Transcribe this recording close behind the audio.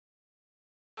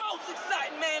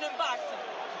in boxing.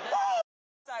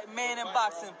 Man in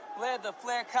boxing, led the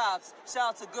Flair Cops. Shout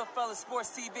out to Goodfellas Sports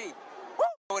TV.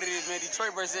 What it is, man.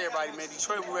 Detroit versus everybody, man.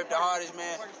 Detroit, we rep the hardest,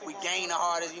 man. We gain the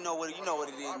hardest. You know what it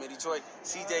is, man. Detroit,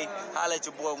 CJ, holla at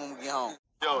your boy when we get home.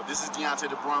 Yo, this is Deontay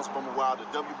the Bronx Bummer Wild, the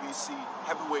WBC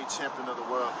heavyweight champion of the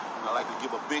world. And I'd like to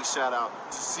give a big shout out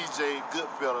to CJ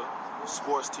Goodfellas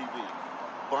Sports TV.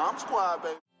 Bomb Squad,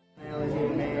 baby. Man,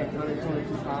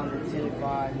 122 pounds, 10-5,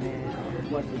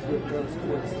 man. Watch the Goodfellas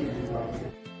Sports TV, bro.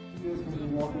 You guys from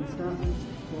Milwaukee, Wisconsin,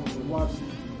 watch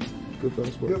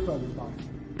Goodfellas Sports. Goodfellas Sports.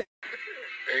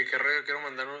 Qué rollo, quiero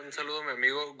mandar un saludo a mi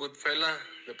amigo Goodfella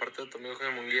de parte de tu amigo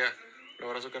Jaime Munguía. Un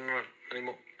abrazo, carnal.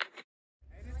 Ánimo.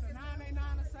 Hey, this is the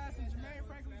 989 Assassin, Jermaine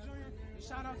Franklin Jr.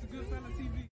 Shout out to Goodfellas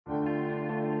TV.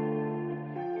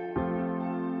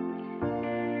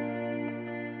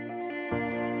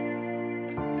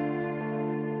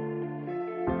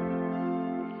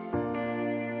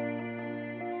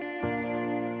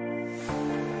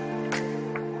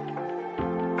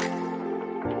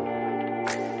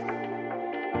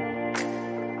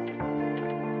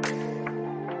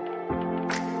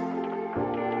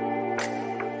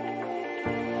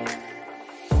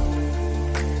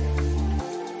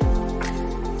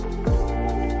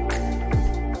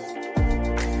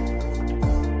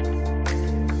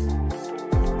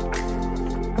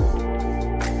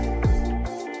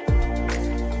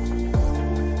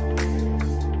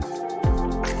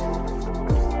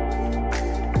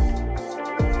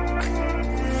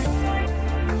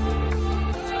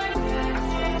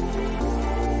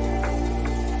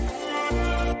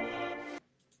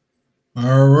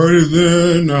 Alrighty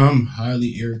then, I'm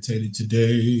highly irritated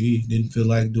today. Didn't feel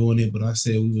like doing it, but I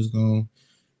said we was gonna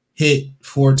hit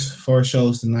four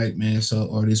shows tonight, man. So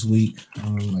or this week,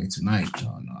 like tonight.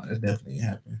 Oh no, that definitely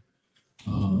happened.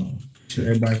 Sure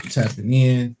everybody for tapping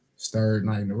in. It's third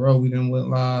night in a row we done went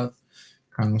live.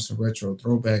 Kind of some retro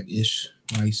throwback ish.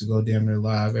 I used to go down there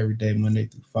live every day, Monday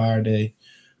through Friday.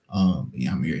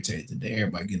 Yeah, I'm irritated today.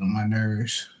 Everybody getting on my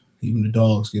nerves. Even the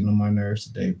dogs getting on my nerves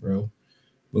today, bro.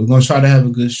 But we're gonna try to have a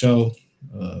good show.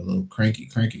 A little cranky.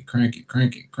 When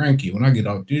I get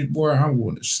off this board, I'm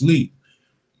going to sleep.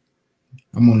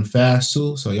 I'm on the fast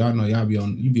too, so y'all know you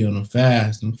be on the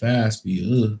fast. Them fast be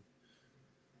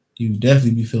you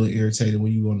definitely be feeling irritated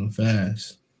when you on the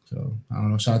fast. So I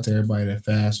don't know. Shout out to everybody that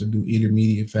fast or do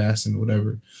intermediate fasting,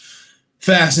 whatever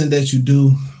fasting that you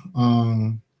do.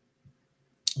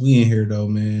 We in here though,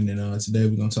 man, and today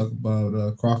we're gonna talk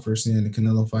about Crawford seeing the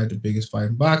Canelo fight, the biggest fight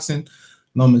in boxing.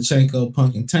 Lomachenko,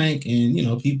 Punk and Tank,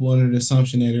 and people under the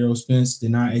assumption that Spence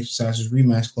did not exercise his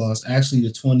rematch clause. Actually, the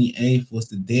 28th was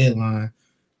the deadline.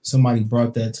 Somebody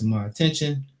brought that to my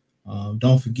attention.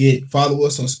 Don't forget, follow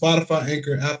us on Spotify,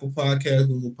 Anchor, Apple Podcasts,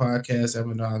 Google Podcasts,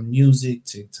 Amazon Music,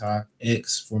 TikTok,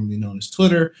 X, formerly known as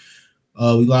Twitter.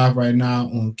 We live right now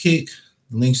on Kick.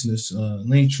 The links in this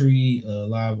link tree.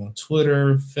 Live on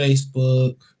Twitter,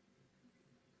 Facebook.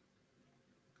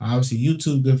 Obviously,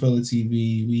 YouTube, Goodfellas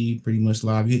TV. We pretty much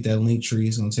live. You hit that link tree.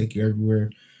 It's going to take you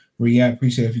everywhere. Where you at?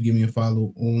 Appreciate if you give me a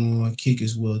follow on Kick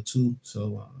as well, too.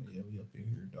 So, yeah, we up in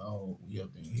here, dog. We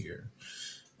up in here.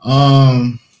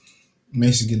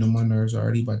 Mason getting on my nerves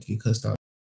already. About to get cussed out.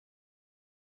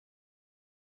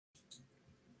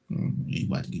 He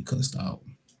about to get cussed out.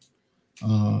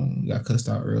 Got cussed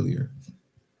out earlier.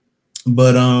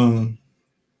 But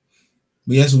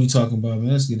that's what we talking about,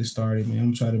 man. Let's get it started, man. I'm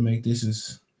going to try to make this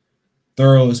as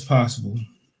thorough as possible. Say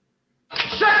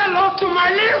hello to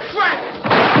my little friend.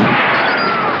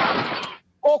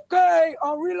 Okay,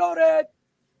 I'm reloaded.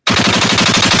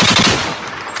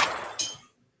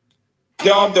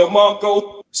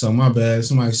 So my bad.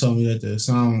 Somebody told me that the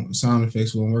sound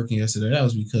effects weren't working yesterday. That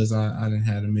was because I didn't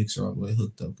have the mixer all the way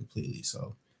hooked up completely.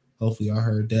 So hopefully I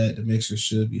heard that. The mixer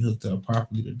should be hooked up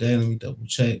properly today. Let me double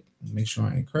check and make sure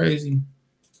I ain't crazy.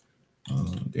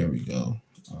 There we go.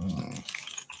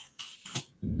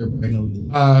 Everybody know we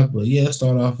live, but yeah, let's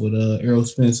start off with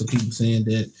Spence. So people saying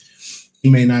that he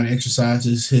may not exercise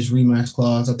his rematch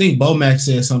clause. I think Bomac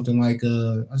said something like,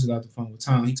 I just got off the phone with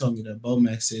Tom. He told me that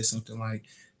Bomac said something like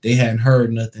they hadn't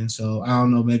heard nothing. So I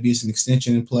don't know. Maybe it's an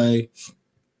extension in play.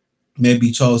 Maybe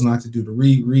he chose not to do the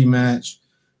rematch.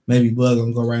 Maybe Bud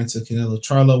gonna go right into Canelo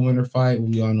Charlo winter fight.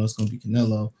 We all know it's gonna be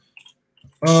Canelo.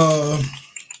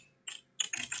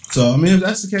 So I mean, if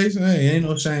that's the case, hey, ain't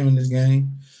no shame in this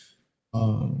game.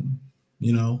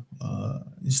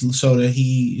 Just show that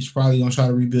he is probably gonna try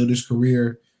to rebuild his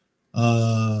career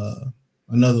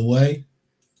another way.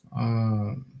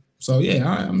 So yeah,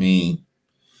 I mean,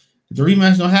 if the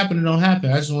rematch don't happen, it don't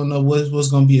happen. I just want to know what's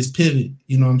gonna be his pivot.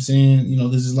 You know what I'm saying?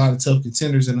 Because there's a lot of tough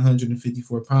contenders at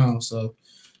 154 pounds. So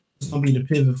gonna be the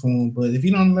pivot for him. But if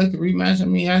he don't elect the rematch, I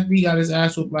mean, after he got his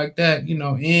ass whooped like that,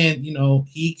 and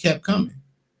he kept coming.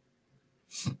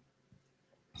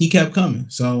 He kept coming.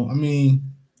 So I mean,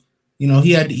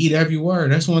 he had to eat every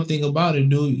word. That's one thing about it,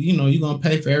 dude. You're gonna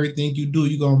pay for everything you do.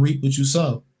 You're gonna reap what you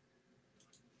sow.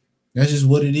 That's just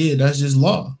what it is. That's just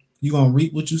law. You're gonna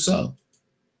reap what you sow.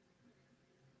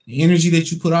 The energy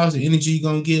that you put out is the energy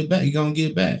you're gonna get back. You're gonna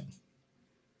get back.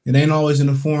 It ain't always in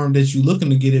the form that you're looking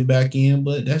to get it back in,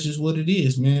 but that's just what it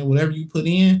is, man. Whatever you put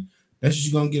in, that's what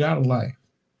you're gonna get out of life.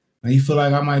 Now you feel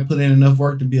like I might put in enough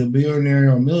work to be a billionaire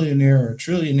or a millionaire or a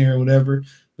trillionaire or whatever,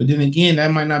 but then again,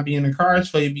 that might not be in the cards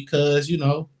for you because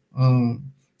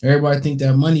everybody think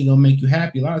that money gonna make you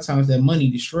happy. A lot of times that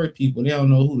money destroy people. They don't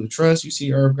know who to trust. You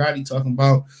see Irv Gotti talking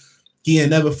about he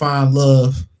ain't never find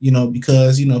love,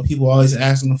 because people always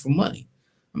asking him for money.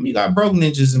 I mean, you got broke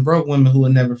ninjas and broke women who will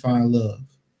never find love.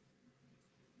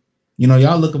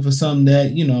 Y'all looking for something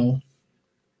that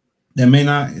that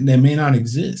may not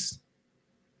exist.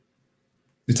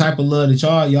 The type of love that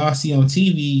y'all see on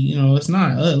TV, it's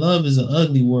not. Love is an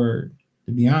ugly word,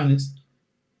 to be honest.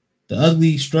 The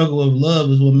ugly struggle of love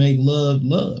is what make love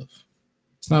love.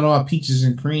 It's not all peaches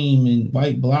and cream and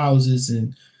white blouses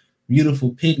and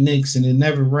beautiful picnics and it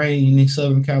never rain in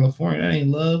Southern California. That ain't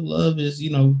love. Love is,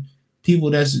 people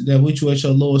that with you at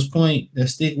your lowest point, that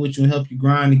stick with you and help you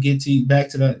grind to get to back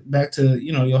to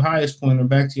your highest point or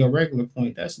back to your regular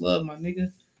point. That's love, my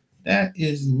nigga. That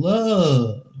is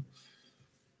love.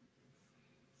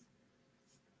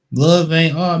 Love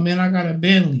ain't, oh man, I got a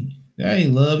Bentley. That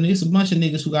ain't love. It's a bunch of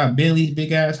niggas who got Bentleys,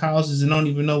 big ass houses, and don't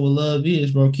even know what love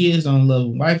is, bro. Kids don't love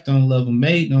them. Wife don't love them.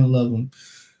 Maid don't love them.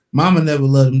 Mama never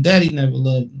loved them. Daddy never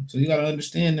loved them. So you gotta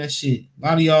understand that shit. A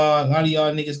lot of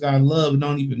y'all niggas got love and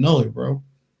don't even know it, bro.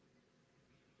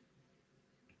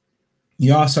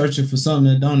 Y'all searching for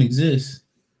something that don't exist.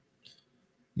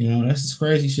 That's the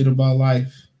crazy shit about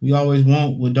life. We always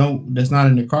want what that's not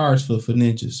in the cards for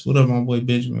ninjas. What up, my boy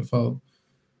Benjamin Foe?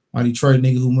 My Detroit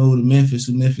nigga who moved to Memphis,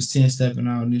 who Memphis 10 stepping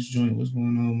out in this joint. What's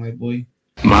going on, my boy?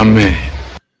 My man.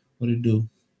 What it do?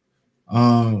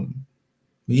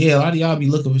 But yeah, a lot of y'all be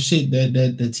looking for shit that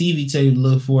the TV tell you to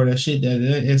look for, that shit that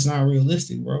it's not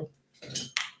realistic, bro.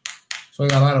 So I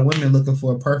got a lot of women looking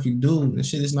for a perfect dude. That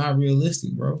shit is not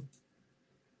realistic, bro.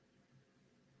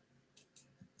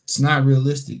 It's not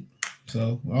realistic.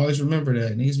 So always remember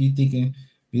that. Niggas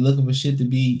be looking for shit to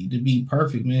be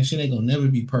perfect, man. Shit ain't gonna never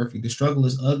be perfect. The struggle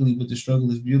is ugly, but the struggle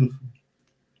is beautiful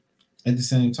at the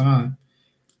same time.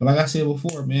 But like I said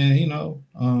before, man, him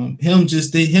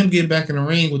get back in the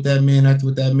ring with that man after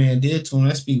what that man did to him,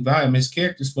 that speak volumes. His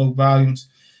character spoke volumes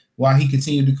while he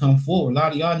continued to come forward. A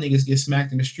lot of y'all niggas get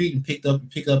smacked in the street and pick up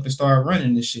and start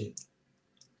running this shit.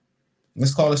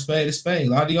 Let's call a spade a spade. A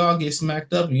lot of y'all get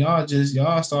smacked up and y'all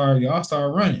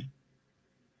start running.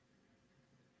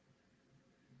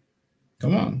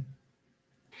 Come on.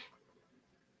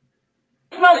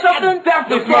 Smell something?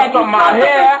 Definitely smell something in my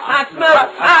hair. I smell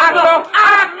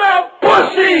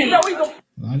pussy. A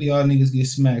lot of y'all niggas get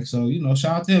smacked. So,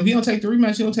 shout out to him. If he don't take the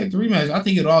rematch, he don't take the rematch. I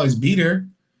think it'll always be there.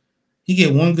 He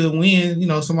get one good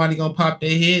win, somebody gonna pop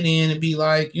their head in and be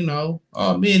like, oh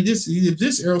man, if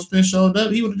this Errol Spence showed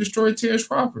up, he would have destroyed Terence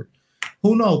Crawford.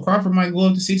 Who knows? Crawford might go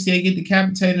up to 68, get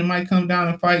decapitated, and might come down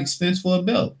and fight Spence for a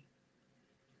belt.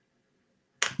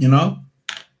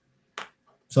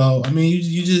 So I mean,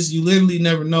 you literally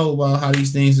never know about how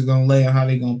these things are gonna lay or how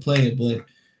they're gonna play it. But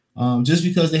just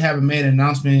because they haven't made an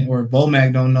announcement or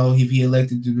Bomac don't know if he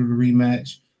elected to do the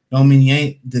rematch, don't mean he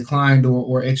ain't declined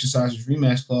or exercised his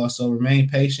rematch clause. So remain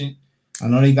patient. I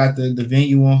know they got the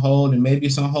venue on hold, and maybe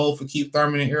it's on hold for Keith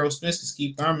Thurman and Errol Spence. Because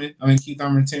Keith Thurman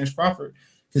and Terence Crawford.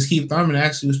 Because Keith Thurman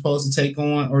actually was supposed to take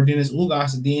on Dennis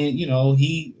Ugas, and then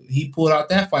he pulled out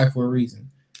that fight for a reason.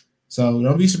 So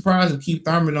don't be surprised if Keith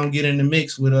Thurman don't get in the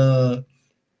mix with Errol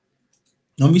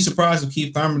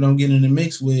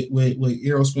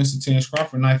Spence and Terence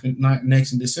Crawford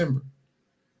next in December.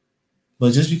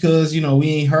 But just because we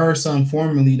ain't heard something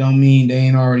formally, don't mean they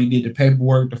ain't already did the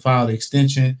paperwork to file the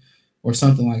extension or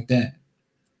something like that.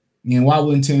 And why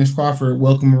wouldn't Terence Crawford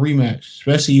welcome a rematch?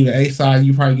 Especially you the A side,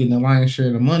 you probably getting the lion's share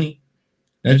of the money.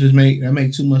 That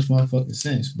make too much motherfucking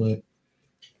sense. But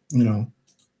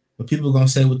but people are gonna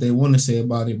say what they want to say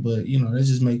about it, but that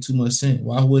just make too much sense.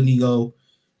 Why wouldn't he go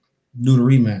do the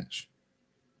rematch?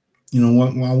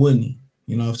 Why wouldn't he?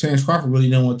 If Terence Crawford really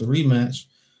didn't want the rematch,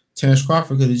 Terence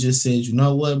Crawford could have just said, you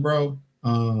know what, bro?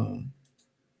 I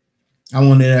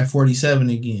wanted that 47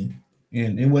 again.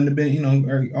 And it wouldn't have been,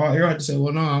 Errol had to say,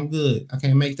 well, no, I'm good. I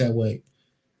can't make that weight.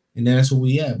 And then that's where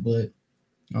we at. But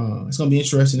It's gonna be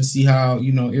interesting to see how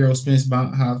Errol Spence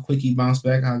how quick he bounced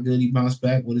back, how good he bounced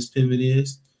back, what his pivot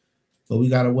is. But we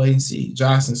gotta wait and see.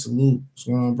 Johnson, salute. What's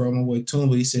going on, bro? My boy Toon,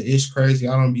 but he said it's crazy.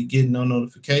 I don't be getting no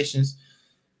notifications.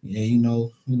 Yeah,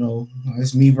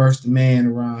 it's me versus the man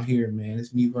around here, man.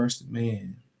 It's me versus the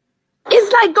man.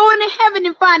 It's like going to heaven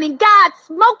and finding God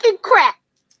smoking crack.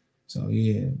 So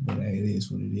yeah, but hey, it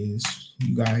is what it is.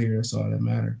 You got here, that's all that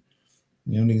matter.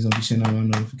 Niggas don't be shitting on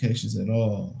my notifications at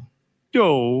all.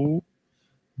 Yo.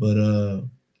 But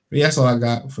yeah, that's all I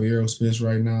got for Errol Spence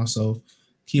right now. So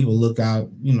keep a lookout,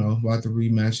 about the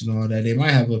rematch and all that. They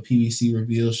might have a PBC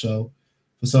reveal show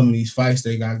for some of these fights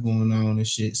they got going on and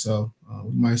shit. So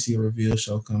we might see a reveal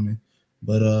show coming.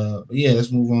 But yeah,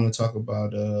 let's move on and talk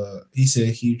about he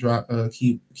said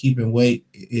keeping weight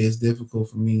is difficult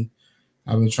for me.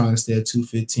 I've been trying to stay at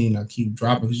 215. I keep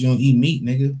dropping because you don't eat meat,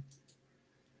 nigga.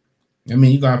 I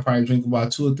mean, you gotta probably drink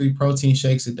about 2 or 3 protein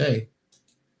shakes a day.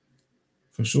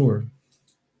 For sure.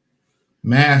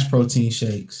 Mass protein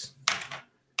shakes.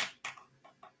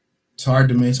 It's hard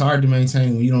to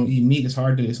maintain when you don't eat meat. It's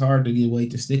hard to get weight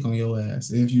to stick on your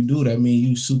ass. And if you do that, I mean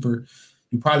you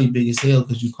probably big as hell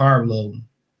because you carb loading.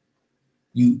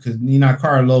 Because you're not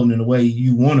carb loading in the way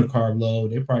you want to carb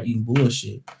load. They're probably eating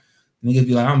bullshit. Niggas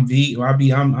be like, I'm vegan, or I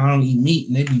don't eat meat,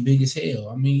 and they be big as hell.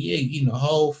 I mean, yeah, you eating a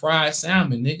whole fried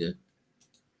salmon, nigga.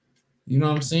 You know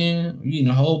what I'm saying? You eating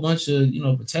a whole bunch of,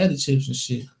 potato chips and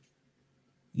shit.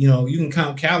 You can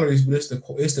count calories, but it's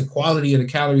the quality of the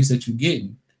calories that you're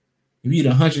getting. If you eat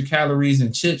 100 calories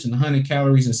in chips and 100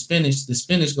 calories in spinach, the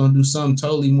spinach gonna do something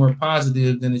totally more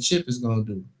positive than the chip is gonna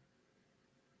do.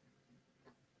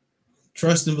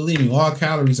 Trust and believe me, all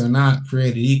calories are not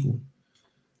created equal.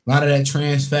 A lot of that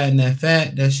trans fat and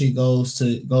that shit goes to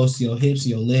your hips,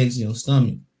 your legs, and your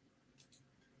stomach.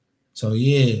 So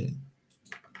yeah,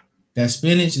 that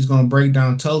spinach is gonna break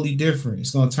down totally different.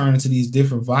 It's gonna turn into these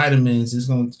different vitamins. It's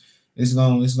gonna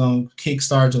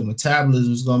kickstart your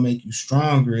metabolism. It's gonna make you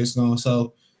stronger. It's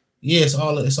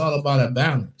all about a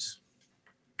balance.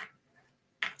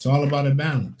 It's all about a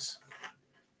balance.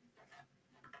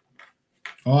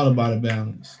 All about a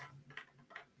balance.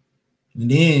 And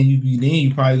then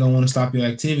you probably gonna want to stop your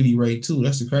activity rate too.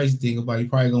 That's the crazy thing about it. You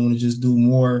probably gonna want to just do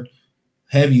more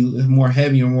heavy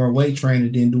or more weight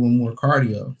training than doing more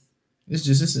cardio. It's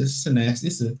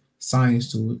a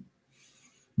science to it.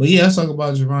 But yeah, let's talk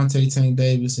about Gervonta Tank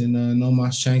Davis and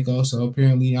Lomachenko. So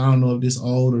apparently, I don't know if this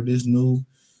old or this new,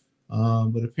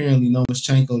 but apparently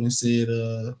Lomachenko then said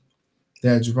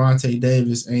that Gervonta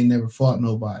Davis ain't never fought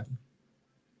nobody.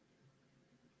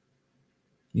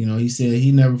 He said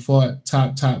he never fought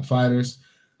top fighters.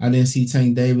 I didn't see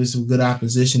Tank Davis with good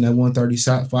opposition at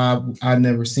 135. I'd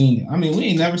never seen it. I mean, we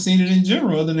ain't never seen it in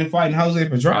general other than fighting Jose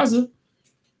Pedraza.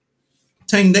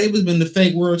 Tank Davis been the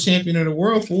fake world champion of the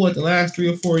world for the last 3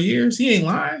 or 4 years. He ain't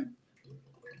lying.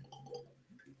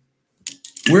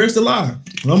 Where's the lie?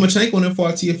 Lomachenko then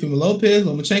fought Teofimo Lopez.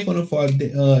 Lomachenko then fought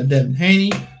Devin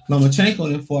Haney. Lomachenko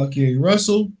then fought Gary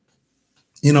Russell.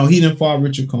 He done fought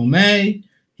Richard Comey.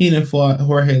 He done fought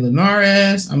Jorge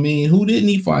Linares. I mean, who didn't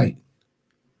he fight?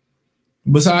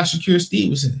 Besides Shakur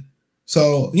Stevenson.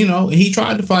 So, and he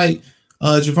tried to fight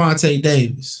Gervonta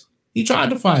Davis. He tried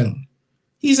to fight him.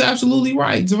 He's absolutely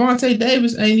right. Gervonta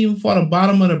Davis ain't even fought a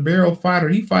bottom of the barrel fighter.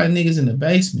 He fighting niggas in the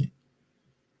basement.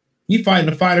 He fighting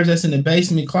the fighters that's in the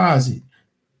basement closet.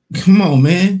 Come on,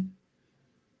 man.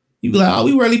 You be like, oh,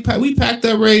 we packed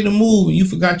up ready to move, and you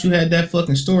forgot you had that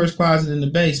fucking storage closet in the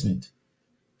basement.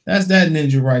 That's that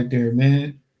ninja right there,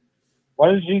 man.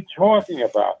 What is he talking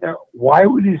about? Now, why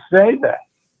would he say that?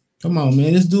 Come on,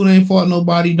 man. This dude ain't fought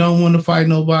nobody, don't want to fight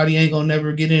nobody, ain't gonna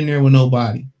never get in there with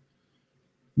nobody.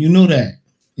 You knew that.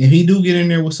 If he do get in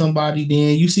there with somebody,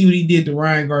 then you see what he did to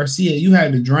Ryan Garcia. You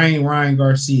had to drain Ryan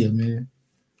Garcia, man.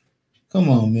 Come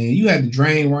on, man. You had to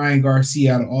drain Ryan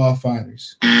Garcia out of all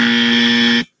fighters.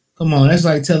 Come on, that's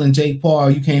like telling Jake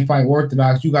Paul you can't fight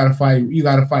orthodox. You gotta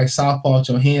fight southpaw with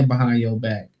your hand behind your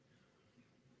back.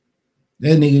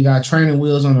 That nigga got training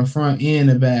wheels on the front and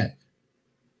the back.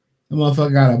 That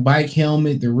motherfucker got a bike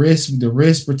helmet, the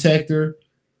wrist protector.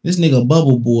 This nigga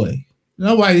bubble boy.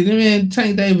 Nobody, man,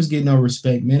 Tank Davis get no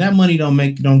respect, man. That money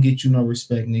don't get you no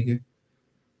respect, nigga.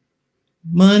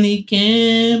 Money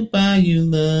can't buy you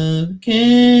love,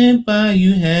 can't buy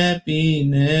you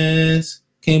happiness,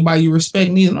 can't buy you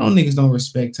respect neither. No niggas don't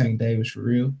respect Tank Davis for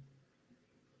real.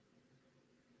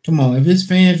 Come on, if his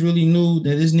fans really knew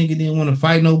that this nigga didn't want to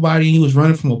fight nobody, he was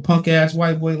running from a punk ass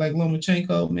white boy like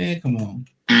Lomachenko, man, come on.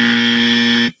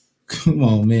 Come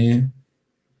on, man.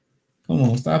 Come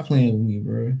on, stop playing with me,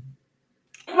 bro.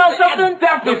 Smell something?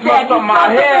 That's the smell on my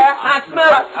hair. I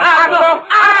smell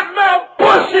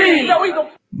pussy.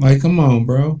 Like, come on,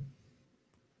 bro.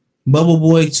 Bubble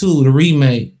Boy 2, the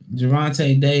remake.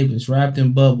 Gervonta Davis, wrapped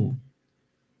in bubble.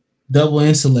 Double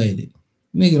insulated.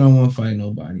 Nigga don't want to fight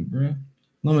nobody, bro.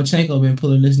 Lomachenko been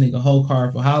pulling this nigga whole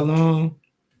card for how long?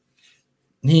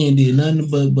 He ain't did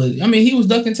nothing but I mean, he was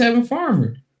ducking Tevin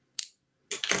Farmer.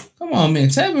 Come on, man.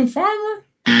 Tevin Farmer?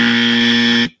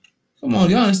 Come on,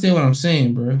 y'all understand what I'm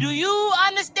saying, bro. Do you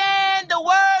understand the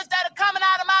words that are coming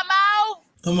out of my mouth?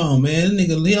 Come on, man. This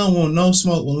nigga, he don't want no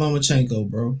smoke with Lomachenko,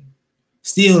 bro.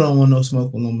 Still don't want no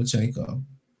smoke with Lomachenko.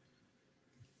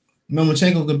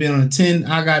 Lomachenko could be on a 10,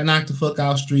 I got knocked the fuck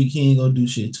out streak. He ain't gonna do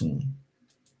shit to him.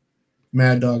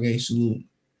 Mad Dog A salute.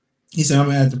 He said, I'm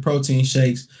gonna add the protein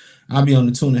shakes. I'll be on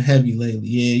the tuna heavy lately.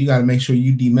 Yeah, you gotta make sure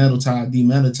you demetal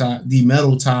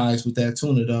ties with that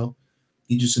tuna though.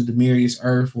 Get you some Demarius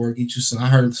Earth or get you some, I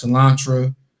heard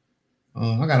cilantro.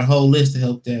 I got a whole list to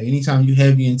help that. Anytime you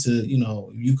heavy into,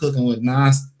 you cooking with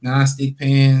non-stick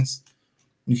pans,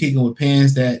 you kicking with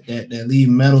pans that leave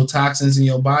metal toxins in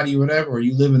your body or whatever, or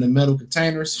you live in a metal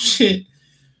container or some shit,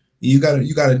 you gotta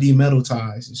demetal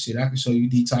ties and shit. I can show you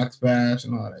detox baths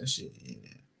and all that shit. Yeah.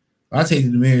 I take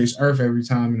the Demarius Earth every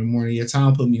time in the morning. Yeah,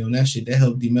 Tom put me on that shit. That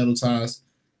help demetalize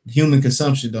human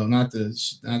consumption though, not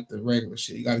the regular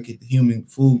shit. You gotta get the human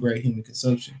food grade human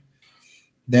consumption.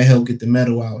 That help get the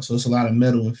metal out. So it's a lot of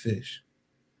metal in fish.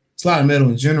 It's a lot of metal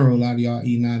in general. A lot of y'all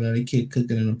eating out of they kid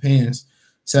cooking in the pans.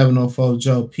 704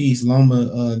 Joe Peace.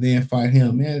 Loma then fight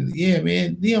him. Man, yeah,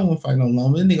 man. They don't want to fight no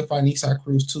Loma. This nigga fighting Eastside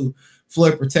Cruz too.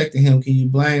 Floyd protecting him. Can you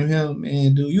blame him?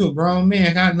 Man, dude, you a grown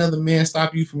man. Got another man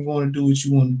stop you from going to do what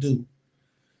you want to do.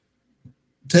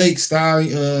 Take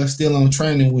style still on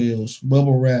training wheels.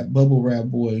 Bubble wrap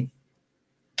boy.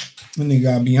 That nigga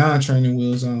got beyond training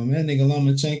wheels on. That nigga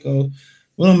Lomachenko.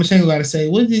 What Lomachenko got to say?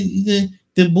 What did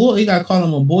the boy? You got to call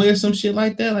him a boy or some shit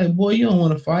like that? Like, boy, you don't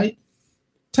want to fight.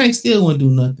 Tank still wouldn't do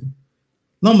nothing.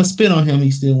 Loma spit on him.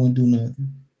 He still wouldn't do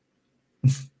nothing.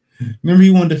 Remember, he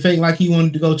wanted to fake like he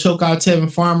wanted to go choke out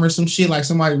Tevin Farmer or some shit, like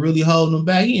somebody really holding him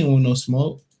back. He didn't want no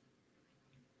smoke.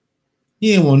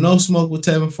 He didn't want no smoke with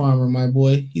Tevin Farmer, my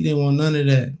boy. He didn't want none of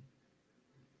that.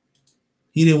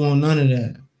 He didn't want none of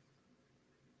that.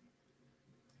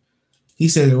 He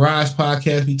said the Rise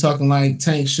podcast be talking like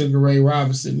Tank Sugar Ray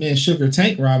Robinson. Man, Sugar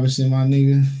Tank Robinson, my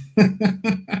nigga.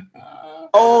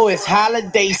 Oh, it's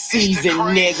holiday season,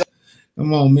 nigga.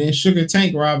 Come on, man. Sugar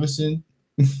Tank Robinson.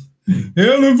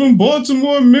 Hailing from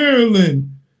Baltimore, Maryland.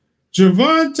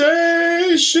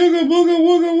 Gervonta, Sugar Booger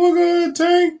Wooga Wooga,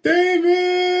 Tank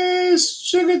Davis,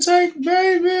 Sugar Tank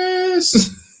Davis.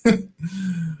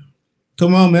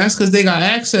 Come on, man. That's because they got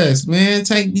access, man.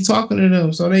 Tank be talking to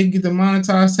them so they can get the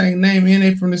monetized Tank name and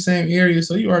they from the same area.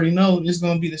 So you already know it's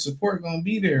going to be the support going to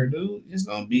be there, dude. It's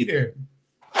going to be there.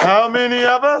 How many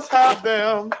of us have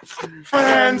them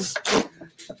friends?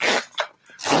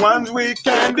 Ones we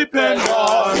can depend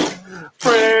on.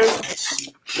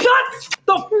 Friends. Shut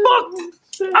the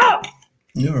fuck up!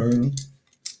 You heard him.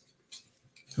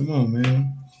 Come on,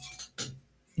 man.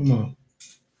 Come on.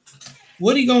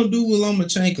 What he gonna do with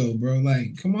Lomachenko, bro?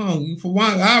 Like, come on. For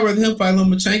one, I'd rather him fight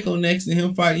Lomachenko next than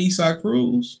him fight Eastside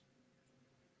Cruz.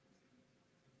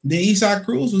 Then Eastside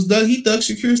Cruz was dug. He dug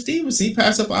Shakur Stevenson. He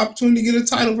passed up an opportunity to get a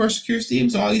title versus Shakur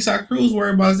Stevenson. All Eastside Cruz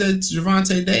worried about is that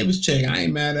Gervonta Davis check. I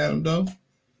ain't mad at him though.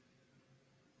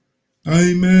 I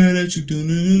ain't mad at you. I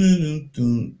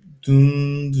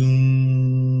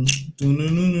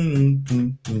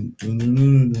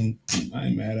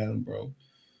ain't mad at him, bro.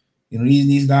 You know,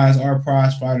 these guys are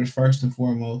prize fighters first and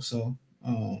foremost. So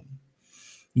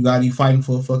you gotta be fighting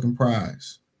for a fucking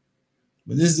prize.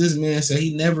 But this man said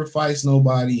he never fights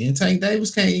nobody, and Tank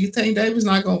Davis can't. Tank Davis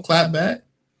not gonna clap back.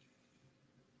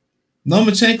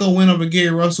 Lomachenko win over Gary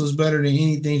Russell is better than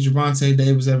anything Gervonta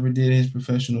Davis ever did in his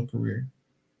professional career.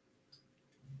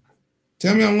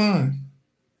 Tell me I'm lying.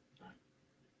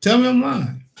 Tell me I'm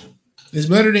lying. It's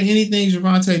better than anything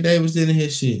Gervonta Davis did in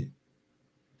his shit.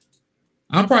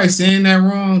 I'm probably saying that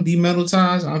wrong,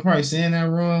 demetalized. I'm probably saying that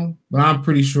wrong, but I'm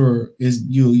pretty sure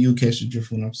you'll catch the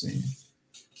drift what I'm saying.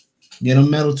 Yeah, them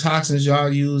metal toxins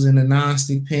y'all use in the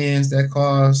non-stick pans that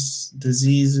cause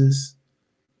diseases.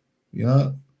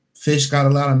 Yup. Fish got a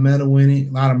lot of metal in it.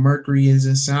 A lot of mercury is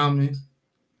in salmon.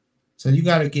 So you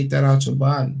got to get that out your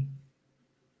body.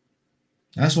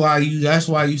 That's why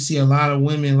you see a lot of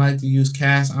women like to use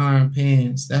cast iron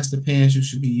pans. That's the pans you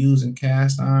should be using,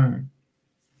 cast iron.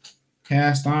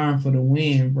 Cast iron for the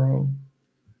win, bro.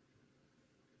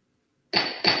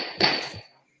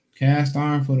 Cast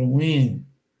iron for the win.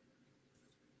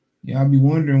 Y'all be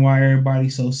wondering why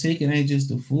everybody's so sick. It ain't just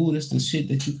the food. It's the shit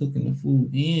that you cooking the food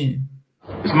in.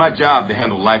 It's my job to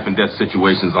handle life and death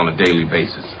situations on a daily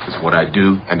basis. It's what I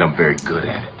do, and I'm very good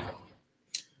at it.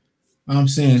 I'm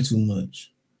saying too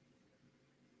much.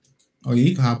 Oh, yeah,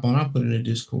 you can hop on. I'll put it in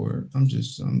Discord. I'm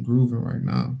grooving right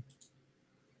now.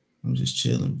 I'm just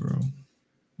chilling, bro.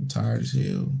 I'm tired as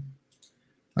hell.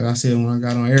 Like I said, when I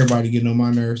got on, everybody getting on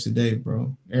my nerves today,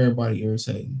 bro. Everybody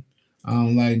irritating. I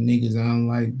don't like niggas. I don't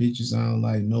like bitches. I don't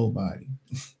like nobody.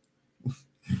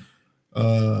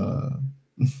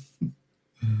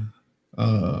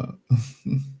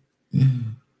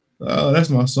 Oh, that's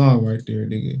my song right there,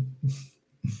 nigga.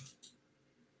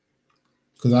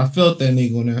 Cause I felt that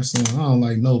nigga on that song. I don't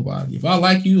like nobody. If I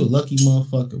like you, a lucky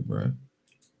motherfucker, bro.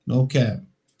 No cap.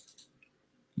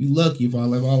 You lucky if I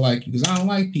like you, cause I don't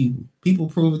like people. People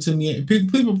prove it to me.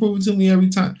 People prove it to me every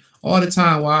time, all the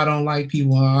time. Why I don't like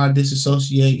people. I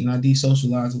disassociate and I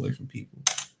desocialize away from people.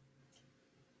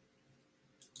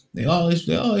 They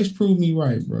always prove me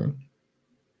right, bro.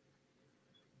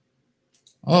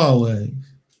 Always.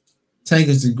 Tank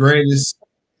is the greatest.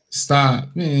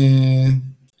 Stop,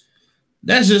 man.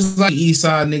 That's just like East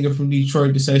Side nigga from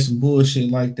Detroit to say some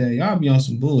bullshit like that. Y'all be on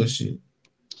some bullshit.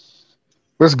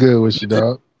 What's good with you,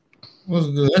 dog? What's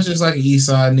good? That's just like an East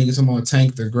Side nigga talking about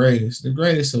Tank the greatest. The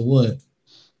greatest of what?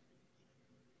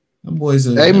 Them boys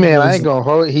are. Hey man, I ain't gonna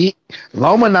hold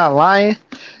Loma not lying,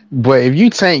 but if you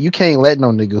Tank, you can't let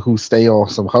no nigga who stay on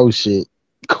some hoe shit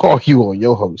call you on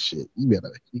your hoe shit. You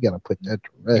gotta put that to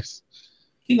rest.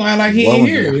 He gonna act like he ain't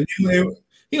here.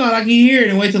 He gonna act like he here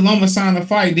and wait till Loma sign the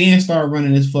fight, then start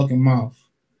running his fucking mouth.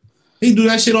 He do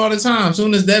that shit all the time.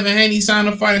 Soon as Devin Haney signed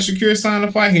the fight and Shakir signed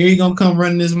the fight, here he gonna come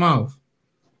running his mouth.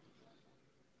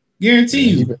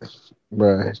 Guarantee you.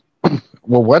 Right.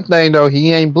 Well, one thing though,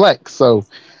 he ain't black, so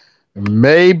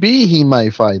maybe he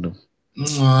might fight him.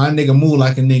 That nigga move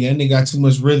like a nigga. That nigga got too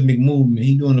much rhythmic movement.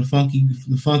 He doing the funky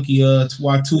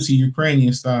Watusi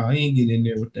Ukrainian style. He ain't getting in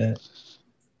there with that.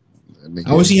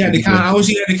 I wish he had the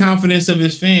confidence of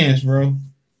his fans, bro.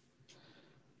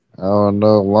 I don't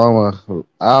know, Loma.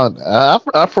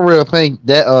 I for real think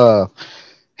that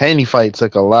Haney fight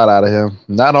took a lot out of him.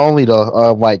 Not only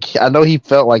I know he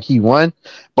felt like he won,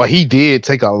 but he did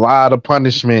take a lot of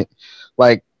punishment.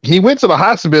 Like he went to the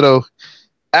hospital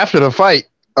after the fight.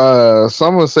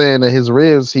 Someone saying that his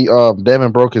ribs,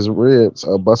 Devin broke his ribs,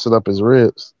 busted up his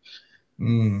ribs.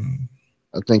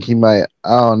 I think he might.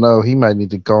 I don't know. He might need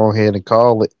to go ahead and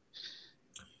call it.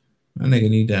 That nigga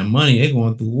need that money. They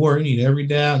going through war. He need every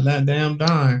damn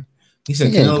dime. He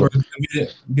said Canelo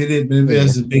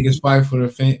is the biggest fight for the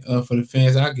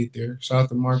fans. I get there. Shout out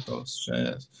to Marcos.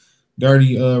 Chaz.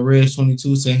 Dirty Red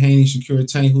 22 said Haney, Shakur,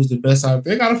 Tank, who's the best out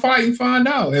there. They got to fight and find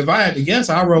out. If I had to guess,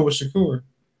 I'd roll with Shakur.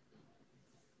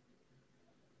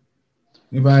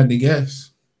 If I had to guess.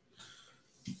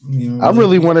 I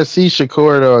really want to see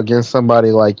Shakur though against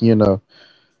somebody like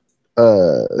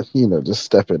just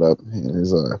step it up in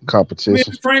his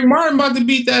competition. Man, Frank Martin about to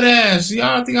beat that ass.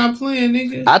 Y'all think I'm playing,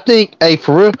 nigga? I think,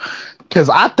 for real, because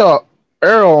I thought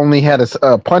Earl only had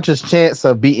a puncher's chance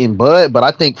of beating Bud, but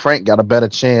I think Frank got a better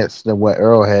chance than what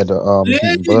Earl had to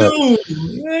beat Bud.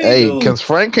 Because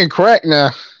Frank can crack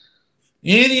now.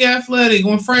 And he athletic.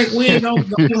 When Frank wins, don't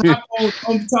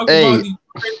talk about you.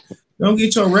 Don't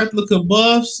get your replica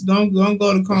buffs. Don't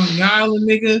go to Coney Island,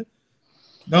 nigga.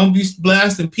 Don't be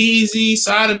blasting PZ,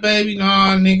 Sada baby.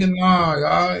 Nah, nigga, nah.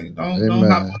 Y'all don't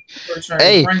hop on the train.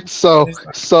 Hey, Frank,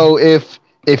 so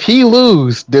if he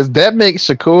lose, does that make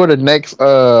Shakur the next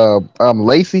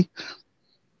Lacey?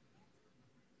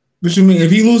 What you mean? If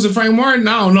he loses Frank Martin,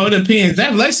 I don't know. It depends.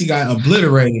 That Lacey got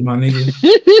obliterated, my nigga.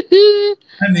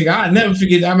 That nigga, I never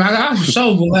forget. I mean,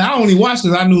 I only watched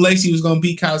because I knew Lacey was gonna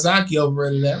beat Kawasaki over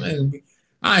at that man.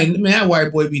 That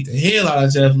white boy beat the hell out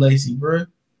of Jeff Lacey, bro.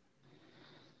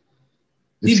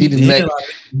 If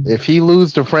he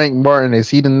loses to Frank Martin,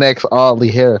 is he the next Audley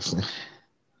Harrison?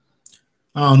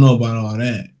 I don't know about all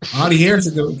that. Audley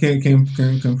Harrison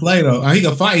can play though. He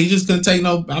can fight. He just couldn't take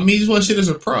no. I mean, he's what shit as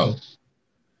a pro.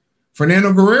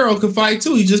 Fernando Guerrero could fight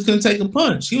too. He just couldn't take a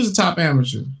punch. He was a top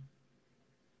amateur.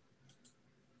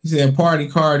 He said, "Party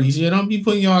Cardies." Yeah, don't be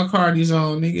putting y'all Cardies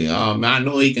on, nigga. Oh man, I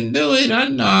know he can do it.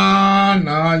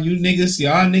 Nah, you niggas,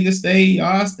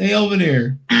 y'all stay over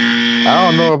there. I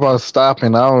don't know about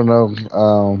stopping. I don't know.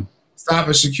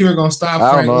 Stopping. Shakur gonna stop.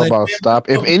 I don't know about stop.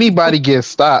 If anybody gets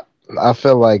stopped, I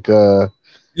feel like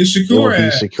it's Shakur. It would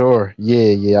be Shakur.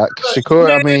 Yeah.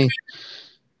 Shakur. I mean.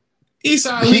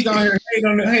 Eastside League on here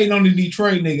hating on the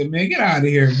Detroit nigga, man. Get out of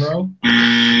here, bro.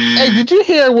 Hey, did you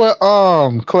hear what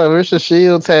Clarissa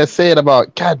Shields had said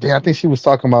about? Goddamn, I think she was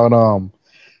talking about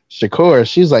Shakur.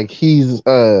 She's like he's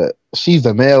a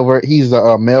male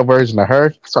version of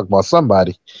her. She's talking about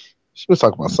somebody. She was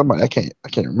talking about somebody. I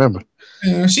can't remember.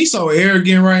 Yeah, she's so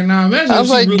arrogant right now. Imagine I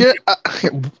was if she like,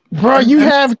 really, bro, you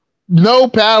have no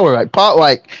power.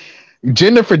 Like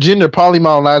gender for gender,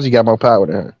 polymorphology got more power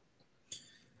than her.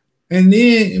 and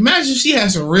then imagine if she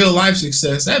has some real life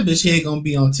success. That bitch head gonna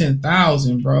be on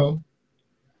 10,000, bro.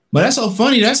 But that's so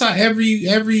funny. That's how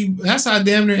that's how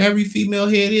damn near every female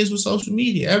head is with social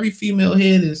media. Every female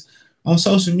head is on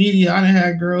social media. I done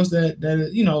had girls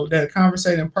that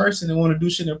conversate in person and want to do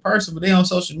shit in person, but they on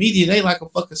social media, they like a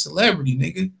fucking celebrity,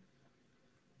 nigga.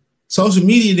 Social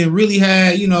media that really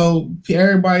had,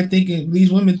 everybody thinking,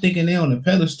 these women thinking they on a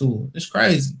pedestal. It's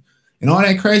crazy. And all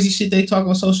that crazy shit they talk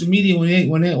on social media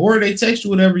when they text you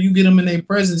whatever, you get them in their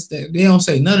presence, that they don't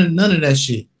say none of that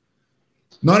shit.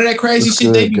 None of that crazy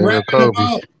shit they be rapping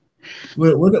about.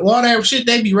 With all that shit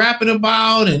they be rapping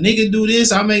about and nigga do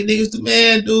this, I make niggas do,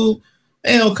 man, dude.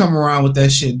 They don't come around with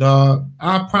that shit, dog.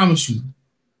 I promise you.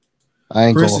 I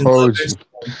ain't gonna hold you.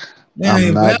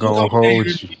 I'm not gonna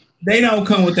hold you. They don't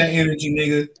come with that energy,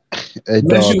 nigga. Hey,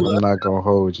 dog, I'm not gonna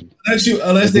hold you.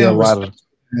 Unless they respect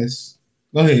this.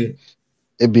 Go ahead.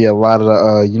 It'd be a lot of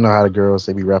the, you know how the girls,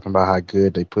 they be rapping about how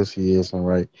good they pussy is and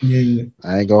right. Yeah.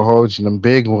 I ain't gonna hold you. Them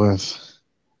big ones,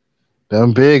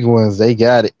 they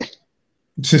got it.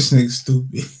 This nigga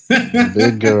stupid.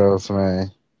 Big girls,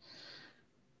 man.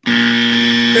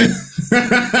 Hey,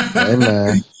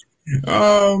 man.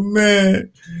 Oh,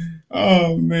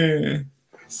 man.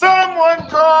 Someone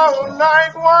call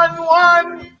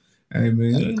 911. Hey,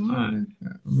 man,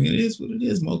 I mean, it is what it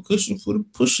is. More cushion for the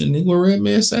pushing. Nigga, what Red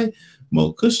Man say?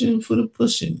 More cushion for the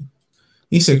pushing.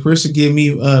 He said, Chris will give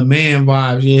me man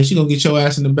vibes. Yeah, she gonna get your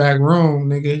ass in the back room,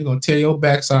 nigga. She gonna tear your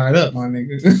backside up, my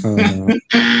nigga.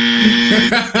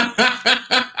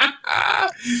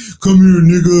 Come here,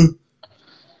 nigga.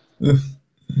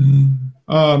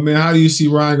 Oh, man, how do you see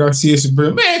Ryan Garcia's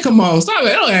career? Man, come on, stop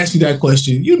it. Don't ask me that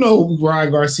question. You know Ryan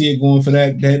Garcia going for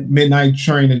that midnight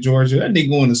train to Georgia. That nigga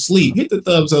going to sleep. Hit the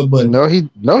thumbs up button. No, he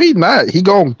not. He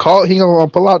gonna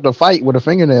pull out the fight with a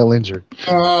fingernail injury.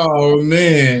 Oh,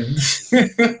 man.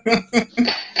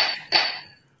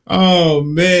 Oh,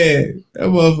 man. That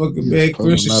motherfucker, man.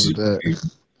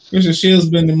 Christian Shields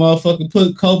been the motherfucker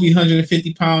put Kobe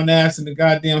 150-pound ass in the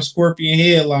goddamn scorpion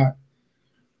headlock.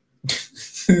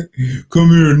 Come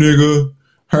here, nigga.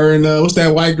 Her and what's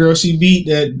that white girl she beat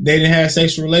that they didn't have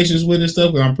sexual relations with and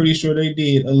stuff? But I'm pretty sure they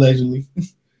did, allegedly.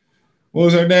 What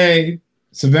was her name?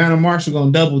 Savannah Marshall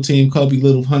gonna double team Kobe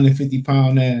little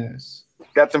 150-pound ass.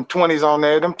 Got them 20s on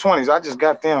there. Them 20s, I just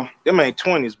got them. Them ain't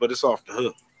 20s, but it's off the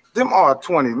hook. Them are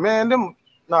 20s, man. They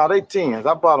 10s.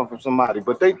 I bought them from somebody,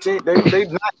 but they nice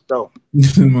though.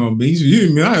 Come on,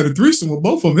 B. I had a threesome with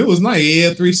both of them. It was nice.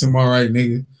 Yeah, threesome, all right,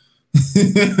 nigga.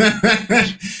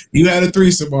 You had a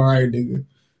threesome, all right, nigga.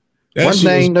 One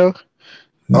thing though,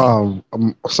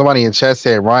 somebody in chat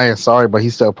said Ryan sorry, but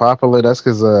he's still popular. That's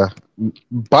because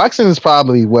boxing is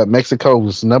probably what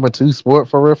Mexico's #2 sport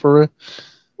for real.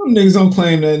 Them niggas don't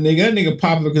claim that nigga. That nigga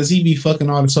popular because he be fucking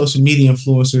all the social media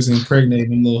influencers and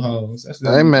impregnating them little hoes.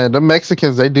 Hey man, the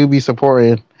Mexicans, they do be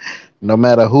supporting no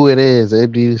matter who it is. They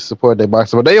do support their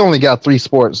boxing, but they only got 3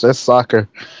 sports. That's soccer,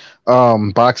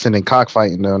 boxing, and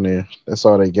cockfighting down there. That's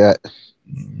all they got.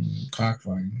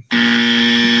 Cockfighting.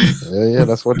 Yeah,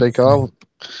 that's what they call it.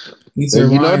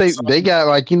 They got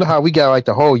like, you know how we got like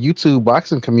the whole YouTube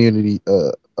boxing community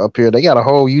up here. They got a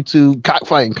whole YouTube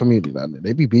cockfighting community down there.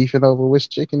 They be beefing over which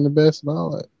chicken the best and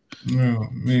all that. Oh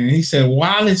man, he said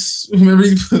Wallace. Remember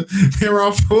they were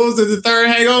on Fools at the third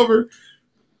hangover.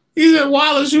 He said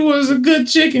Wallace, you was a good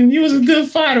chicken. You was a good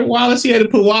fighter. Wallace, he had to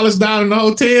put Wallace down in the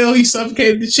hotel. He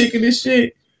suffocated the chicken and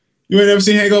shit. You ain't ever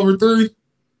seen Hangover 3?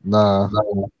 Nah.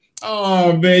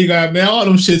 Oh man, man, all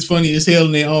them shit's funny as hell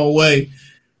in their own way.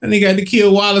 And they got to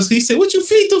kill Wallace. He said, "What you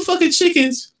feed them fucking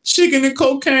chickens? Chicken and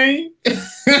cocaine." He said,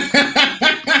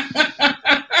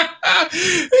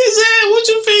 "What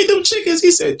you feed them chickens?"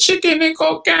 He said, "Chicken and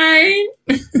cocaine."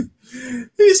 He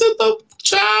said, "The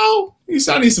child." He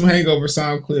said, "I need some Hangover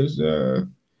sound clips."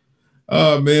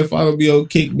 Oh man, follow me on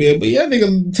Kick, man. But yeah,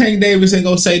 nigga, Tank Davis ain't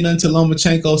gonna say nothing till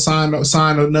Lomachenko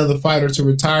sign another fighter to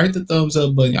retire. Hit the thumbs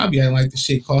up button. Y'all be acting like the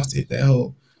shit cost to hit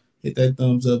that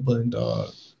thumbs up button,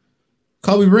 dog.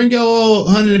 Kobe, bring your old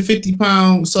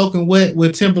 150-pound soaking wet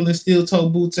with Timberland steel toe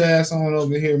boots ass on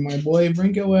over here, my boy.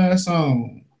 Bring your ass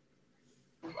on.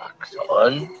 Wax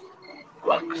on,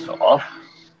 wax off.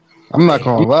 I'm not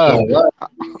gonna lie.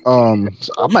 I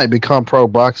might become pro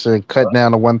boxer and cut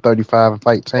down to 135 and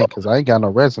fight Tank because I ain't got no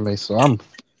resume, so I'm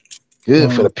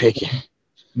good for the picking.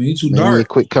 Man, you too dark. A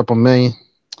quick couple million.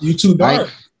 You too dark.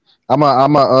 They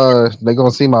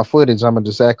gonna see my footage. I'm gonna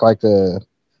just act like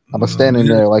I'm standing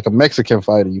there like a Mexican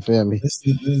fighter. You feel me? This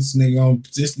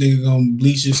nigga gonna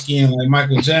bleach your skin like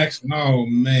Michael Jackson. Oh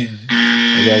man,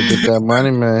 I gotta get that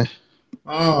money, man.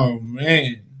 Oh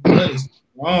man, what is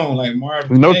wrong? Like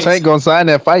Marvin You know, Gaye. Tank gonna sign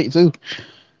that fight too.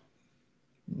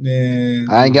 Man,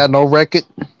 I ain't got no record.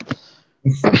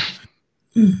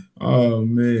 Oh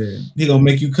man, he gonna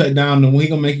make you cut down he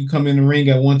gonna make you come in the ring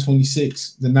at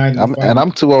 126 the night of the fight. And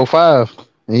I'm 205,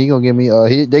 and he gonna give me.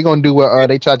 They gonna do what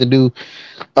they tried to do.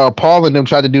 Paul and them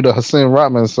tried to do to Hassan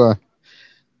Rodman's son.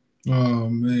 Oh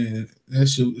man, that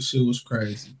shit was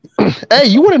crazy. Hey,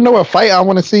 you want to know a fight I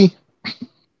want to see?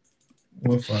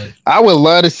 What fight? I would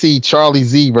love to see Charlie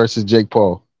Z versus Jake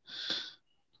Paul.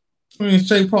 I mean,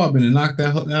 Jake Paul been to knock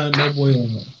that boy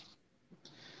out.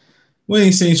 We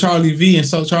ain't seen Charlie Z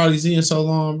in so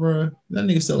long, bro. That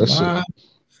nigga still alive.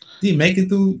 Did he make it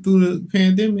through the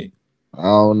pandemic? I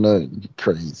don't know.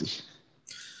 Crazy.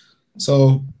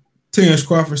 So Terence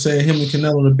Crawford said him and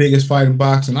Canelo the biggest fight in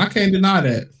boxing. I can't deny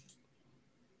that.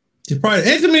 There probably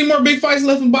ain't too many more big fights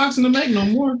left in boxing to make no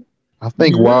more. I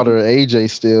think Wilder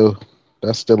AJ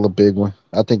that's still a big one.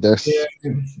 I think that's they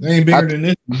ain't bigger than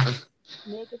this one.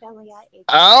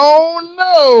 I don't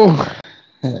know.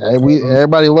 Hey,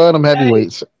 everybody love them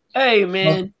heavyweights. Hey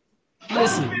man,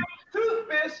 listen.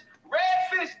 Toothfish,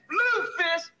 redfish,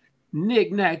 bluefish,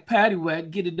 knick-knack, paddywhack,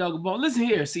 get a dog a bone. Listen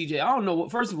here, CJ. I don't know what.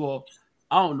 First of all,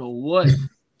 I don't know what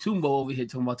Tumbo over here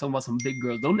talking about some big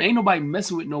girls. Ain't nobody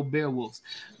messing with no bear wolves.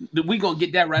 We gonna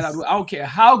get that right out. I don't care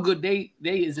how good they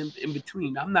is in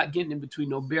between. I'm not getting in between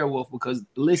no bear wolf because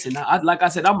listen, like I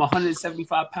said, I'm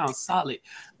 175 pounds solid.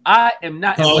 I am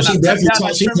not. Oh, she definitely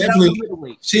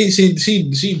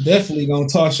gonna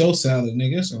toss your salad,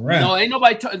 nigga. It's a wrap. No, ain't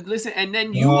nobody listen. And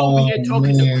then you over here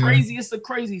talking the craziest of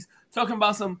crazies, talking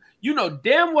about some. You know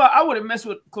damn well I wouldn't mess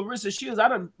with Clarissa Shields. I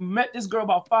done met this girl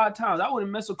about 5 times. I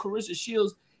wouldn't mess with Clarissa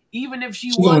Shields. Even if she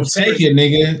gonna take it,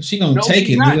 nigga. She gonna take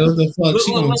it, nigga. What the fuck?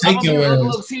 She gonna take your ass.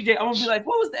 Look, CJ, I'm gonna be like,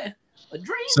 what was that? A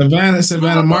dream?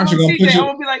 Savannah Marshall gonna put you. I'm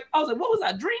gonna be like, I was like, what was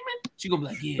I dreaming? She gonna be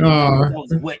like, yeah, that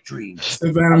was a wet dream.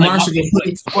 Savannah Marshall gonna put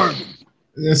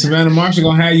you. Savannah Marshall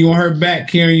gonna have you on her back,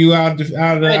 carrying you out of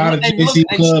JC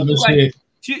Club and shit.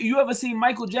 You ever seen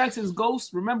Michael Jackson's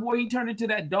Ghost? Remember where he turned into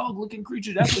that dog-looking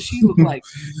creature? That's what she looked like.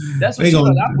 That's what she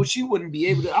looked like. What she wouldn't be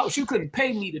able to. She couldn't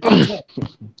pay me to touch that.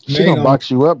 She gonna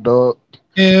box you up, dog.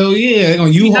 Hell yeah, they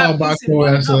gonna U-Haul box your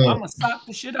ass up. I'm gonna sock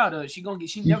the shit out of her. She gonna get.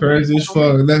 She never crazy as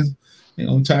fuck. They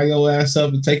gonna tie your ass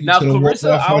up and take you to the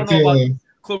Clarissa. I don't know about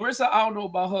Clarissa. I don't know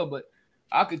about her, but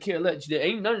I could care less. There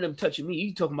ain't none of them touching me.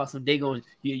 You talking about some day going?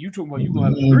 Yeah, you talking about you gonna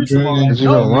have a threesome? You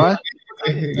gonna run?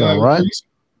 You gonna run?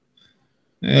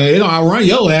 They don't outrun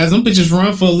your ass. Them bitches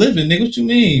run for a living, nigga. What you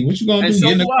mean? What you gonna do?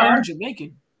 Get in the car?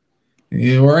 Jamaican.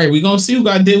 Yeah, all right. We gonna see who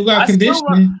got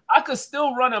conditioning. I could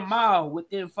still run a mile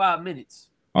within 5 minutes.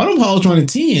 All them hoes running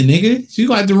 10, nigga. You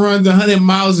got to run the 100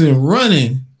 miles and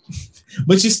running,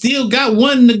 but you still got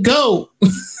one to go.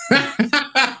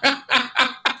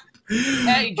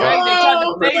 Hey, Drake, they tried to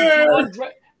fade you on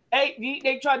Drake. Hey,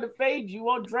 they tried to fade you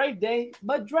on Drake Day,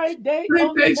 but Drake Day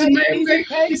only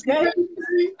payday.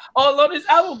 All on his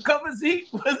album covers he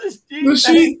was a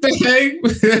sheet thing.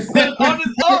 On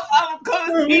his album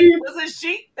covers he was a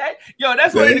sheet thing. Yo,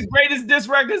 that's one of the greatest diss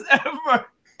records ever.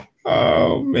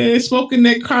 Oh man, smoking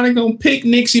that chronic on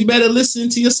picnics. You better listen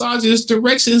to your sergeant's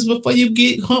directions before you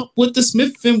get humped with the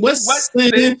Smith and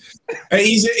Wesson.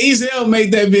 Hey, Ezel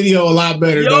made that video a lot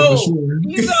better though, for sure.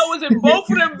 Ezel was in both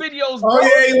of them videos, bro.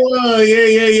 Oh yeah,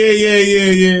 he was.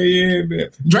 Yeah, man.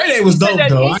 Dre Day was dope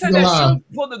though. He said that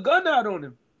she pulled the gun out on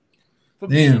him for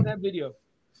being in that video.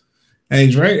 Hey,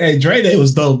 Dre Day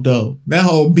was dope though. That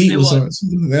whole beat was on.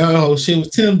 That whole shit was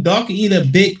Tim Dawkins eat a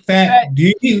big fat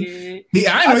dude.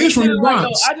 I know he's from the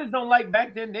Bronx. I just don't like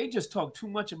back then. They just talked too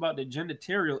much about the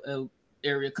genital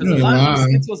area because a lot of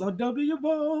skits was on W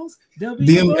balls.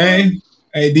 DMX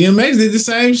did the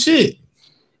same shit.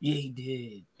 Yeah, he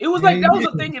did. It was like that was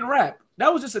a thing in rap.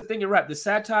 That was just a thing in rap. The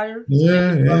satire.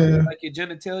 Yeah. Like your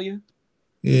genitalia.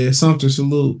 Yeah, something.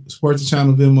 Salute. Sports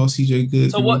Channel, Venmo, CJ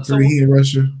Good. So what? He in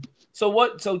Russia.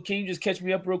 So can you just catch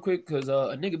me up real quick? Because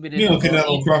a nigga been in. You don't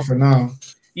Canelo Crawford now.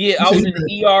 Yeah, I was in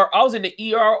the ER. I was in the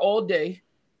ER all day.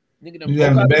 Nigga, you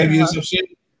having a baby or some shit?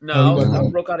 No, I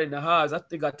broke out in the highs. I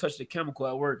think I touched a chemical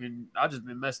at work, and I just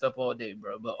been messed up all day,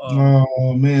 bro. But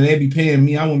oh man, they be paying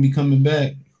me. I won't be coming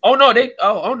back. Oh no,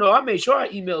 I made sure I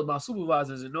emailed my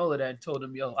supervisors and all of that and told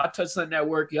them, yo, I touched something at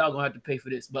work. Y'all gonna have to pay for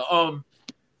this. But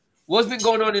what's been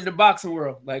going on in the boxing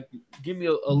world? Like, give me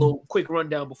a little quick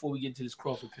rundown before we get into this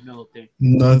Crawford Canelo thing.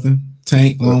 Nothing.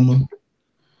 Tank Loma.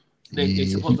 They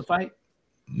supposed to fight?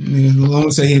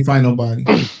 Loma say he ain't fight nobody.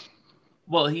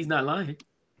 Well, he's not lying.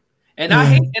 And I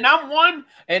hate, and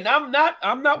I'm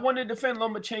not one to defend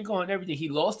Lomachenko on everything. He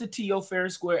lost to T.O. fair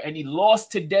and square, and he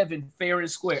lost to Devin fair and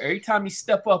square. Every time he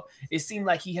step up, it seemed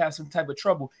like he has some type of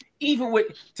trouble. Even with,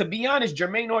 to be honest,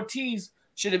 Jermaine Ortiz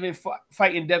should have been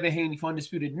fighting Devin Haney for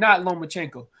undisputed, not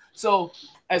Lomachenko. So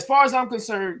as far as I'm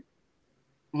concerned,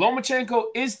 Lomachenko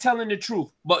is telling the truth.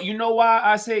 But you know why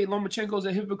I say Lomachenko's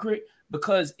a hypocrite?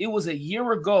 Because it was a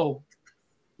year ago.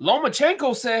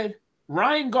 Lomachenko said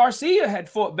Ryan Garcia had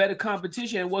fought better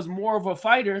competition and was more of a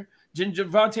fighter than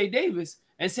Gervonta Davis,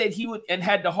 and said he would and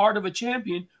had the heart of a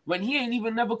champion when he ain't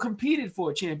even never competed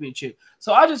for a championship.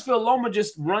 So I just feel Loma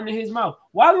just running his mouth.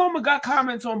 Why Loma got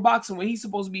comments on boxing when he's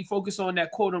supposed to be focused on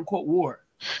that quote unquote war?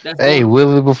 Hey,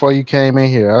 Willie, before you came in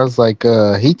here, I was like,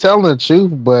 he telling the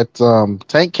truth, but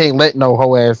Tank can't let no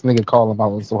hoe ass nigga call him out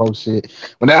with some hoe shit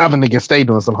when the other nigga stay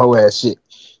doing some hoe ass shit.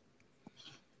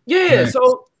 Yeah, Right.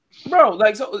 so bro,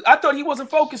 like, so I thought he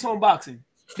wasn't focused on boxing.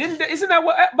 Isn't that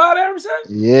what Bob Arum said?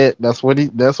 Yeah, that's what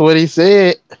he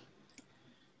said.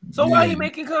 So why he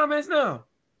making comments now?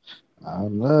 I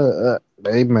don't know.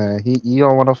 Hey man, he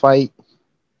don't want to fight.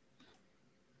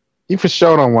 He for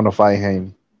sure don't want to fight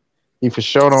Haney. He for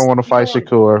sure don't want to fight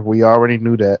Shakur. We already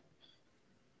knew that.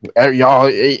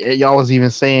 Y'all was even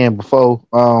saying before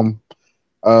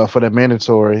for the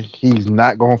mandatory, he's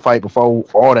not going to fight before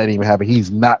all that even happened. He's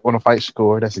not going to fight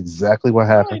Shakur. That's exactly what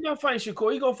No, happened. he's not fighting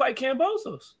Shakur. He gonna fight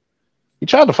Cambosos. He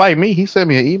tried to fight me. He sent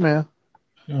me an email.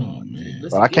 Oh man,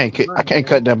 but I can't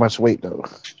cut that much weight though.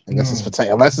 Unless it's for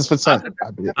Tank. Unless it's for Tank. I could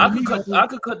cut the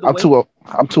I'm weight.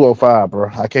 I'm 205, bro.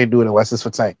 I can't do it unless it's for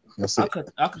Tank. That's it.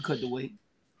 I could cut the weight.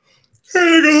 Hey,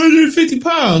 nigga, 150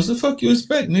 pounds. The fuck you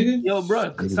expect, nigga? Yo,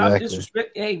 bro, stop Exactly.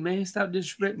 disrespect. Hey, man, stop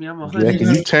disrespect me. I'm a Yeah,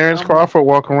 can you Terence Crawford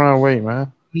walk around weight, man?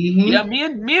 Yeah, me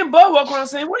and Bud walk around the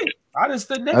same weight. I just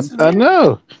stood next to him. I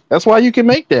know. That's why you can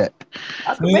make that.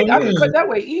 I can cut that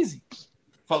weight easy.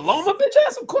 For Loma bitch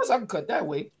ass, of course I can cut that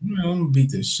weight. I'm gonna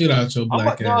beat the shit out your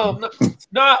black ass.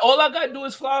 Nah, all I gotta do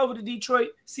is fly over to Detroit.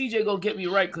 CJ gonna get me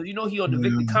right because you know he on the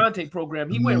Victor Conte program.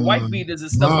 He wearing white beaters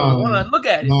and stuff on the line. Look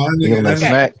at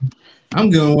it. I'm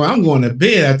going to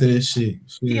bed after this shit.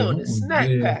 He on the snack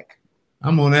pack.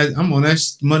 I'm on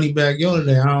that money back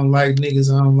yesterday. I don't like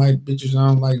niggas. I don't like bitches. I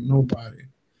don't like nobody.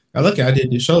 Now look, I did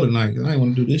this show tonight because I didn't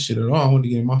want to do this shit at all. I wanted to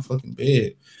get in my fucking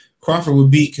bed. Crawford would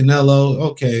beat Canelo.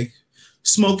 Okay.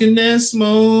 Smoking that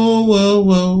smoke.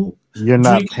 Whoa. You're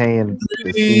not paying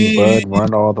to see Bud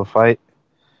run all the fight.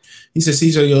 He said,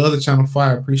 CJ, your other channel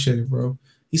fire. Appreciate it, bro.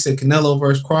 He said Canelo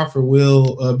versus Crawford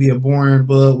will be a boring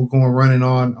Bud. We're going running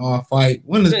on fight.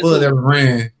 When has Bud ever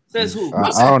ran? Says who?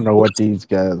 I don't know what these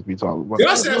guys be talking about.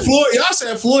 Y'all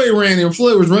said Floyd ran there.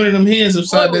 Floyd was running them hands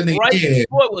upside that nigga head.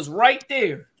 Floyd was right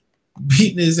there.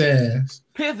 Beating his ass.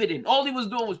 Pivoting. All he was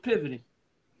doing was pivoting.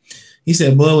 He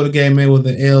said Bud would have gave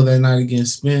Mayweather an L that night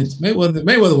against Spence.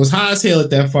 Mayweather was high as hell at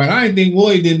that fight. I didn't think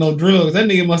Floyd did no drugs. That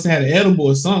nigga must have had an edible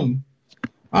or something.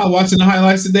 I was watching the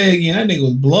highlights today again. That nigga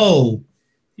was blowed.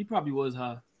 He probably was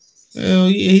high. Hell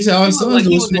yeah. He said all his sons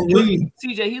was smoking.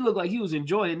 CJ, he looked like he was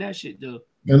enjoying that shit, though.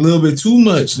 A little bit too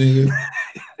much, nigga.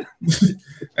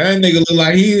 That nigga looked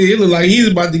like he looked like he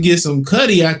was about to get some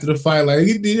cutty after the fight. Like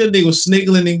that nigga was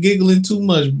sniggling and giggling too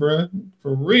much, bro.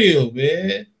 For real,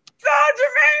 man. It's all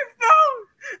Jermaine's fault.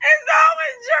 It's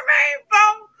always Jermaine's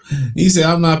fault. He said,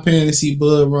 "I'm not paying to see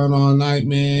Bud run all night,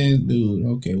 man." Dude,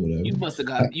 okay, whatever.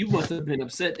 You must have been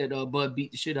upset that Bud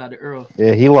beat the shit out of Earl.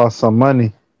 Yeah, he lost some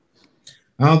money.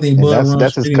 I don't think Bud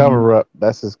that's his cover up.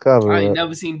 That's his cover up. I ain't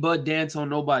never seen Bud dance on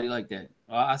nobody like that.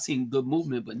 I seen good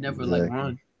movement, but never like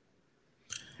run.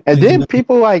 And then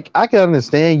people like, I can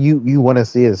understand you want to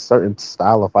see a certain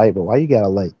style of fight, but why you gotta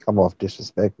like come off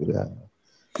disrespectful?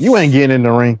 You ain't getting in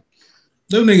the ring.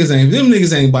 Them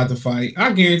niggas ain't about to fight.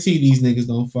 I guarantee these niggas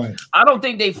don't fight. I don't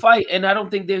think they fight, and I don't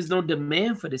think there's no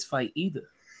demand for this fight either.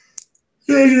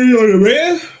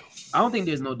 Man. I don't think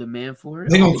there's no demand for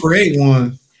it. They gonna create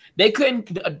one. They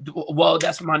couldn't. Well,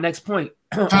 that's my next point.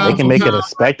 They can make it a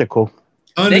spectacle.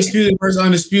 Undisputed versus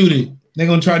undisputed. They're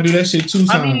gonna try to do that shit 2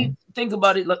 times. I mean, think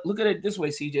about it. Look at it this way,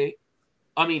 CJ.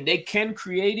 I mean, they can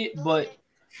create it, but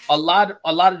a lot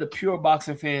of the pure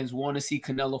boxing fans want to see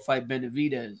Canelo fight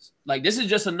Benavidez. Like, this is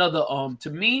just another to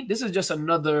me, this is just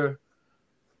another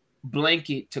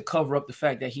blanket to cover up the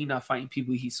fact that he's not fighting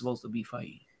people he's supposed to be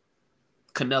fighting.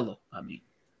 Canelo, I mean.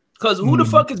 Because who the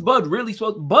fuck is Bud really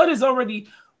supposed to? Bud is already,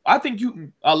 I think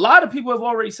a lot of people have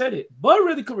already said it. Bud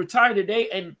really could retire today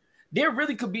and there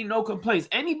really could be no complaints.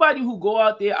 Anybody who go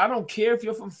out there, I don't care if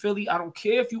you're from Philly, I don't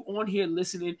care if you on here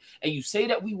listening and you say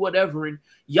that we whatever, and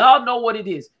y'all know what it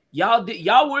is. Y'all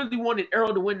really wanted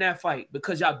Errol to win that fight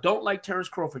because y'all don't like Terence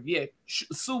Crawford. Yeah,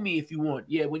 sue me if you want.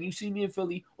 Yeah, when you see me in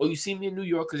Philly or you see me in New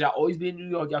York, because y'all always be in New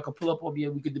York, y'all can pull up on me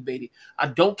and we can debate it. I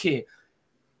don't care.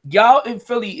 Y'all in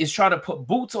Philly is trying to put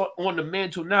boots on the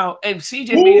mantle now, and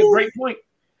CJ made a great point.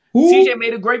 CJ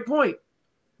made a great point.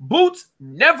 Boots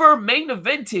never main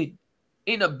evented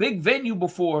in a big venue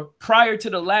before prior to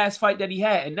the last fight that he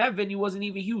had, and that venue wasn't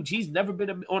even huge. He's never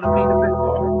been on a main event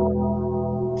card.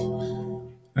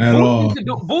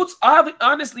 Boots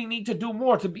honestly need to do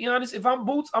more. To be honest, if I'm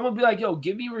Boots, I'm gonna be like, yo,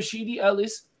 give me Rashidi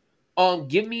Ellis,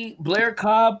 give me Blair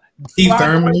Cobb, Keith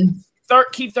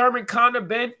Thurman, Conor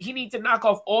Ben. He needs to knock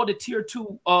off all the tier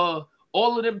 2, all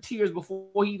of them tiers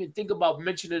before he even think about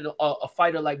mentioning a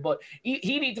fighter like. But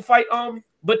he need to fight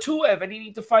Batuev, and he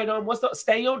need to fight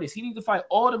Stayonis. He need to fight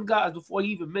all them guys before he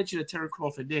even mention a Terence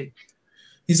Crawford name.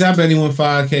 He said, I bet he won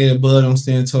 5K. Bud don't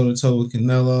stand toe-to-toe with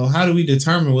Canelo. How do we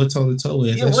determine what toe-to-toe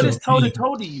is? Yeah, what is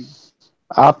toe-to-toe to you?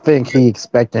 I think he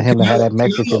expected him to have that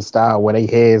Mexican style where they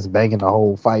heads banging the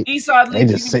whole fight. They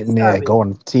just sitting there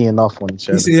going teeing off on each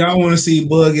other. He said, I want to see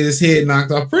Bud get his head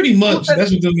knocked off. Pretty much.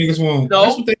 That's what them niggas want. No,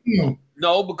 that's what they want.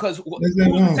 No, because who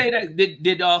would say that?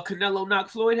 Did Canelo knock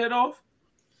Floyd head off?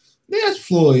 That's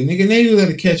Floyd, nigga. They do that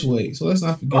to catch weight, so let's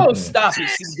not forget that. Stop it,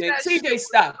 CJ. CJ,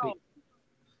 stop it.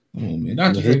 Oh,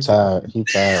 man. He tired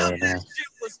right now.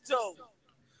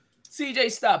 CJ,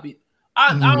 stop it.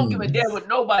 I don't give a damn what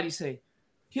nobody say.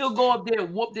 He'll go up there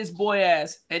and whoop this boy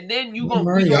ass, and then you gonna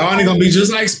y'all ain't gonna be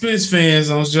just like Spence fans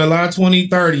on July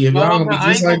 2030. If y'all gonna be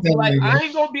just like that, I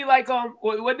ain't gonna be like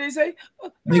what did they say?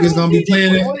 Niggas gonna be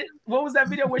playing it. What was that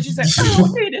video where she said,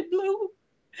 "Oh, needed blue.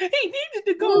 He needed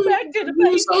to go back to the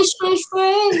base." So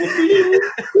strong.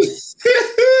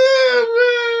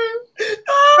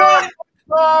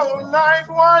 Oh,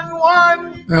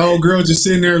 911. The whole girl just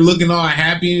sitting there looking all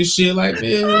happy and shit. Like,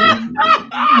 man, the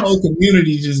whole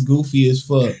community just goofy as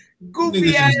fuck.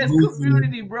 Goofy ass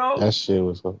community, bro. That shit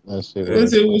was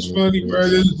funny, bro.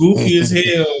 This goofy as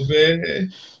hell,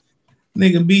 man.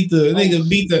 Nigga beat the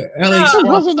LA. It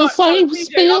wasn't the same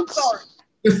Spence.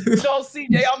 No,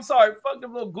 CJ, I'm sorry. Fuck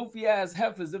them little goofy ass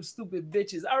heifers, them stupid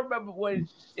bitches. I remember when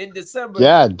in December.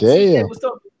 God damn. Fuck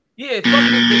them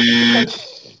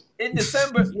bitches. In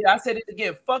December, I said it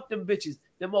again. Fuck them bitches.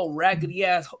 Them old raggedy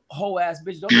ass, hoe ass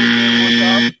bitches. Don't know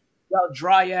damn y'all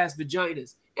dry ass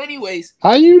vaginas. Anyways,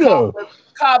 how you know?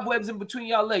 Cobwebs in between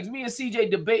y'all legs. Me and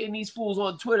CJ debating these fools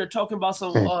on Twitter, talking about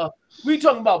some. We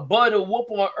talking about Bud and whoop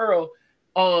on Earl.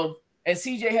 And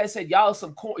CJ had said y'all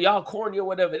corny or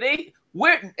whatever. They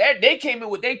came in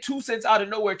with they 2 cents out of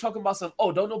nowhere, talking about some.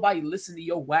 Oh, don't nobody listen to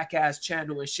your whack ass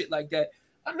channel and shit like that.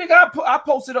 I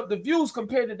posted up the views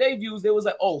compared to their views. They was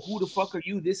like, oh, who the fuck are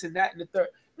you? This and that and the third.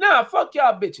 Nah, fuck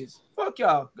y'all bitches. Fuck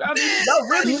y'all. Y'all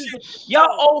really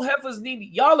y'all old heifers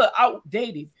need y'all are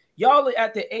outdated. Y'all are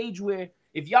at the age where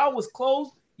if y'all was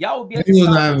closed, y'all would be at the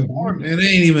army. And they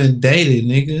ain't even dated,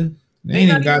 nigga. They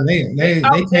came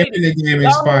in the game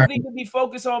expired. Y'all need to be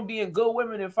focused on being good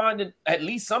women and finding at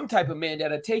least some type of man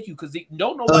that'll take you, because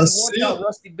don't nobody want y'all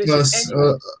rusty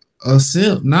bitches. A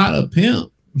simp, not a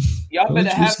pimp. Y'all better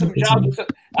have some jobs.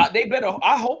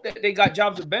 I hope that they got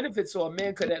jobs with benefits so a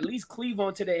man could at least cleave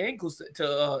onto their ankles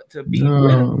to be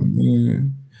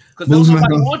man. Because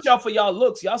nobody want y'all for y'all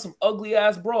looks. Y'all some ugly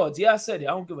ass broads. Yeah, I said it. I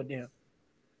don't give a damn.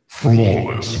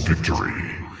 Flawless victory.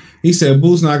 He said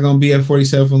Boo's not gonna be at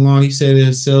 47 for long. He said it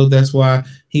himself. That's why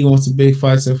he wants the big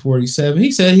fights at 47. He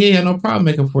said he had no problem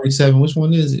making 47. Which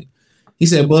one is it? He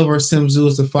said Bud versus Tim Tszyu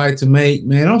is the fight to make.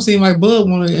 Man, it don't seem like Bud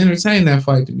want to entertain that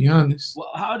fight, to be honest.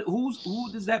 Well,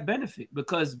 who does that benefit?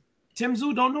 Because Tim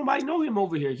Tszyu don't nobody know him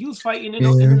over here. He was fighting in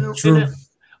an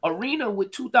arena with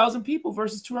 2,000 people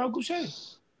versus Terrell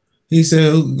Goucher. He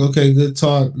said, okay, good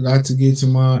talk. Got to get to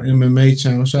my MMA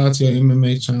channel. Shout out to your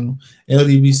MMA channel.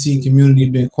 LDBC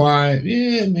community been quiet.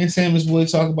 Yeah, man, Sam is boy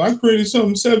talking about I created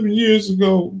something 7 years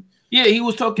ago. Yeah, he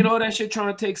was talking all that shit,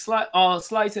 trying to take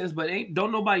slices, but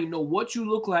don't nobody know what you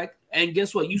look like. And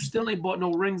guess what? You still ain't bought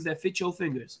no rings that fit your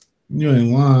fingers. You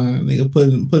ain't lying. Nigga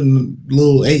putting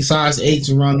little size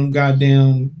 8s around them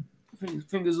goddamn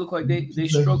fingers. Look like they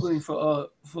struggling for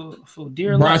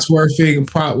dear life.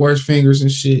 Bratwurst fingers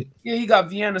and shit. Yeah, he got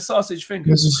Vienna sausage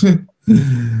fingers. Them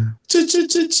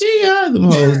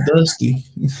hoes dusty.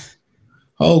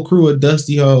 Whole crew of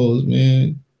dusty hoes,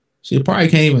 man. She probably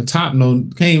can't even top a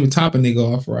nigga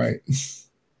off right.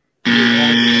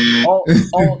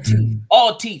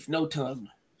 All teeth, no tongue.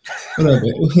 What up,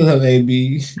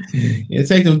 AB? Yeah,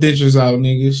 take them dentures out,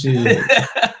 nigga. Shit.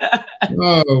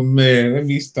 Oh man, let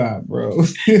me stop, bro. It's all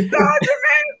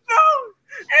Jermaine's phone.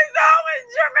 It's always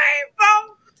Jermaine's phone.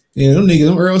 Yeah, them niggas,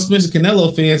 them Earl Spence and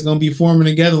Canelo fans gonna be forming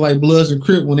together like Bloods and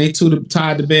Crip when they two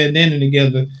tied the bandana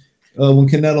together. When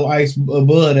Canelo iced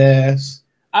Bud ass.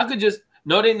 I could just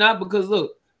no, they not because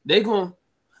look, this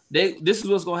is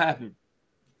what's gonna happen.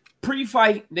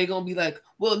 Pre-fight, they gonna be like,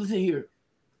 well, listen here.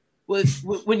 Well,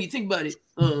 when you think about it,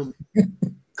 Canelo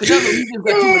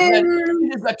he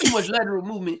just got too much lateral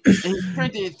movement, and his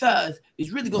strength in his thighs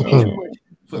is really gonna be too much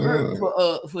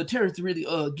for Terence to really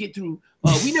get through.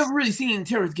 We never really seen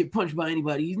Terence get punched by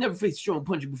anybody. He's never faced a strong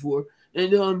puncher before,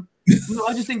 and I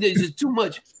just think that it's just too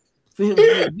much for him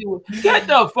to deal with. Get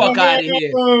the fuck out of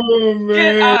here!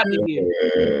 Get out of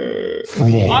here!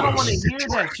 I don't want to hear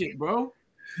that shit, bro.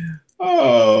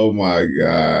 Oh my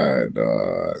god,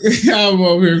 dog. I'm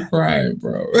over here crying,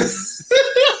 bro. He's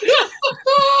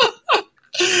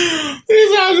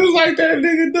all just like that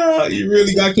nigga, dog. You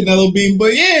really got Canelo beaten,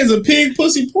 but yeah, it's a pig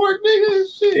pussy pork nigga.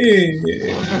 Shit.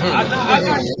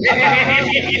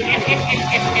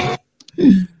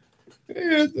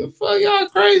 Yeah, the fuck y'all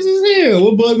crazy as hell.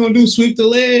 What Bud gonna do? Sweep the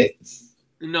leg?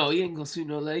 No, he ain't gonna sweep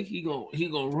no leg. He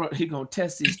gonna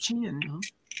test his chin. Huh?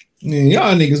 Yeah,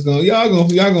 y'all niggas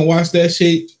gonna watch that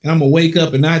shit, and I'm gonna wake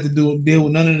up and not have to deal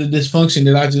with none of the dysfunction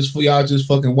that y'all just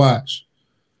fucking watch.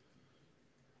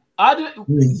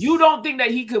 You don't think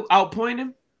that he could outpoint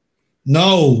him?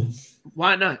 No.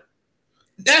 Why not?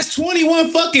 That's 21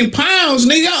 fucking pounds,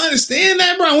 nigga. Y'all understand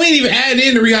that, bro? We ain't even added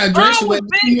in the rehydration.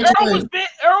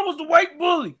 Earl was the weight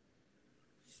bully.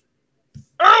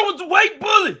 Earl was the weight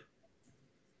bully.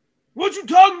 What you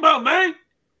talking about, man?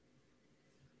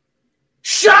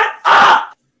 Shut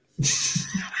up!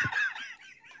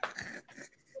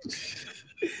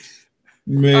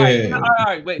 Man. All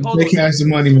right, wait, hold on. They cash the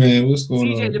money, man. What's going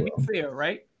CJ, on? to be fair,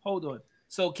 right? Hold on.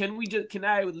 So can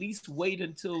I at least wait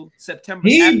until September?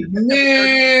 Wait,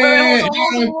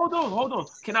 hold on.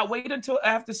 Can I wait until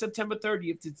after September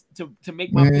 30th to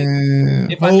make my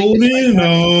pick? Holding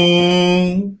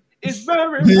on. It's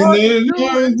very hard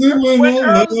to do when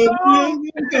Earl's gone.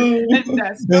 And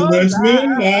that's no lie.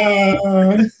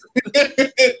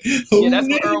 Yeah, that's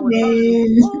what Earl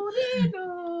was talking about.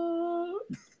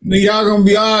 Nigga, y'all gonna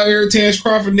be all Terence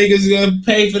Crawford niggas gonna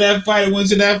pay for that fight. Went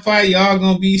to that fight, y'all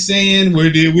gonna be saying, "Where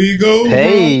did we go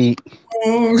Hey,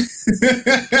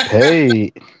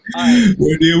 hey,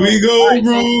 where did we go,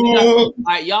 bro?" All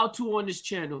right, y'all two on this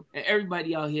channel and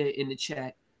everybody out here in the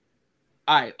chat.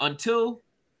 All right, until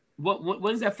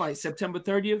when's that fight? September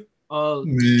 30th.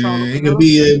 It could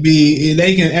be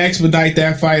they can expedite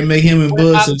that fight and make him and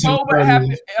Bud. October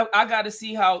happen. I got to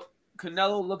see how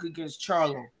Canelo look against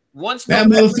Charlo. Once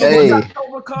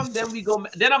October comes, then we go.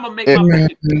 Then I'm gonna make my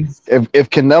prediction. If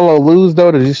Canelo lose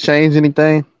though, does this change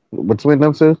anything between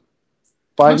them two?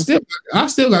 I still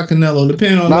got Canelo.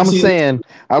 Depending on. No,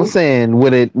 I'm saying,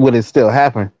 would it still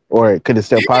happen, or could it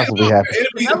still possibly happen?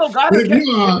 Canelo got it.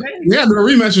 Yeah, the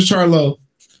rematch with Charlo.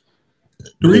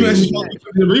 The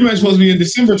rematch is supposed to be in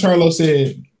December. Charlo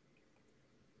said.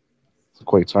 It's a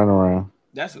quick turnaround.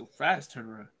 That's a fast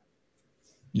turnaround.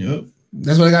 Yep.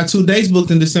 That's why I got 2 dates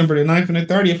booked in December, the 9th and the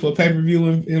 30th for a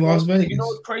pay-per-view in Las Vegas. You know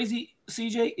what's crazy,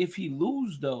 CJ? If he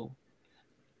lose, though,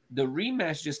 the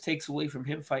rematch just takes away from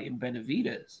him fighting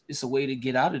Benavidez. It's a way to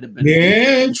get out of the Benavidez.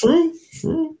 Yeah,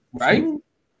 true. Right?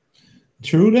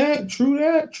 True that.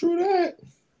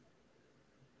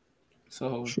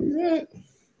 So, true that.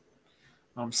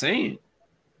 I'm saying.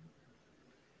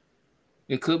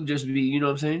 It could just be, you know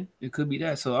what I'm saying? It could be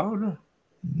that. So, I don't know.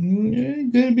 Yeah, you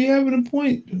could be having a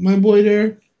point, my boy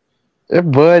there. If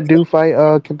Bud do fight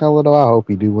Canelo, though, I hope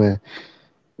he do win.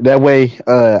 That way,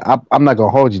 I'm not gonna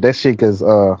hold you. That shit, cause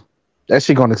that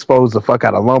shit gonna expose the fuck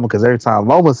out of Loma. Cause every time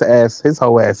his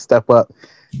whole ass step up,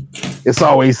 it's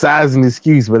always size and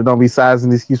excuse, but it don't be size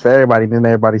and excuse for everybody. Then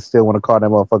everybody still want to call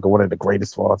that motherfucker one of the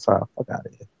greatest of all time. Fuck out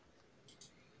of here.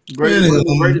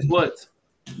 Greatest what?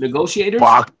 Negotiators?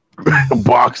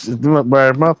 Boxes,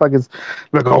 motherfuckers.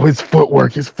 Look, his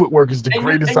footwork is the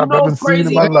greatest I've ever seen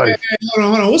in my life.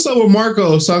 Hold on. What's up with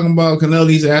Marco talking about Canelo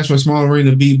needs to ask for a small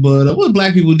arena to beat Bud? What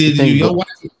black people did to you?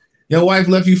 Your wife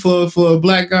left you for a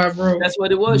black guy, bro. That's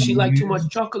what it was. She liked too much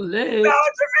chocolate. It's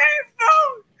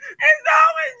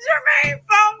always Jermaine's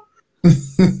fault.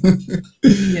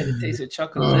 Yeah, the taste of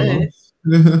chocolate.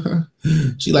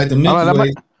 She liked the Milky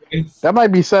Way. That might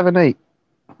be 7-8.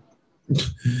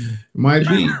 Might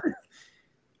be.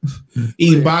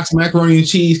 Eating boxed macaroni and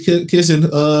cheese, kissing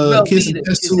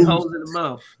test tube holes in the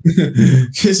mouth.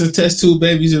 Kissing test tube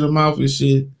babies in the mouth and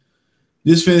shit.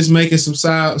 Just finished making some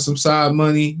side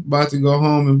money. About to go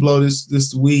home and blow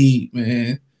this weed,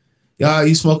 man. Y'all,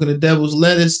 you smoking the devil's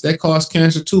lettuce that cause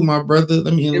cancer too, my brother.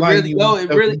 Let me enlighten you.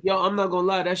 I'm not gonna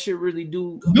lie, that shit really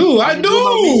do. I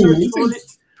do.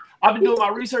 I've been doing my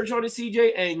research on it,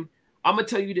 CJ, and I'm gonna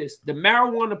tell you this: the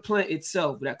marijuana plant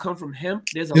itself that come from hemp,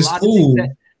 there's a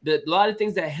lot of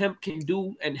things that hemp can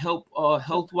do and help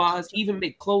health wise. Even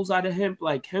make clothes out of hemp.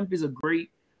 Like hemp is a great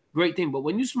thing. But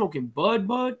when you smoking bud,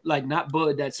 like not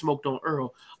bud that smoked on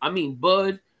Earl, I mean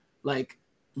bud, like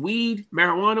weed,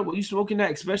 marijuana. When you smoking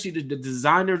that, especially the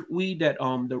designer weed that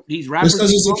these rappers.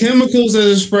 Because it's the chemicals that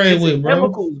it's sprayed with, bro.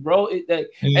 Chemicals, bro.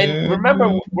 And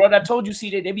remember, bro, I told you, see,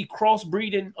 they be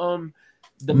crossbreeding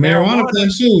the marijuana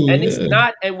plant too, and it's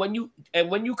not. And when you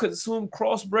consume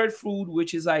crossbred food,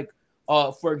 which is like,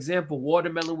 for example,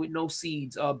 watermelon with no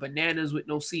seeds, bananas with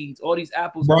no seeds, all these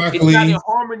apples, broccoli, it's not in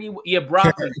harmony with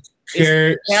broccoli,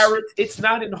 carrots. It's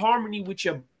not in harmony with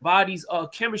your body's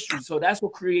chemistry. So that's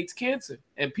what creates cancer.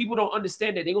 And people don't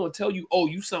understand that. They're gonna tell you, oh,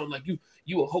 you sound like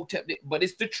you a hotep, but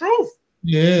it's the truth.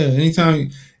 Yeah,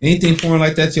 anything foreign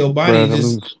like that to your body,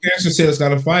 cancer cells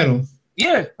gotta fight them.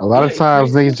 Yeah. A lot of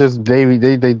times niggas just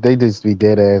they just be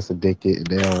dead ass addicted and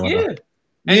they don't wanna.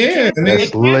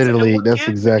 That's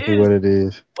exactly what it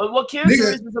is. But what cancer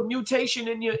is a mutation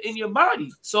in your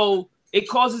body. So it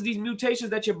causes these mutations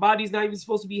that your body's not even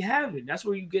supposed to be having. That's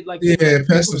where you get like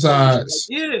pesticides.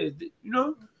 You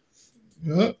know.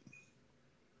 Yep.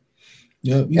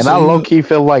 And I low key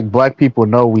feel like black people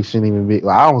know we shouldn't even be.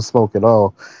 Like, I don't smoke at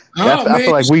all. I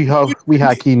feel like we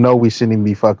high key know we shouldn't even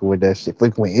be fucking with that shit.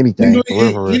 Fucking with anything.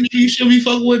 You should be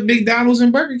fucking with McDonald's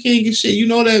and Burger King and shit. You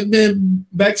know that man,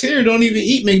 bacteria don't even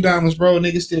eat McDonald's, bro.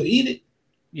 Niggas still eat it.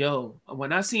 Yo,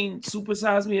 when I seen Super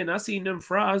Size Me and I seen them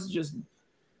fries, just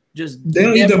they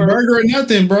don't eat the burger or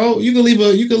nothing, bro. You can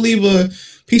leave a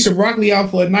piece of broccoli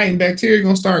out for a night and bacteria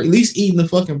gonna start at least eating the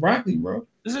fucking broccoli, bro.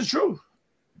 This is true.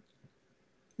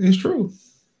 It's true.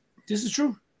 This is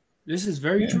true. This is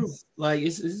very true. Like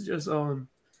it's just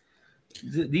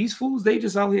these fools, they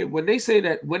just out here when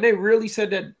they really said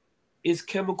that it's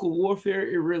chemical warfare,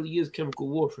 it really is chemical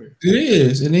warfare. It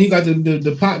is. And then you got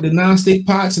the non-stick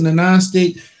pots and the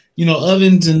non-stick,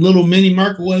 ovens and little mini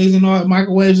microwaves and all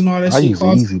that shit.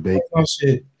 Easy bake.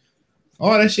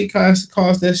 All that shit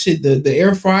cause that shit. The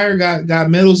air fryer got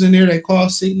metals in there that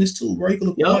cause sickness too, bro. You can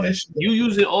look at all that shit. You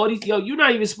using all these, you're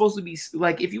not even supposed to be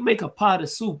like, if you make a pot of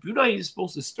soup, you're not even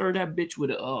supposed to stir that bitch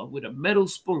with a metal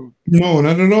spoon. No,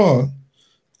 not at all.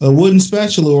 A wooden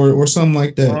spatula or something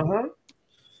like that.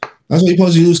 That's why you're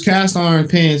supposed to use cast iron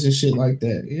pans and shit like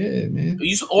that. Yeah, man.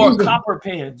 Or copper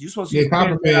pans. You're supposed to use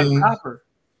copper pans. Copper.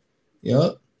 Yep.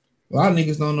 A lot of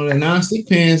niggas don't know that non-stick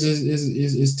pans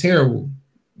is terrible.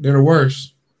 They're the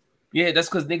worst. Yeah, that's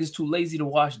because niggas too lazy to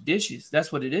wash dishes.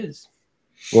 That's what it is.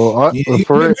 Well,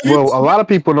 a lot of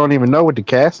people don't even know with the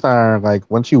cast iron. Like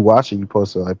once you wash it, you're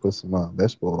supposed to like put some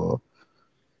vegetable.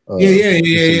 Yeah.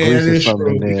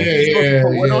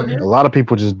 A lot of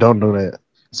people just don't know that.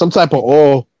 Some type of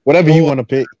oil, whatever you want to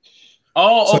pick.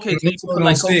 Oh, okay. So you put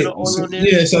like coconut oil on there.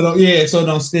 Yeah, so it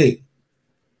don't stick.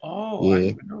 Oh, yeah. I didn't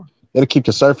even know. It'll keep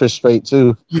the surface straight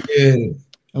too. Yeah,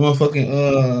 I'm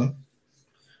motherfucking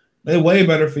they way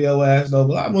better for your ass though.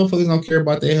 But a lot of motherfuckers don't care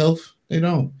about their health. They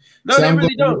don't. No, they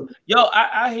really don't. Yo,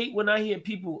 I hate when I hear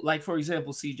people like, for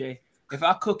example, CJ. If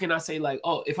I cook and I say like,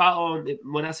 oh,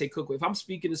 when I say cook, if I'm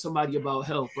speaking to somebody about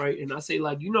health, right, and I say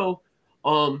like,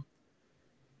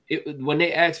 when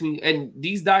they ask me, and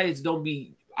these diets don't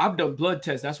be, I've done blood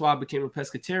tests. That's why I became a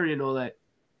pescatarian and all that.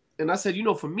 And I said,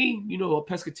 for me, a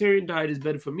pescatarian diet is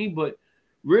better for me, but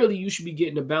really you should be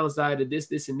getting a balanced diet of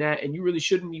this, and that. And you really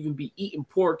shouldn't even be eating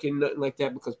pork and nothing like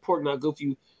that because pork not good for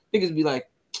you. Niggas be like,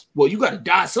 well, you got to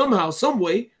die somehow, some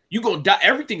way. You're going to die.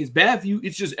 Everything is bad for you.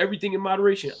 It's just everything in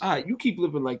moderation. All right, you keep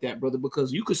living like that, brother,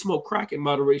 because you could smoke crack in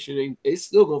moderation and it's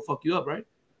still going to fuck you up, right?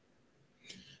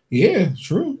 Yeah,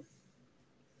 true.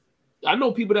 I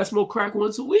know people that smoke crack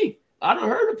once a week. I done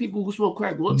heard of people who smoke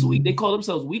crack once a week. They call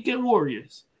themselves weekend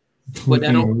warriors. But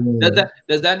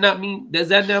does that not mean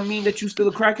that you still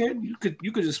a crackhead? You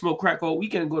could just smoke crack all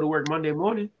weekend and go to work Monday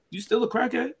morning. You still a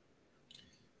crackhead?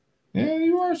 Yeah,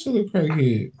 you are still a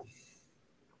crackhead.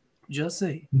 Just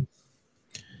say.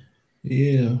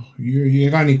 Yeah, you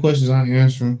got any questions? I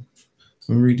answer them.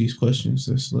 I'm gonna read these questions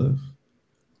that's left.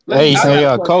 Hey,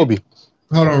 Kobe.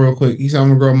 Hold on real quick. He said I'm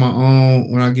gonna grow my own.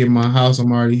 When I get my house,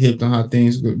 I'm already hipped on how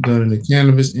things get done in the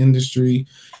cannabis industry.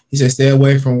 He said stay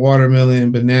away from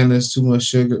watermelon, bananas, too much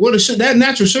sugar. Well, that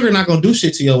natural sugar not gonna do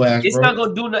shit to your ass, It's bro. not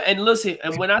gonna do nothing. And listen,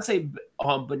 and when I say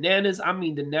bananas, I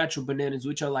mean the natural bananas,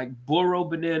 which are like burro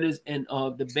bananas and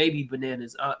the baby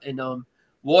bananas. And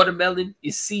watermelon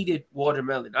is seeded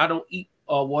watermelon. I don't eat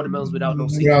watermelons without no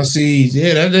seeds. Without seeds,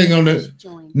 yeah, that ain't gonna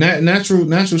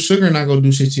natural sugar not gonna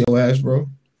do shit to your ass, bro.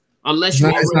 Unless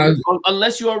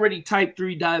you already type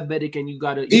 3 diabetic and you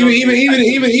gotta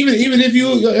even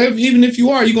if you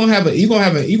are, you're gonna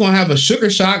have a sugar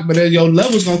shock, but then your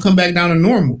levels gonna come back down to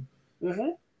normal.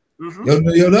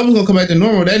 Your levels gonna come back to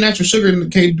normal. That natural sugar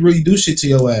can't really do shit to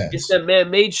your ass. It's that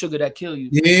man-made sugar that kill you.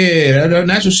 Yeah, that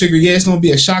natural sugar, it's gonna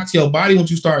be a shock to your body once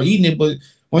you start eating it, but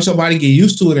once your body get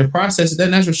used to it and process it,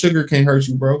 that natural sugar can't hurt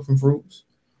you, bro, from fruits.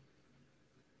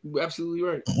 You're absolutely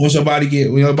right. When it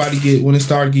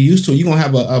starts to get used to it, you're gonna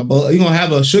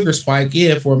have a sugar spike,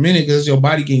 for a minute, because your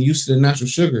body getting used to the natural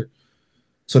sugar.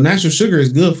 So natural sugar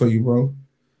is good for you, bro.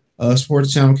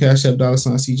 Sports channel, Cash App,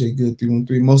 $CJ Good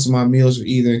 313. Most of my meals are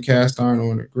either in cast iron or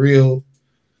on the grill.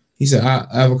 He said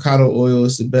avocado oil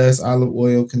is the best. Olive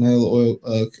oil, Canelo oil,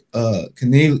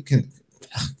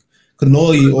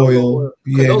 canola oil.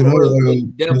 Yeah, canola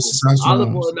oil.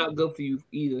 Olive oil not good for you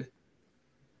either.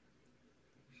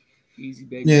 Easy,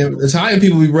 baby. Yeah, Italian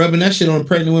people be rubbing that shit on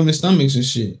pregnant women's stomachs and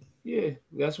shit. Yeah,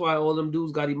 that's why all them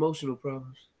dudes got emotional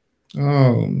problems.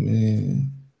 Oh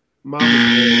man,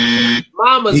 mama's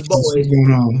boy. What's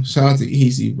going on? Shout out to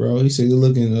Easy, bro. He said you're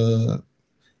looking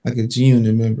like a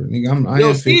G-Unit member, nigga.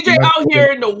 Yo, CJ out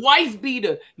here in the wife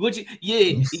beater.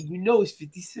 You know it's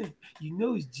 50 Cent. You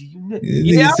know it's G-Unit.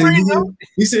 Yeah, I already know.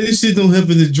 He said this shit don't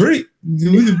happen to Drake.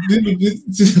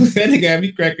 That nigga got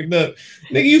me cracking up.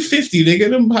 Nigga, you 50,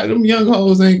 nigga. Them young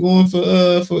hoes ain't going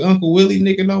for Uncle Willie,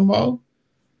 nigga, no more.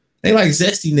 They like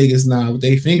zesty niggas now with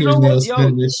their fingernails.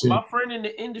 My friend in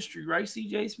the industry, right,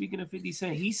 CJ, speaking of 50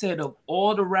 Cent, he said of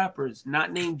all the rappers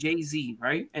not named Jay-Z,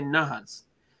 right, and Nas,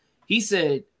 he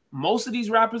said most of these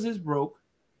rappers is broke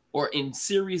or in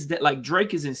serious debt. Like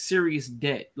Drake is in serious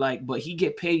debt, but he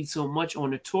get paid so much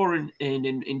on the touring and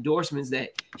endorsements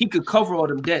that he could cover all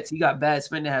them debts. He got bad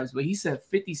spending habits, but he said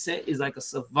 50 Cent is like a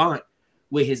savant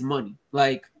with his money.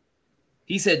 Like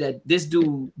he said that this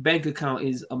dude bank account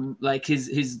is like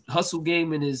his hustle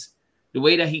game and the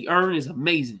way that he earned is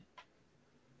amazing.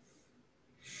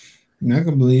 I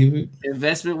can believe it.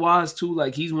 Investment wise too,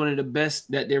 like he's one of the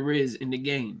best that there is in the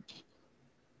game.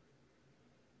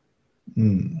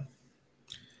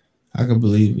 I can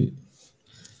believe it.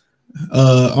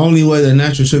 Only way that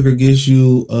natural sugar gets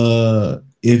you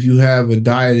if you have a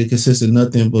diet that consists of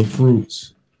nothing but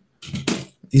fruits.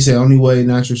 He said only way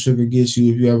natural sugar gets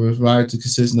you if you have a diet that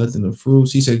consists of nothing but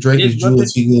fruits. He said Drake is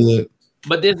Jewish, he good.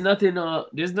 But there's nothing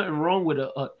wrong with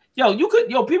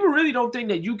people really don't think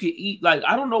that you could eat, like,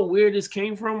 I don't know where this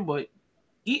came from, but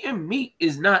eating meat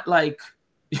is not like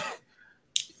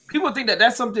people think that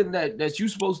that's something that you're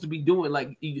supposed to be doing.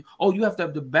 Like, you have to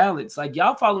have the balance. Like,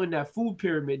 y'all following that food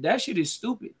pyramid. That shit is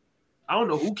stupid. I don't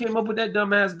know who came up with that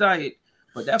dumbass diet,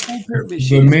 but that food pyramid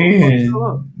shit.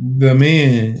 The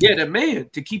man. Yeah, the man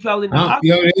to keep y'all in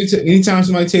the anytime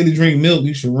somebody tell you to drink milk,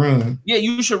 you should run. Yeah,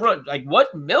 you should run. Like,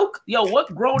 what milk? Yo,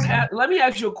 what grown ass? Let me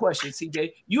ask you a question,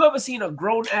 CJ. You ever seen a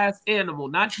grown ass animal,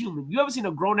 not human? You ever seen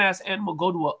a grown ass animal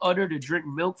go to an udder to drink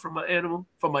milk from an animal,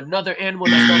 from another animal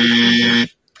that's not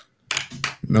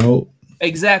No.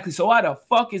 Exactly. So why the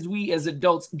fuck is we as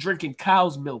adults drinking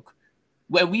cow's milk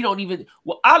when we don't even?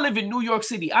 Well, I live in New York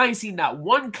City. I ain't seen not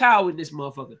one cow in this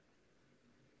motherfucker.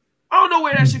 I don't know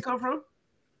where that shit come from.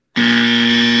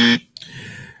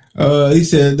 He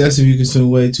said that's if you consume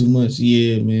way too much.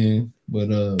 Yeah, man. But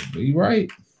you're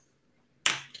right.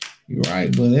 You're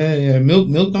right. But yeah,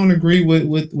 milk don't agree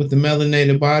with the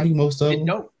melanated body. Most of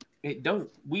them. It don't.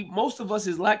 Most of us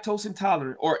is lactose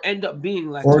intolerant or end up being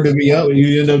lactose or to be intolerant.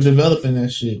 You end up developing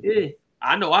that shit. Yeah,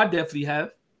 I know. I definitely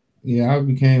have. Yeah, I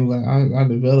became like I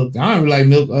developed. I don't like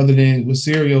milk other than with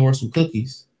cereal or some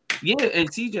cookies. Yeah,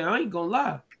 and CJ, I ain't gonna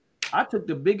lie. I took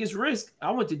the biggest risk.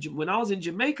 When I was in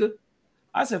Jamaica,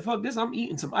 I said, "Fuck this! I'm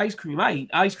eating some ice cream. I eat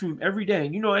ice cream every day,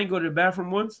 and I ain't go to the bathroom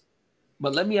once,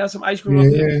 but let me have some ice cream."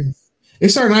 Yeah,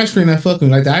 it's certain ice cream that fucking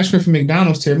like the ice cream from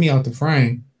McDonald's tear me out the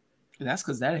frame. That's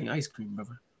because that ain't ice cream,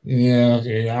 brother. Yeah,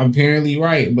 okay, I'm apparently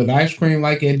right. But ice cream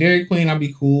like at Dairy Queen, I'll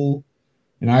be cool.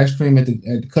 And ice cream at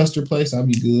the custard place, I'll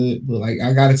be good. But like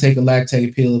I gotta take a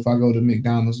lactate pill if I go to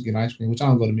McDonald's to get ice cream, which I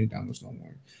don't go to McDonald's no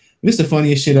more. This is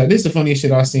the funniest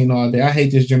shit I've seen all day. I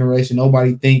hate this generation.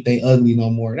 Nobody think they ugly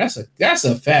no more. That's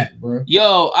a fact, bro.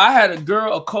 Yo, I had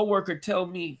a coworker tell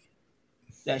me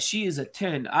that she is a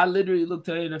 10. I literally looked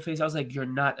at her in her face. I was like, "You're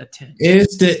not a 10."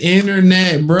 It's the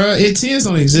internet, bro. 10s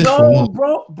don't exist. No,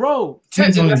 bro.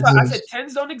 10s don't exist. I said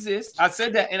 10s don't exist. I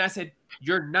said that, and I said,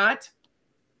 "You're not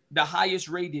the highest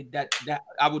rated that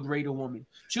I would rate a woman."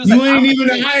 She was you like, ain't even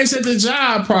the highest at the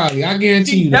job, probably. I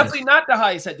guarantee you. Definitely not the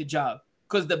highest at the job,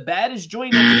 because the baddest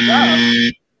joint at the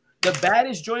job. The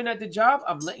baddest joint at the job,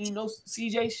 I'm letting you know,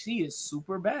 CJ, she is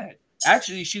super bad.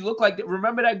 Actually, she looked like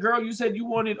remember that girl you said you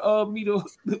wanted me to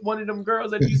one of them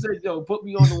girls that you said, yo, put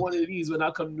me on to one of these when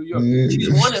I come to New York.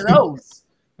 She's one of those.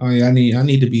 Oh yeah, I need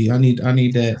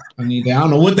that. I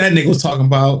don't know what that nigga was talking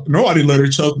about. Nobody let her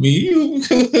choke me.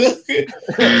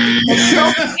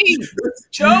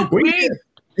 Choke me.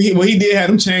 He did have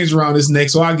him change around his neck,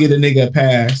 so I'll give a nigga a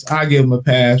pass. I'll give him a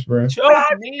pass, bro.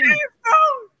 Choke me.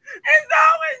 It's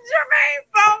always Jermaine's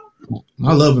fault.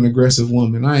 I love an aggressive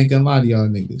woman. I ain't gonna lie to y'all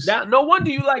niggas. Now, no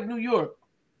wonder you like New York.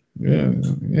 Yeah,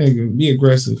 be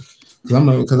aggressive.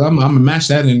 Cause I'm gonna match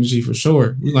that energy for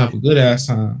sure. We gonna have a good ass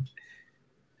time.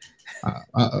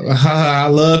 I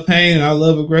love pain and I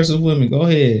love aggressive women. Go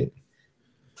ahead,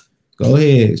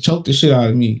 choke the shit out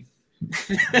of me.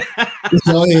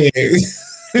 Go ahead.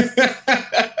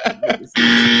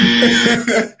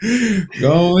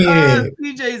 Go ahead.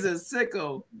 PJ's a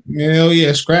sicko. Hell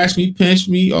yeah, scratch me, pinch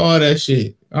me, all that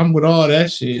shit. I'm with all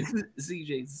that shit.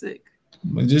 CJ's sick.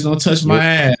 But just don't touch my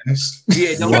ass.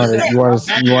 Yeah, you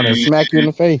want to smack you in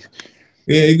the face.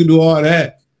 Yeah, you can do all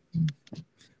that.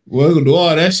 Well, we can do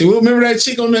all that shit. Well, remember that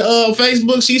chick on the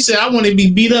Facebook? She said, I want to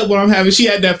be beat up when I'm having. She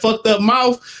had that fucked up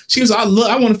mouth. She was, I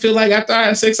want to feel like after I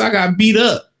had sex, I got beat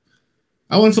up.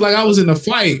 I want to feel like I was in a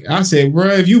fight. I said, bro,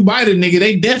 if you bite a nigga,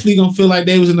 they definitely gonna feel like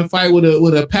they was in a fight with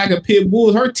a pack of pit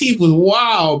bulls. Her teeth was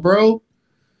wild, bro.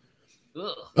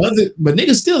 But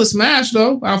niggas still a smash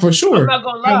though, for sure. I'm not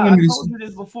gonna lie. I told you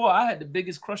this before. I had the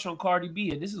biggest crush on Cardi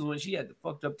B, and this is when she had the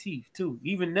fucked up teeth too.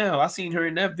 Even now, I seen her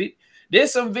in that video.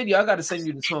 There's some video. I gotta send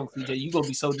you the song, CJ. You're gonna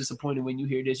be so disappointed when you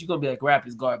hear this. You're gonna be like, rap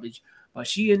is garbage. But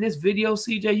she in this video,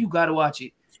 CJ, you gotta watch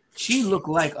it. She looked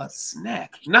like a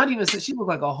snack. Not even she looked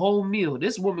like a whole meal.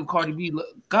 This woman, Cardi B,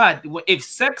 God, if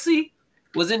sexy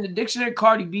was in the dictionary,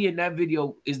 Cardi B in that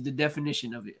video is the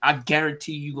definition of it. I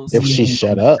guarantee you gonna see if she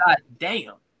shut up. God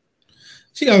damn.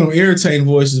 She got some irritating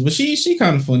voices, but she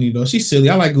kind of funny though. She's silly.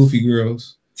 I like goofy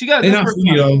girls. She got. They're not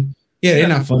funny though. Yeah, they're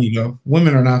not funny though.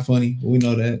 Women are not funny. We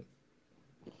know that.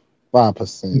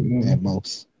 5% at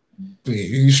most. Yeah,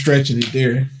 you stretching it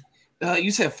there.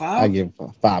 You said 5? I give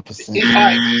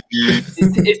 5%.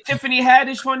 Is Tiffany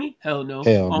Haddish funny? Hell no.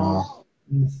 Hell no.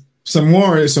 Some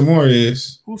more is.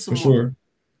 Who's for sure.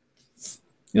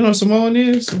 You know what Samoan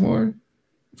is? Some more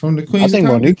from the Queen. I think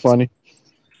Monique funny.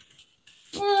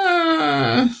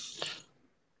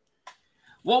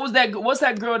 What was that? What's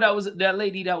that girl that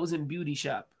lady that was in Beauty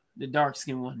Shop? The dark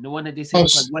skin one, the one that they said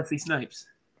was like Wesley Snipes.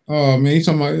 Oh man, you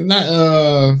talking about not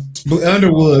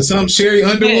Underwood? Some Sherry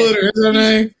Underwood, or is her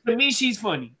name? To me, she's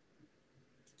funny.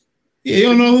 Yeah, you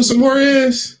don't know who Samora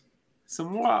is?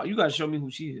 Samora, you gotta show me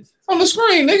who she is on the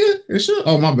screen, nigga. It should.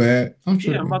 Oh my bad. I'm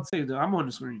tripping. Yeah, I'm about to say that. I'm on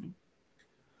the screen.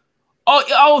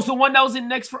 Oh, it's the one that was in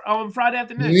next Friday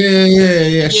after next.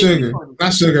 Yeah. Sugar,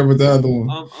 not Sugar, but the other one.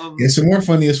 Yeah, Samora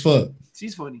funny as fuck.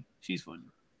 She's funny.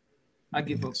 I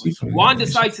give her funny. Wanda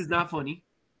Sykes is not funny.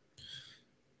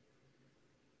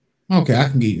 Okay, I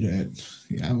can give you that.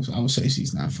 Yeah, I would say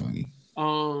she's not funny.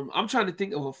 I'm trying to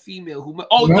think of a female who.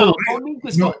 No, Monique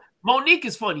is funny. Monique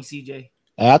is funny, CJ.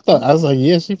 I was like,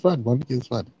 yeah, she's funny. Monique is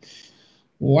funny.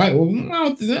 White.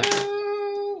 I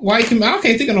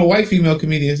can't think of no white female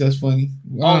comedians that's funny.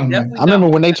 I remember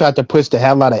when they tried to push the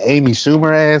hell out of Amy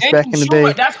Schumer ass back in the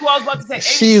day. That's what I was about to say.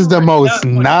 She's the most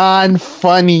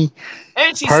non-funny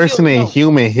person in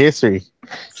human history.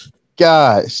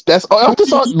 Gosh, that's I'm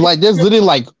just like there's literally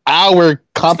like hour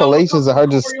compilations of her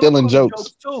just stealing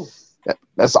jokes.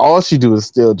 That's all she do is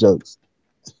steal jokes.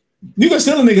 You can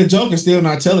steal a nigga joke and still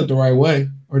not tell it the right way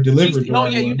or deliver it the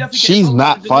right way. She's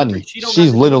not funny.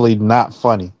 She's literally not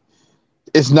funny.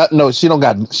 It's not. No, she don't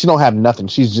have nothing.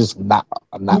 She's just not.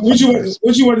 What you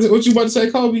about to say,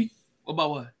 Kobe?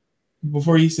 About what?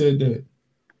 Before you said that.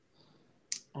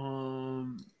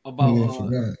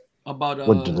 About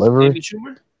what delivery? Amy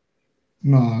Schumer?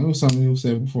 No, it was something you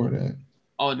said before that.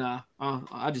 Oh nah,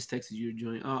 I just texted you a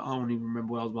joint. I don't even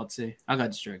remember what I was about to say. I got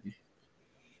distracted.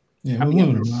 Yeah,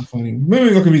 women are not funny.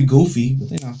 Women can be goofy, but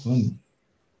they're not funny.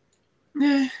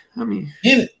 Yeah, I mean,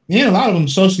 and a lot of them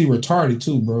socially retarded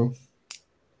too, bro.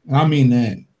 And I mean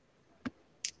that.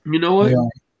 You know what?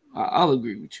 I'll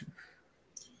agree with you.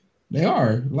 They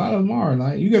are. A lot of them are.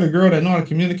 Like, you got a girl that know how to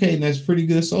communicate and that's pretty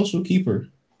good social, keep her.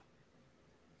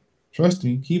 Trust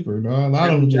me, keep her, dog. A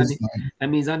lot of them just that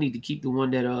means I need to keep the one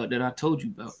that I told you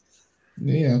about.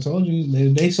 Yeah, I told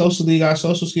you. They socially got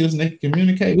social skills and they can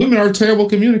communicate. Women are terrible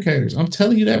communicators. I'm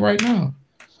telling you that right now.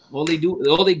 All they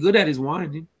good at is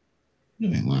whining.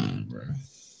 You ain't lying, bro.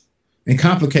 And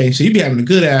complication. You be having a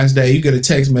good ass day. You get a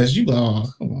text message. You go, oh,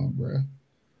 come on, bro.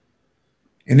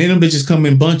 And then them bitches come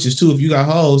in bunches too. If you got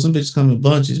hoes, them bitches come in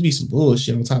bunches. Be some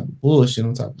bullshit on top of bullshit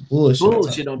on top of bullshit.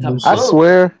 Bullshit on top of I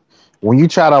swear, when you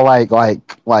try to like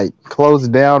close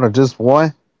it down or just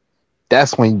one,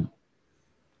 that's when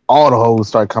all the hoes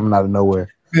start coming out of nowhere.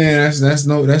 Man, that's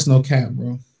no cap,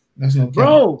 bro. That's no cap.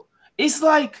 Bro, it's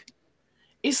like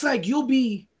you'll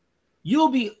be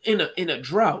in a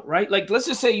drought, right? Like let's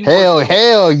just say you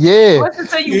hell yeah. Let's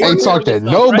just say you ain't talk to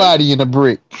nobody, right? In the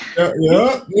brick.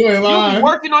 You'll be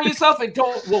working on yourself and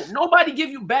nobody give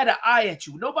you bad eye at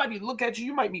you. Nobody look at you.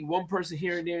 You might meet one person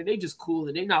here and there, and they just cool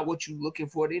and they not what you looking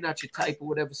for. They not your type or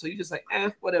whatever. So you just like,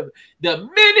 whatever. The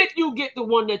minute you get the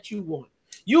one that you want,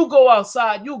 you go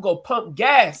outside, you'll go pump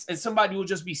gas, and somebody will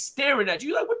just be staring at you.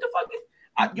 You're like, what the fuck is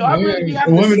I really be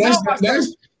having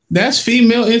that's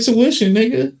female intuition,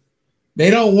 nigga. They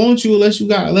don't want you unless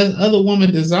other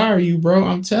women desire you, bro.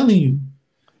 I'm telling you.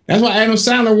 That's why Adam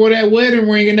Sandler wore that wedding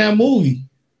ring in that movie.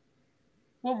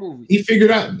 What movie? He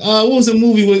figured out what was the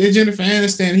movie with Jennifer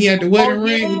Aniston? He had the wedding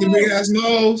ring with the big ass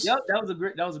nose. Yep, that was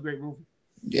a great movie.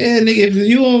 Yeah, nigga.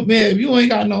 If you ain't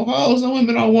got no hoes, no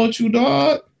women don't want you,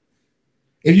 dog.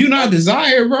 If you not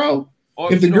desired, bro.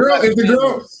 Or if the girl you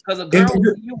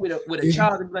with a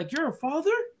child and be like, you're a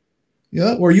father?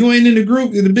 Yeah, or you ain't in the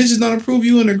group, if the bitches don't approve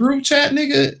you in the group chat,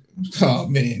 nigga. Oh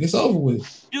man, it's over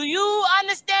with. Do you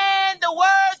understand the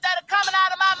words that are coming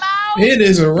out of my mouth? It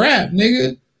is a wrap,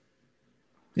 nigga.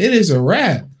 It is a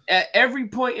wrap. At every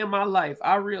point in my life,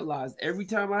 I realized every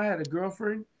time I had a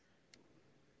girlfriend,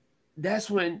 that's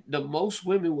when the most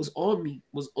women was on me,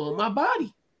 was on my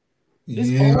body. It's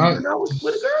when I was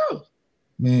with a girl.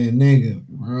 Man, nigga,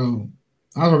 bro.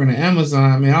 I was working at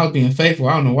Amazon, man. I was being faithful.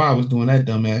 I don't know why I was doing that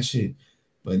dumbass shit.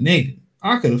 But nigga,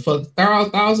 I could have fucked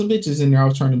 1,000 bitches in there. I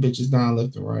was turning bitches down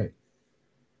left and right.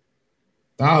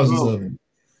 Thousands of them.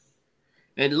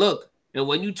 And look, and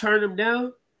when you turn them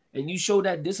down and you show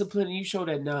that discipline and you show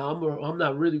that I'm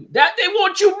not really that they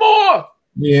want you more.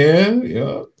 Yeah.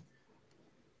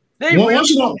 Once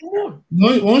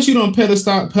you don't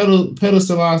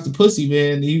pedestalize the pussy,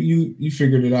 man, you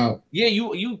figured it out. Yeah,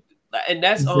 you and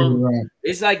that's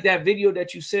it's like that video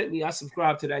that you sent me. I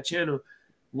subscribe to that channel.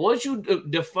 Once you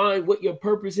define what your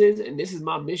purpose is, and this is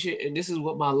my mission, and this is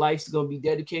what my life's gonna be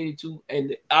dedicated to,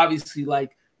 and obviously,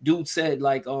 like dude said,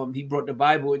 like he brought the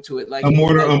Bible into it, like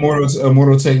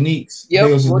immortal techniques. Yeah.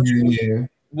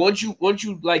 Once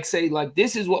you like say like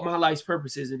this is what my life's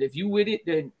purpose is, and if you with it,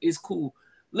 then it's cool.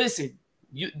 Listen,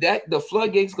 the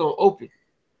floodgates gonna open.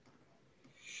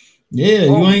 Yeah,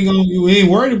 you ain't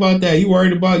worried about that. You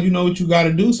worried about what you got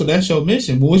to do. So that's your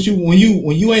mission. But when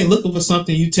you ain't looking for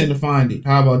something, you tend to find it.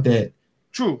 How about that?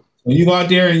 True. When you go out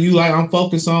there and you like I'm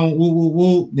focused on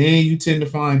woo, then you tend to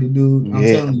find it, dude. I'm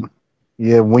telling you.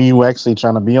 Yeah, when you actually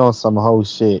trying to be on some whole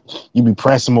shit, you be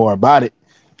pressing more about it.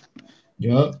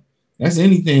 Yup. That's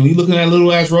anything. When you looking at that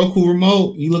little ass Roku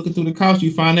remote, you looking through the couch,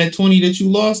 you find that 20 that you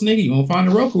lost, nigga. You don't find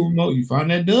the Roku remote, you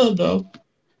find that dub though.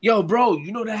 Yo, bro,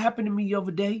 you know that happened to me the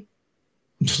other day.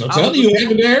 I'm telling you, it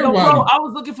happened to everybody. Bro, I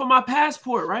was looking for my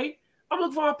passport, right? I'm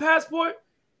looking for my passport,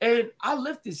 and I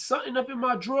lifted something up in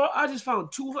my drawer. I just found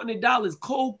 $200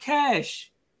 cold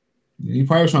cash. Yeah, you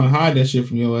probably was trying to hide that shit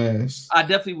from your ass. I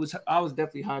was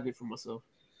definitely hiding it from myself.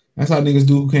 That's how niggas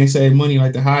do who can't save money,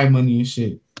 like to hide money and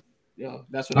shit. Yeah,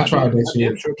 that's what I tried that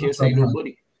shit. I sure can't save no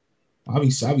money. I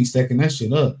be stacking that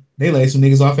shit up. They laid some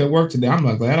niggas off at work today. I'm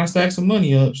like, glad I stacked some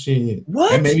money up. Shit.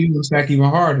 What? That made me stack even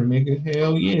harder, nigga.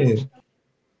 Hell yeah.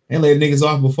 They laid niggas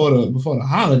off before the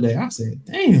holiday. I said,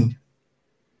 damn.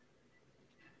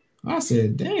 Oh,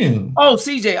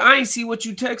 CJ, I ain't see what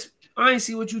you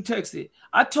texted.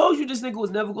 I told you this nigga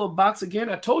was never gonna box again.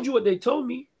 I told you what they told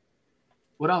me.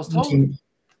 What I was told. Who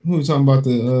was talking about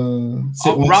the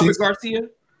Robert Garcia?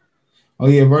 Oh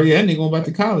yeah, bro. Yeah, that nigga going back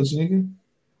to college, nigga.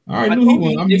 I already knew he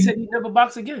won. They said he never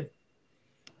box again.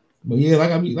 But yeah,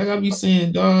 like I be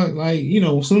saying, dog, like,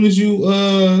 as soon as you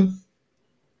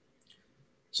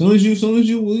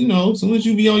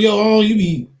be on your own,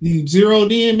 you be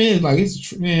zeroed in, man. Like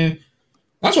man.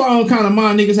 That's why I don't kind of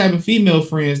mind niggas having female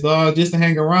friends, dog, just to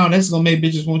hang around. That's gonna make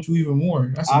bitches want you even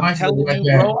more. That's I'm telling you,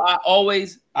 bro. I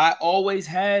always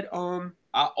had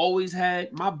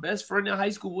my best friend in high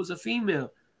school was a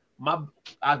female.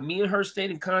 Me and her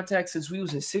stayed in contact since we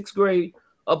was in 6th grade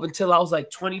up until I was like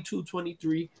 22,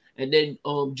 23. And then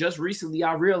just recently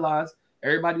I realized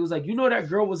everybody was like, that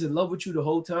girl was in love with you the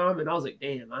whole time. And I was like,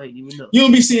 damn, I ain't even know. You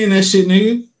don't be seeing that shit,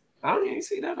 nigga. I don't even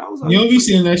see that. I was like, you don't be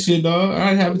seeing that shit, dog.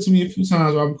 It happened to me a few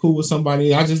times where I'm cool with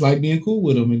somebody. I just like being cool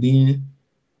with them. And then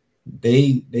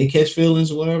they catch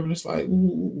feelings or whatever. And it's like,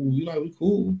 ooh, you like, we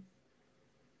cool.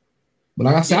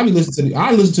 But like I said, I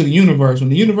listen to the universe. When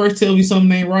the universe tells me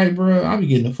something ain't right, bro, I be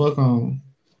getting the fuck on.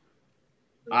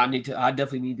 I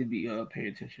definitely need to be paying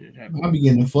attention to that. I be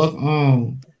getting the fuck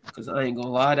on. Cause I ain't gonna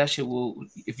lie, that shit will.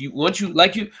 If you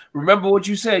remember what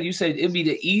you said. You said it'd be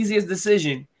the easiest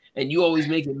decision, and you always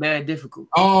make it mad difficult.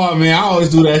 Oh man, I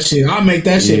always do that shit. I make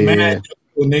that shit mad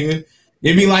difficult, nigga.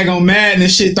 It be like on Madden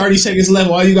and shit. 30 seconds left.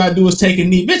 All you gotta do is take a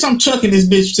knee, bitch. I'm chucking this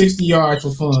bitch 60 yards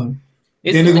for fun.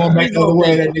 Then they're going back the other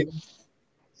way.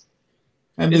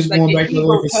 That bitch like going back the other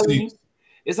way for 6.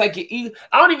 It's like your ego.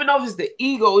 I don't even know if it's the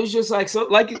ego. It's just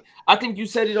like I think you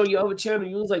said it on your other channel.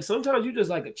 You was like, sometimes you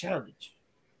just like a challenge.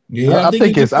 Yeah, I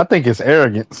think it's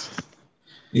arrogance.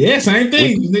 Yeah, same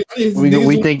thing.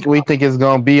 We think it's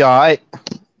gonna be all right.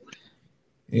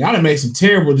 Yeah, I done made some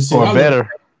terrible decisions. Or better.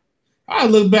 I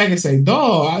look back and say,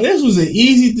 dog, this was the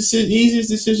easiest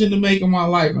decision to make in my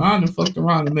life. And I done fucked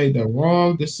around and made the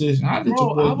wrong decision. How did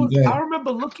your boy do that? I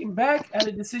remember looking back at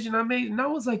a decision I made, and I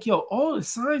was like, yo, all the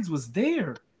signs was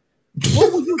there.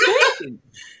 What were you thinking?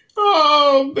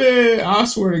 Oh man, I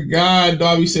swear to God,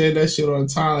 Darby said that shit all the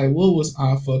time. Like, what was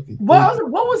I fucking thinking?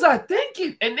 What was I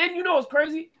thinking? And then you know what's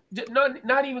crazy?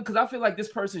 Not even because I feel like this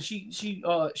person she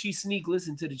sneak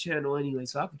listened to the channel anyway,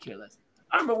 so I could care less.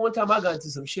 I remember one time I got into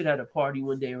some shit at a party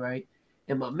one day, right?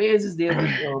 And my man's is there,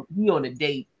 we on a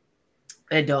date,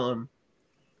 and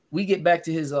we get back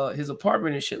to his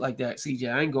apartment and shit like that.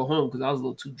 CJ, I ain't go home because I was a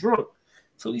little too drunk.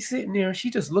 So we sitting there, and she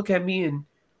just look at me, and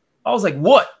I was like,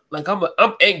 "What?" Like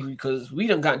I'm angry because we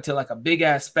done got into like a big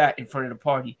ass spat in front of the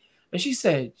party, and she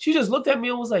just looked at me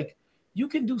and was like, "You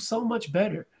can do so much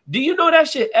better." Do you know that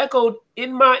shit echoed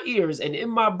in my ears and in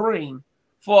my brain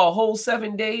for a whole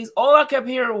 7 days? All I kept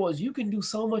hearing was, "You can do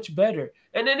so much better."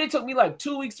 And then it took me like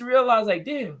 2 weeks to realize, like,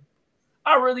 damn,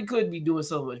 I really could be doing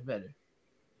so much better.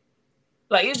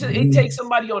 Like it takes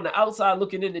somebody on the outside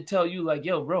looking in to tell you, like,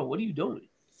 yo, bro, what are you doing?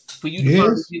 For you to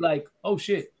finally be like, oh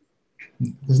shit.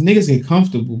 Because niggas get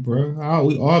comfortable, bro.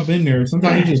 We all been there.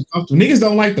 Sometimes you just comfortable. Niggas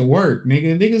don't like the work,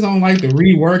 nigga. Niggas don't like to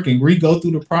rework and go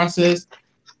through the process.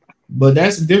 But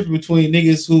that's the difference between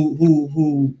niggas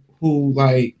who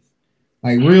like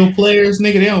real players,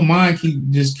 nigga. They don't mind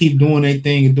keep doing their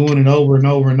thing and doing it over and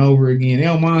over and over again. They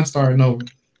don't mind starting over.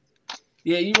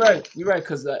 Yeah, you're right. You're right.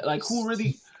 Because like, who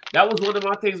really? That was one of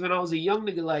my things when I was a young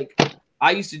nigga. Like,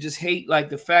 I used to just hate like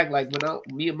the fact like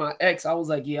me and my ex, I was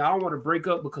like, yeah, I don't want to break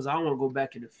up because I want to go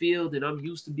back in the field, and I'm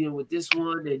used to being with this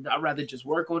one, and I'd rather just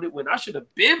work on it when I should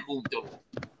have been moved on.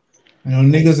 You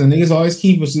know, niggas always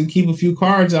keep a few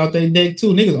cards out their deck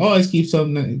too. Niggas always keep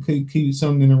something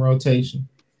in the rotation.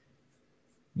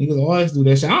 Niggas always do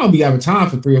that shit. I don't be having time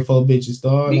for 3 or 4 bitches,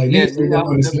 dog. Like, that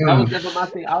was never my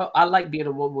thing. I like being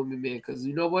a one woman man because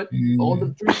you know what? All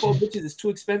the 3 or 4 bitches is too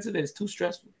expensive and it's too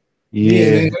stressful.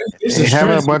 Yeah, and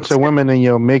having a bunch of women in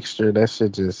your mixture, that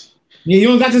shit just. Yeah, you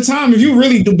don't got the time. If you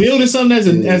really building something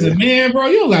as a man, bro,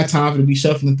 you don't got time to be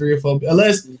shuffling 3 or 4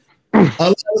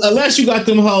 unless you got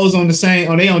them hoes on the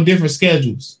same, or they on different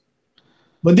schedules.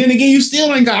 But then again, you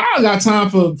still ain't got. I don't got time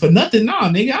for nothing, nah,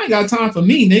 nigga. I ain't got time for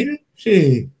me, nigga.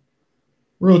 Shit,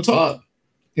 real talk.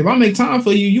 If I make time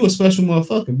for you, you a special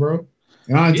motherfucker, bro.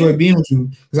 And I enjoy being with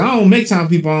you because I don't make time for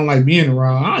people I don't like being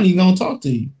around. I ain't even gonna talk to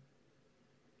you.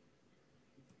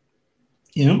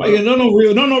 Yeah, nobody, no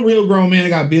real grown man that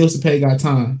got bills to pay, got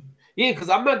time. Yeah, because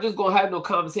I'm not just gonna have no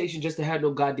conversation just to have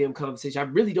no goddamn conversation. I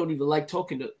really don't even like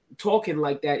talking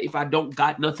like that if I don't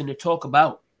got nothing to talk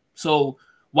about. So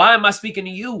why am I speaking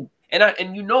to you?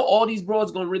 And you know all these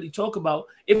broads gonna really talk about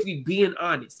if we being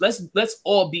honest. Let's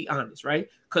all be honest, right?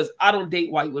 Because I don't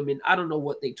date white women. I don't know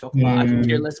what they talk about. I can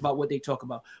care less about what they talk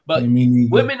about. But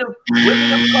women of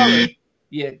color.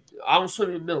 Yeah, I don't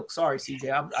swim in milk. Sorry,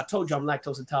 CJ. I told you I'm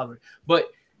lactose intolerant.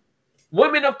 But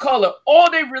women of color,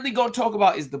 all they really gonna talk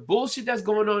about is the bullshit that's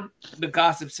going on in the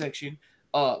gossip section,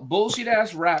 bullshit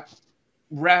ass rap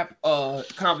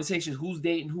conversations, who's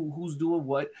dating who's doing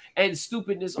what, and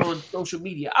stupidness on social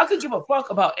media. I could give a fuck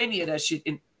about any of that shit.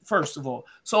 First of all,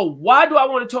 so why do I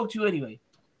want to talk to you anyway?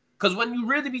 Because when you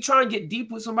really be trying to get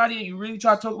deep with somebody and you really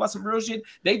try to talk about some real shit,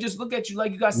 they just look at you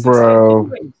like you got 6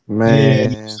 bro,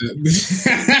 man.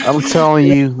 I'm telling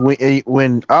you,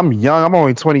 when I'm young, I'm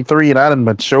only 23 and I done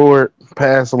matured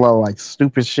past a lot of like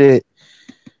stupid shit.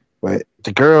 But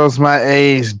the girls my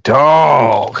age,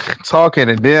 dog, talking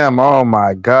to them, oh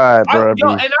my God, bro.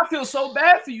 And I feel so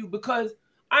bad for you because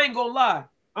I ain't gonna lie.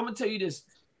 I'm gonna tell you this.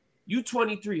 You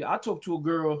 23. I talked to a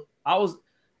girl. I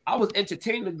was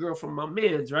entertaining a girl from my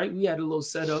man's, right? We had a little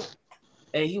setup,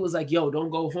 and he was like, yo,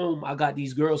 don't go home. I got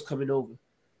these girls coming over.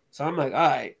 So I'm like, all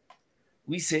right.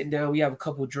 We sitting down. We have a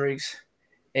couple drinks,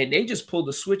 and they just pulled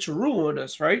a switcheroo on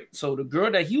us, right? So the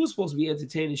girl that he was supposed to be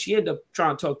entertaining, she ended up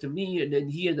trying to talk to me, and then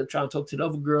he ended up trying to talk to the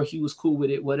other girl. He was cool with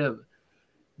it, whatever.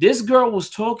 This girl was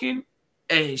talking,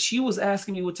 and she was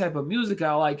asking me what type of music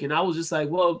I like, and I was just like,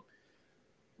 well,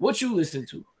 what you listen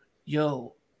to?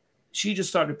 Yo, she just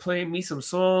started playing me some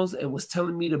songs and was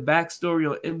telling me the backstory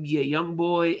on NBA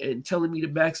Youngboy and telling me the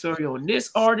backstory on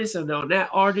this artist and on that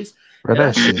artist. Bro,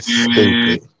 that shit's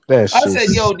stupid. That I shit's said,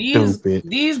 yo, stupid.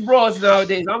 these broads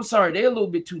nowadays, I'm sorry, they're a little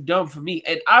bit too dumb for me.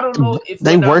 And I don't know if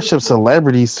They worship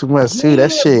celebrities too much too.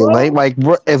 That shit, bro. like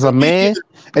bro, as a man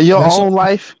in your own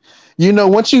life, you know,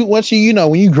 once you when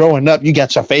you growing up, you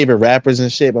got your favorite rappers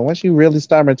and shit. But once you really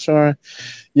start maturing,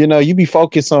 you know, you be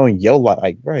focused on your life.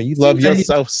 Like, bro, you love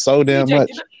yourself so damn CJ, much.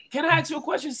 Can I ask you a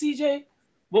question, CJ?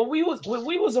 When we was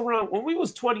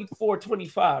 24,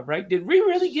 25, right? Did we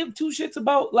really give two shits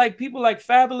about like people like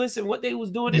Fabulous and what they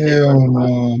was doing in their Hell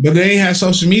no. But they ain't have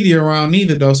social media around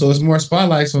neither though, so it's more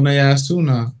spotlights on their ass too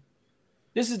now.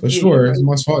 This is for sure. Right.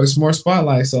 It's more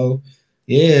spotlight. So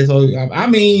yeah, so I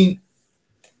mean,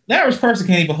 the average person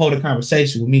can't even hold a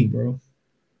conversation with me, bro.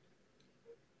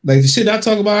 Like the shit I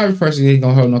talk about, every person ain't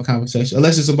gonna hold no conversation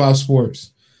unless it's about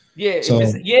sports. Yeah, so,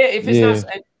 if it's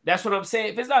not, that's what I'm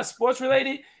saying. If it's not sports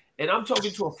related, and I'm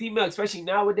talking to a female, especially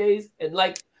nowadays, and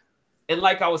like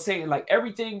I was saying, like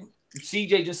everything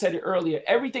CJ just said it earlier,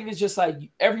 everything is just like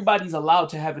everybody's allowed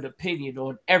to have an opinion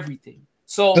on everything.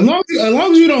 So as long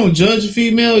as you don't judge a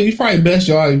female, you probably best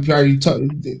y'all probably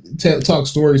talk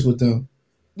stories with them.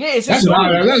 Yeah, it's that's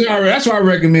what I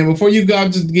recommend before you go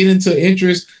out to get into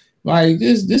interest. Like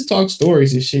just talk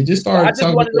stories and shit. Just start. I just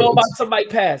want to know about somebody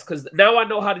past because now I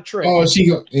know how to trick. Oh, she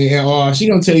gonna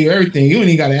tell you everything. You ain't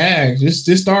even gotta ask.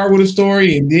 Just start with a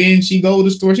story and then she go with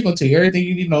the story. She gonna tell you everything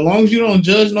you need to know. As long as you don't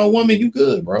judge no woman, you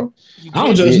good, bro. I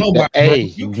don't judge nobody.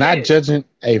 Hey, not judging.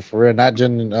 Hey, for real, not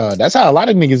judging. That's how a lot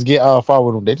of niggas get far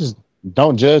with them. They just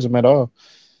don't judge them at all.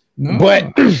 No.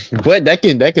 But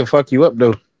that can fuck you up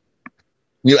though.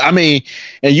 I mean,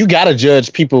 and you gotta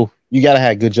judge people. You gotta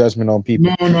have good judgment on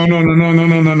people.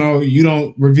 No. You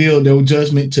don't reveal their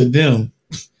judgment to them.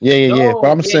 Yeah.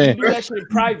 But I'm saying, you do that shit in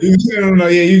private. You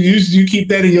keep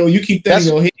that in your in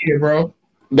your head, bro.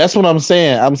 That's what I'm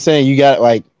saying. I'm saying you got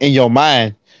like in your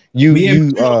mind.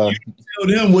 You tell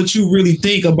them what you really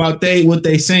think about what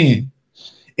they saying.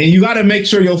 And you got to make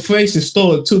sure your face is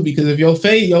stoic too, because if your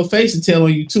face is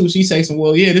telling you too, she say some,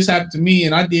 well, yeah, this happened to me,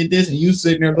 and I did this, and you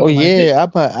sitting there.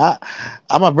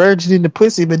 I'm a virgin in the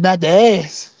pussy, but not the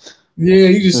ass. Yeah,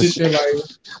 you just sit there like,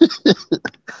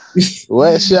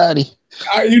 what, shawty?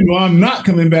 I'm not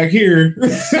coming back here.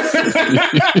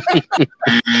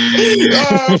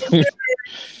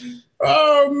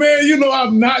 Oh man,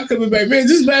 I'm not coming back, man.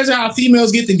 Just imagine how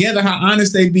females get together, how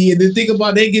honest they be, and then think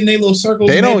about they getting their little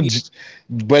circles. They don't.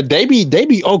 But they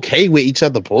be okay with each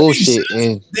other bullshit,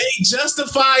 and they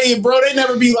justify it, bro. They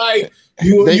never be like,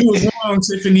 you was wrong,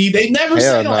 Tiffany. They never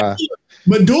say that.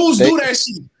 But dudes do that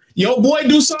shit. Yo, boy,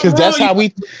 do something wrong. Because that's how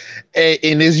we.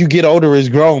 And as you get older as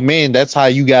grown men, that's how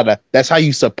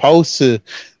you supposed to,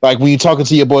 like when you're talking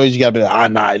to your boys, you gotta be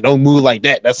like, nah, don't move like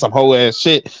that. That's some whole ass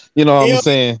shit. You know what I'm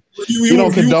saying? You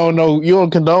don't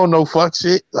condone no fuck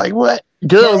shit. Like what?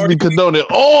 Girls be condoning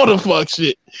all the fuck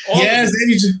shit. Yes,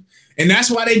 and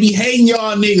that's why they be hating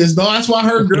y'all niggas, though. That's why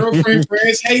her girlfriend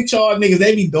friends hate y'all niggas.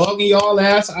 They be dogging y'all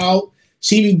ass out.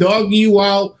 She be dogging you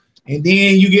out. And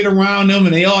then you get around them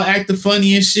and they all acting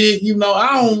funny and shit.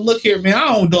 I don't look here, man.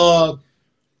 I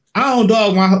don't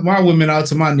dog my women out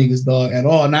to my niggas, dog, at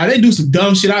all. Now they do some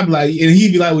dumb shit. I be like, and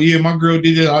he be like, well, yeah, my girl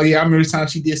did it. Oh yeah, I remember the time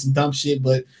she did some dumb shit,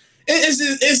 but it's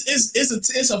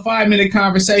a 5-minute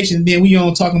conversation. Then we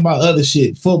on talking about other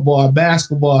shit, football,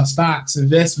 basketball, stocks,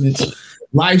 investments,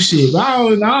 life shit. I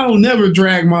don't never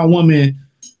drag my woman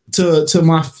to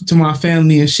my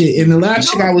family and shit. And the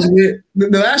last chick I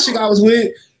was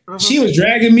with, she was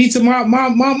dragging me to my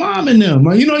mom and them.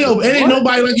 Like, it ain't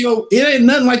nobody like it ain't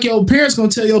nothing like your parents gonna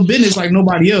tell your business like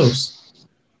nobody else.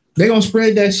 They gonna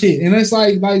spread that shit. And it's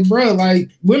like, bro, like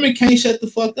women can't shut the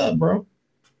fuck up, bro.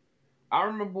 I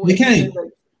remember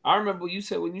you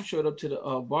said when you showed up to the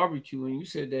barbecue and you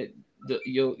said that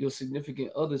your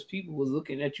significant other's people was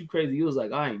looking at you crazy. You was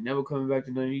like, I ain't never coming back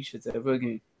to none of these shits ever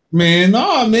again. Man,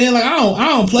 no, man. Like I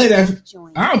don't play that.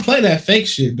 I don't play that fake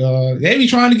shit, dog. They be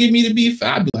trying to get me to be fake.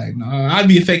 I'd be like, no, I'd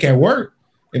be a fake at work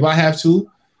if I have to.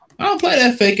 I don't play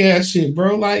that fake ass shit,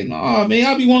 bro. Like, no, man.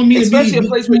 I'll be wanting me especially to be a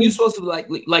place where you're supposed to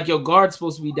like your guard's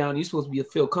supposed to be down. You're supposed to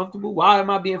feel comfortable. Why am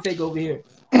I being fake over here?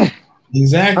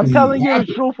 Exactly. I'm telling you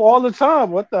the truth all the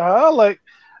time. What the hell? Like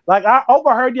I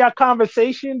overheard your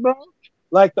conversation, bro.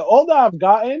 Like the older I've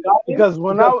gotten, because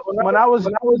when I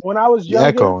was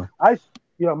younger,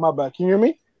 Yeah, my bad. Can you hear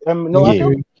me? No Yeah. echo?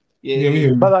 Yeah, we hear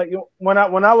you. But like when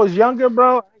I was younger,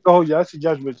 bro, oh yeah, that's a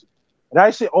judgment.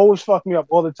 That shit always fucked me up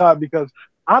all the time because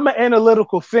I'm an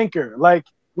analytical thinker. Like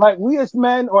we as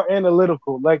men are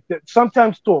analytical, like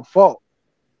sometimes to a fault.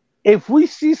 If we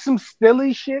see some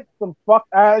silly shit, some fuck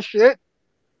ass shit,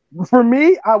 for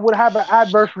me, I would have an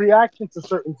adverse reaction to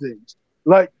certain things.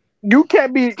 Like you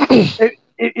can't be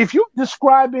if you're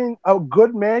describing a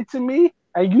good man to me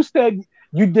and you said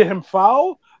you did him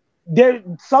foul, there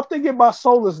something in my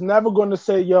soul is never going to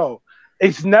say, "Yo,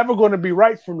 it's never going to be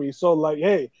right for me." So like,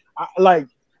 hey,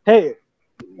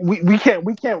 we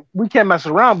can't mess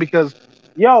around because,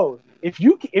 yo, if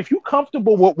you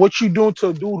comfortable with what you doing to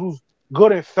a dude who's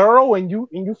good and thorough, and you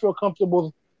feel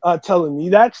comfortable telling me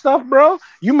that stuff, bro,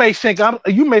 you may think I'm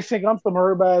some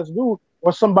herb ass dude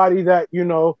or somebody that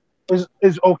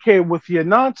is okay with your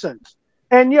nonsense.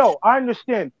 And yo, I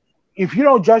understand if you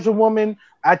don't judge a woman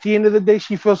at the end of the day,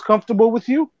 she feels comfortable with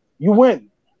you, you win.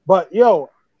 But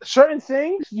yo, certain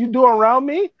things you do around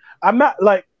me, I'm not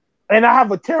like, and I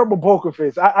have a terrible poker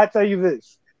face. I tell you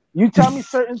this: you tell me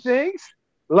certain things,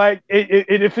 like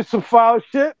if it's some foul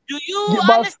shit. Do you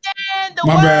understand the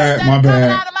My words bad, that's my coming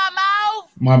bad. out of my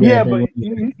mouth? My bad, Yeah, bro. but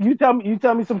you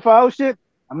tell me some foul shit.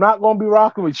 I'm not gonna be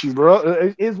rocking with you, bro.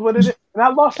 It is what it is. And I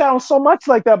lost out on so much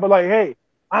like that, but like, hey,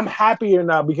 I'm happier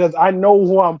now because I know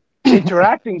who I'm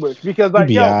interacting with. Because You like,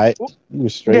 be yo, alright. You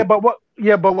was straight. what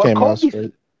Came out Kobe,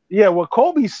 straight. what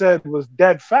Kobe said was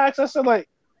dead facts. I said, like,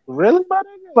 really, my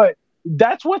nigga? Like,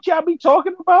 that's what y'all be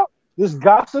talking about? This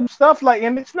gossip stuff, like,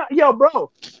 and it's not, yo,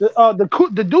 bro.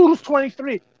 The dude who's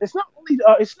 23. It's not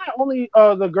only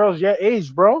the girls your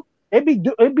age, bro. It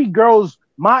be girls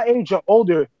my age or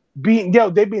older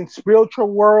they be in spiritual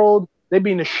world, they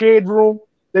be in the shade room,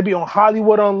 they be on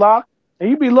Hollywood Unlocked, and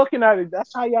you be looking at it.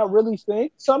 That's how y'all really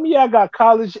think. Some of y'all got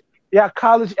college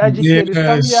educated.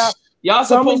 Yes. Y'all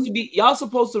some of y'all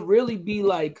supposed to really be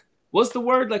like, what's the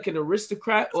word? Like an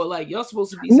aristocrat, or like y'all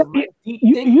supposed to be No, some like deep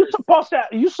you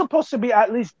thinkers. supposed to be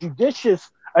at least judicious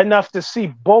enough to see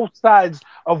both sides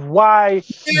of why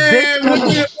this kind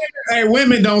of. Hey,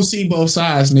 women don't see both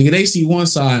sides, nigga. They see one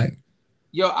side.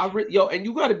 Yo, and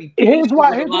you gotta be Here's patient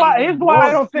why with a lot of these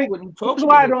boys too when you here's talking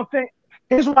why to I them. don't think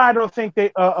here's why I don't think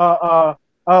they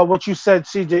what you said,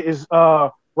 CJ, is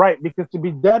right, because to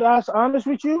be dead ass honest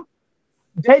with you,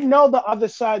 they know the other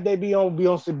side. They be on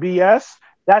some BS.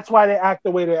 That's why they act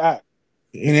the way they act.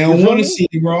 And they don't want to see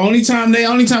it, bro. Only time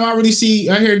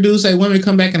I hear dudes say women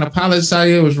come back and apologize,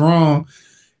 it was wrong,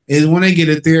 is when they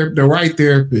get the right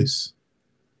therapist.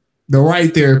 The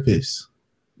right therapist.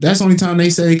 That's the only time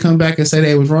they say they come back and say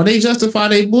they was wrong. They justify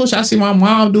their bullshit. I see my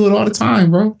mom do it all the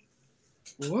time, bro.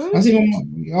 What? I see my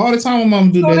mom all the time. My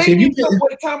mom do that shit.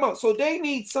 Time out. So they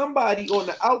need somebody on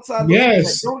the outside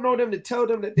Yes. that don't know them to tell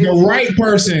them that they The right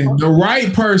person. The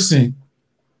right person.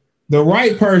 The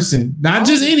right person, not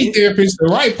just any therapist, the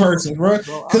right person, bro.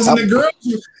 Because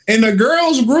in the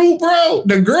girls group, bro,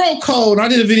 the girl code. I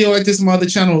did a video like this on my other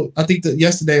channel. I think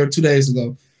yesterday or 2 days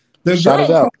ago. The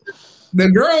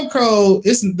girl code.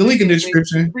 It's the link in the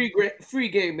description. Free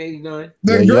game 89.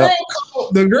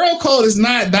 The girl code is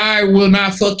not "I will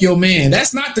not fuck your man."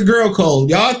 That's not the girl code.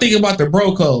 Y'all think about the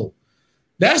bro code.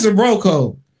 That's the bro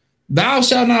code. Thou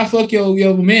shalt not fuck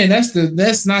your man.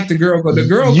 That's not the girl code. The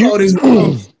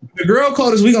girl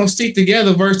code is we gonna stick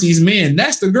together versus these men.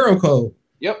 That's the girl code.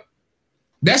 Yep.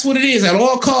 That's what it is. At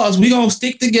all costs, we gonna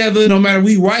stick together no matter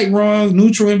we right, wrong,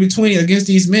 neutral, in between against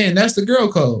these men. That's the girl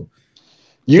code.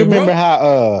 You remember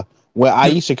how when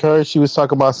Aisha Curry, she was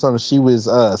talking about something, she was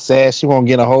sad she won't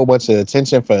get a whole bunch of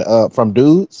attention from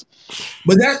dudes.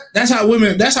 But that's how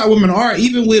women are.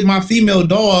 Even with my female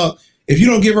dog, if you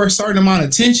don't give her a certain amount of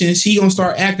attention, she gonna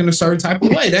start acting a certain type of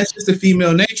way. That's just the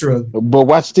female nature of it. But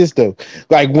watch this though.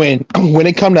 Like when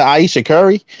it come to Aisha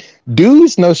Curry,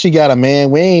 dudes know she got a man.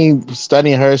 We ain't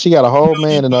studying her. She got a whole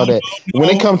man and all that. When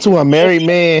it comes to a married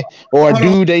man or a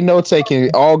dude, they know taking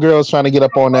all girls trying to get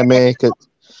up on that man.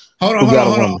 Hold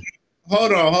on.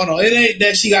 It ain't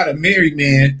that she got a married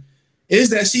man. It's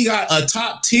that she got a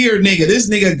top tier nigga. This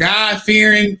nigga God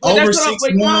fearing, over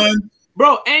 6'1".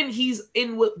 Bro, and he's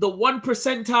in with the 1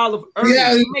 percentile of earnings.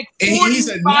 Yeah, he makes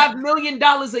 $45 million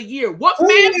a year. What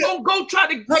man gonna go try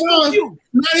to scoop you?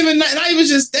 Not even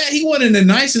just that. He one of the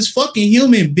nicest fucking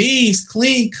human beings,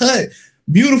 clean cut,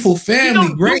 beautiful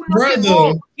family, great brother.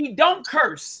 Wrong. He don't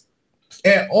curse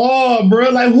at all,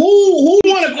 bro. Like who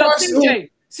want to cross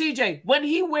CJ, when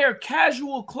he wear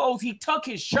casual clothes, he tuck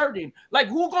his shirt in. Like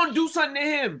who gonna do something to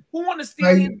him? Who want to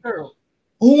steal his girl?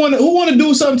 Who want to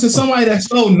do something to somebody that's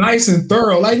so nice and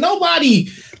thorough? Like nobody.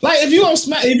 Like if you gonna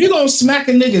smack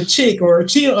a nigga chick or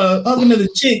cheat other nigga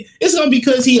chick, it's gonna be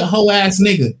because he a hoe ass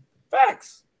nigga.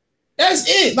 Facts. That's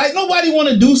it. Like nobody want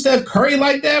to do Steph Curry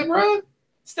like that, bro.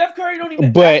 Steph Curry don't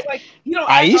even But act like he don't.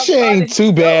 Aisha ain't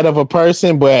too bad of a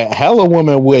person, but hella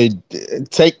woman would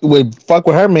fuck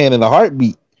with her man in a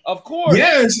heartbeat. Of course.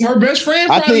 Yes, her best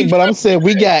friend. I think, but I'm saying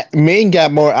men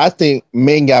got more. I think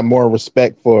men got more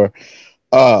respect for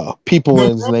people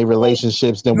in their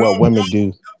relationships than what women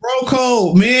do. Bro,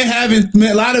 code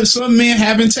some men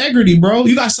have integrity, bro.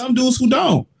 You got some dudes who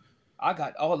don't. I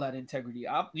got all that integrity.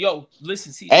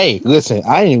 Listen, see. Hey, listen,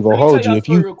 I ain't gonna hold you if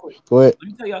you go ahead.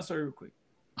 Let me tell y'all a story real quick.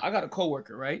 I got a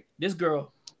coworker, right? This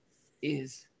girl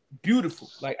is beautiful,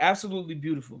 like absolutely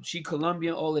beautiful. She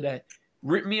Colombian, all of that.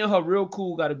 Me and her real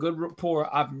cool, got a good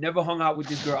rapport. I've never hung out with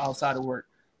this girl outside of work.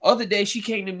 Other day, she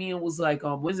came to me and was like,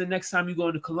 when's the next time you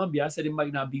going to Colombia? I said it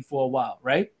might not be for a while,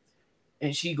 right?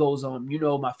 And she goes,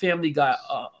 my family got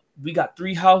we got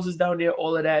 3 houses down there,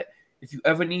 all of that. If you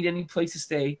ever need any place to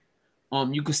stay,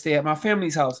 you could stay at my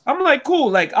family's house. I'm like,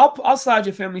 cool, like I'll slide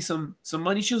your family some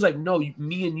money. She was like, no,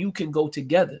 me and you can go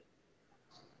together.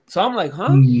 So I'm like, huh?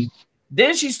 Mm-hmm.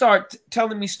 Then she started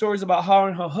telling me stories about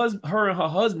how her and her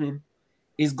husband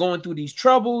is going through these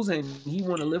troubles and he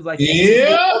want to live like that's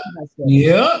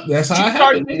how it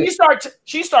happened.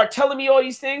 She started telling me all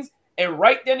these things, and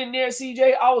right then and there,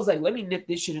 CJ, I was like, let me nip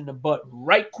this shit in the butt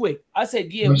right quick. I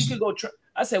said, yeah, we could go.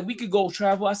 I said we could go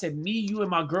travel. I said me, you, and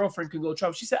my girlfriend could go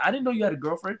travel. She said, I didn't know you had a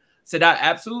girlfriend. I said, I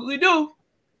absolutely do.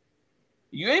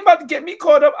 You ain't about to get me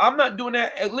caught up. I'm not doing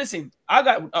that. And listen, I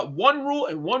got one rule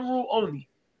and one rule only.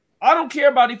 I don't care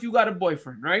about if you got a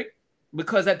boyfriend, right?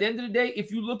 Because at the end of the day,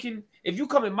 if you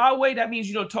coming my way, that means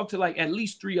you don't talk to like at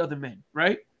least 3 other men,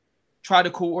 right? Try to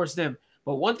coerce them.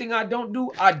 But one thing I don't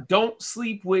do, I don't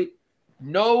sleep with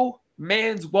no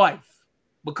man's wife.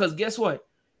 Because guess what?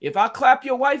 If I clap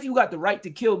your wife, you got the right to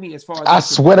kill me as far as I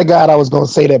swear to God, I was gonna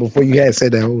say that before you had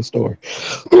said that whole story.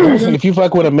 If you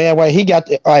fuck with a man wife, he got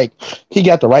the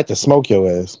right to smoke your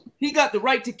ass. He got the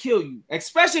right to kill you,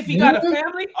 especially if he got a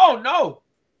family. Oh no.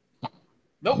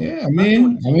 Nope. Yeah,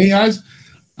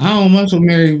 I don't much with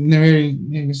married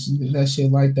niggas that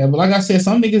shit like that. But like I said,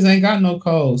 some niggas ain't got no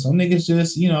codes. Some niggas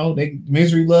just, they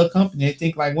misery love company. They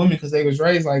think like women because they was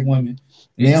raised like women.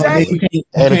 Exactly.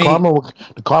 The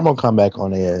karma will come back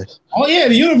on their ass. Oh yeah,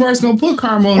 the universe gonna put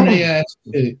karma on their ass.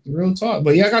 Shit, real talk.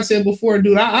 But yeah, like I said before,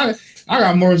 dude, I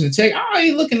got morals and tech. I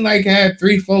ain't looking like I had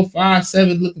 3, 4, 5,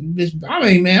 7 looking bitch. I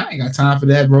mean, man, I ain't got time for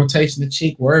that rotation. The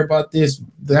chick, worry about this.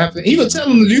 Even tell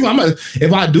them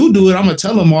if I do it, I'm gonna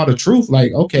tell them all the truth.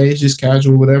 Like, okay, it's just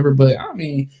casual, whatever. But I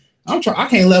mean, I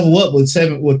can't level up with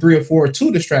 3 or 4 or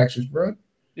 2 distractions, bro.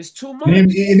 It's too much.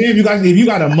 And then if you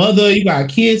got a mother, you got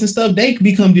kids and stuff, they can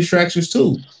become distractions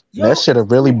too. That shit'll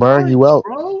really burn you out.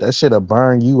 Bro. That shit'll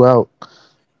burn you out.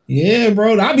 Yeah,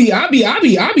 bro. I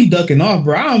be ducking off,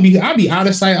 bro. I be out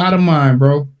of sight, out of mind,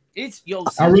 bro. It's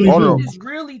it's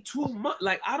really too much.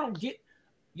 Like I don't get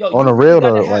on the real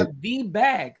though, like the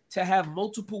bag to have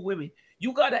multiple women.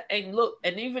 You gotta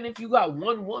and even if you got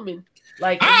one woman,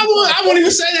 like I won't even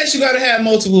say that you gotta have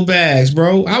multiple bags,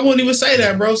 bro. I won't even say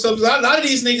that, bro. So a lot of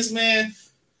these niggas, man,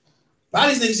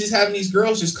 just having these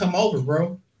girls just come over,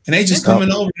 bro. And they just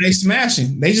coming over and they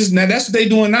smashing. They just that's what they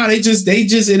doing now. They just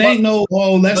it ain't no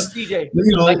let's CJ,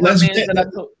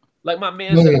 like my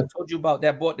man that I told you about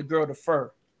that bought the girl the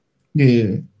fur.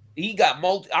 Yeah. He got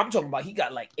I'm talking about he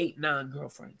got like 8, 9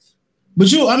 girlfriends. But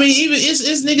even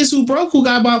it's niggas who broke who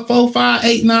got about 4, 5,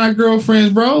 8, 9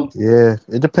 girlfriends, bro. Yeah,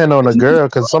 it depends on the girl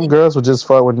because some girls would just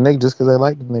fuck with the nigga just because they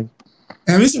like the nigga.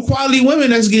 And it's the quality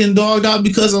women that's getting dogged out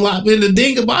because and the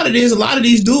thing about it is a lot of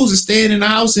these dudes are staying in the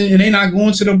house and they not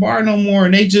going to the bar no more,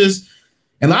 and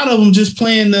a lot of them just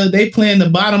playing the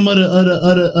bottom of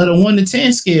the 1 to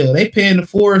 10 scale. They paying the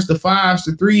 4s, the 5s,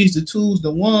 the 3s, the 2s,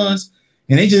 the 1s.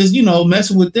 And they just,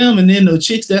 messing with them. And then the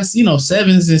chicks that's,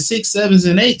 7s and 6, 7s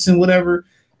and 8s and whatever,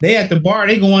 they at the bar,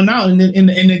 they going out. And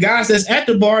the guys that's at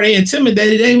the bar, they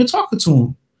intimidated. They ain't even talking to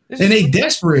them. And they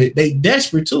desperate. They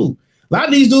desperate too. A lot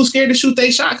of these dudes scared to shoot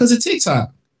their shot because of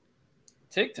TikTok.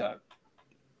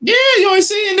 Yeah, you ain't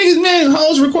seeing niggas, man,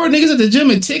 hoes recording niggas at the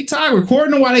gym and TikTok, recording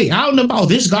them while they out and about.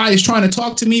 This guy is trying to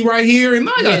talk to me right here, and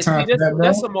I got time for that, bro.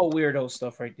 That's some more weirdo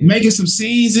stuff right there. Making some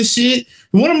scenes and shit.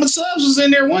 And one of my subs was in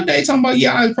there one day talking about,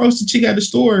 I approached the chick at the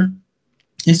store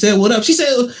and said, what up? She said,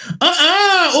 ooh,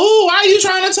 why are you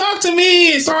trying to talk to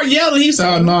me? And started yelling. He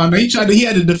said, oh, no, he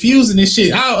had to defuse and this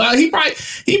shit.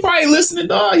 He probably listening,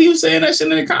 dog. He was saying that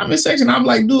shit in the comment section. I'm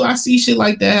like, dude, I see shit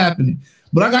like that happening.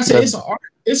 But like I said,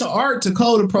 it's an art to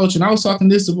cold approach. And I was talking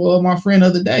this to my friend the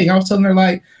other day. I was telling her,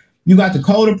 like, you got the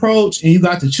cold approach and you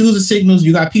got the choose the signals.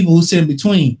 You got people who sit in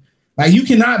between. Like, you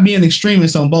cannot be an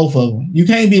extremist on both of them. You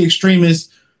can't be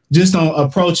extremist just on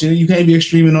approaching. You can't be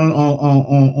extremist on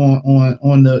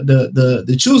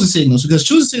the choosing signals, because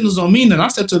choosing signals don't mean that. I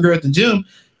stepped to a girl at the gym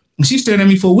and she stared at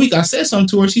me for a week. I said something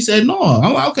to her. She said, no.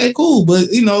 I'm like, okay, cool.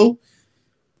 But, you know,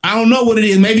 I don't know what it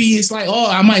is. Maybe it's like, oh,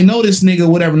 I might know this nigga,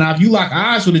 whatever. Now, if you lock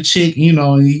eyes with a chick, you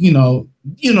know,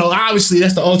 obviously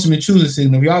that's the ultimate choosing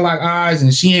signal. If y'all lock eyes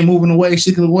and she ain't moving away,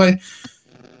 shaking away.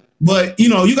 But, you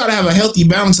know, you got to have a healthy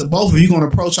balance of both if you're going to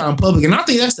approach her in public. And I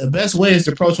think that's the best way, is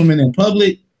to approach women in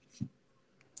public.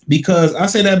 Because I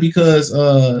say that because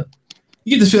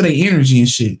you get to feel their energy and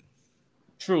shit.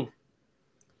 True.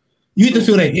 You get to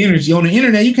feel that energy. On the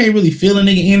internet, you can't really feel a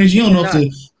nigga energy. You don't know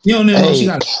if she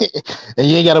got. And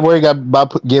you ain't got to worry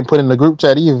about getting put in the group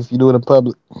chat either if you do it in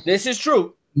public. This is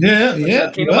true.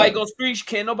 Yeah. Can't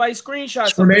nobody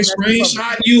screenshot. So they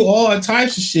screenshot you all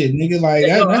types of shit, nigga. Like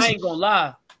I that. ain't gonna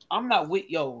lie. I'm not with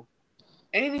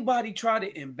anybody try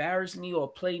to embarrass me or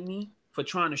play me for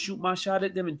trying to shoot my shot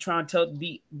at them and trying to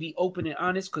be open and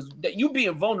honest, because you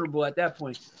being vulnerable at that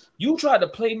point. You try to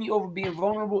play me over being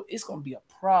vulnerable, it's gonna be a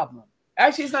problem.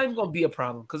 Actually, it's not even gonna be a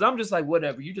problem, because I'm just like,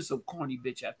 whatever. You just a corny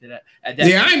bitch after that. I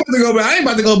ain't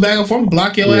about to go back and forth,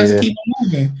 block your ass and keep on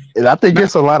moving. And I think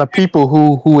there's a lot of people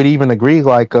who would even agree,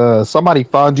 like somebody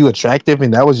found you attractive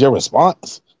and that was your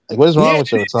response. Like, what is wrong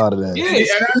with your retarded ass?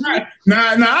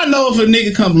 Now I know if a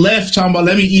nigga come left talking about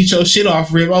let me eat your shit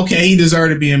off rib, okay, he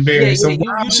deserved to be embarrassed. You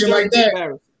shit like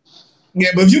that. Yeah,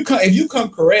 but if you come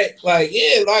correct, like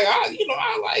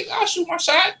I'll shoot my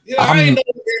shot. You know,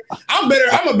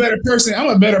 I'm a better person. I'm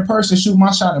a better person shoot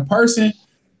my shot in person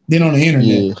than on the internet.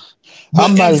 Yeah.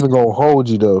 I'm not even gonna hold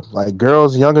you though. Like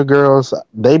younger girls,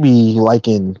 they be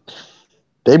liking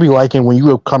when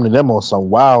you come to them on some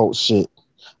wild shit.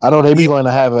 I know they be going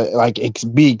to have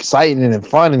be exciting and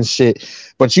fun and shit,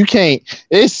 but you can't.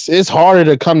 It's harder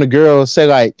to come to girls, say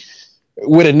like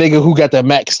with a nigga who got that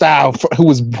Mac style, who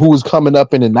was coming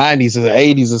up in the 90s or the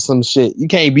 80s or some shit. You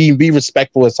can't be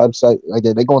respectful of some shit like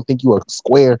that. They gonna think you a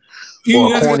square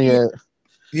or a corny.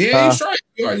 Yeah,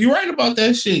 you're right about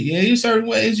that shit. Yeah, in certain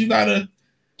ways you gotta.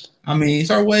 I mean,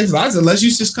 certain ways, unless you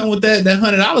just come with that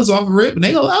 $100 off a rip, and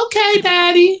they go, okay,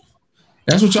 daddy.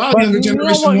 That's what y'all younger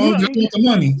generation want. They want the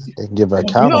money. They can give her a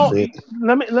counterfeit.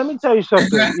 Let me tell you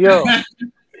something, yo.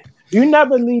 You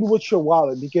never lead with your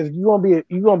wallet, because you're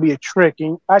gonna be a trick,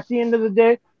 and at the end of the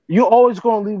day, you're always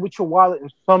gonna lead with your wallet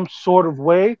in some sort of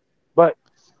way. But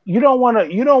you don't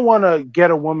wanna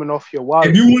get a woman off your wallet.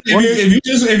 If you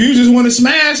just want to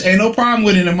smash, ain't no problem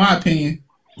with it, in my opinion.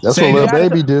 That's what little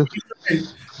baby do.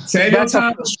 Save your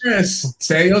time to stress.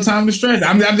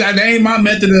 That ain't my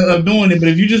method of doing it. But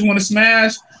if you just want to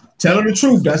smash, tell her the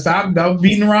truth. Stop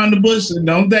beating around the bush. And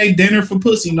don't date dinner for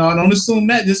pussy. No, don't assume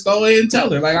that. Just go ahead and tell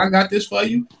her, like, I got this for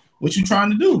you. What you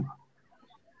trying to do?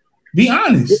 Be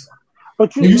honest.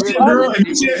 But if you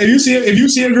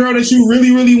see a girl that you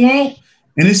really, really want,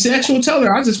 and it's sexual, tell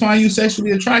her, I just find you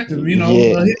sexually attractive. You know.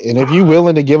 Yeah. And if you're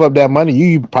willing to give up that money,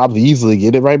 you probably easily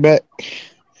get it right back.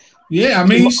 Yeah, I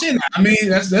mean, shit. I mean,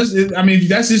 that's it. I mean, if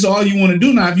that's just all you want to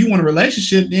do now. If you want a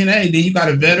relationship, then you got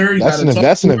to vet her. That's an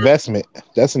investment.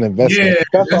 That's an investment. Yeah,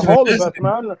 that's a whole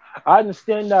investment. I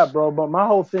understand that, bro. But my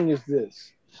whole thing is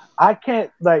this: I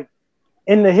can't, like,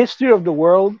 in the history of the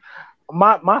world,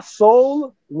 my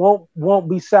soul won't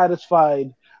be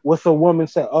satisfied with a woman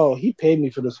saying, "Oh, he paid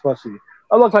me for this pussy."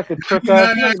 I look like a trick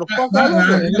ass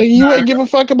nigga. You ain't give a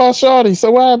fuck about shawty,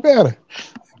 so why better?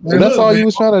 That's all you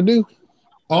was trying to do.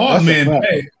 All men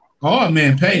pay. All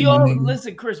men pay.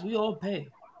 Listen, Chris, we all pay.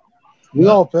 We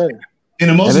all pay. And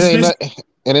the most expensive,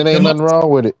 it ain't nothing wrong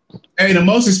with it. Hey, the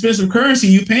most expensive currency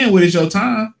you paying with is your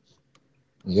time.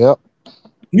 Yep.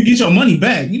 You get your money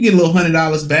back. You get a little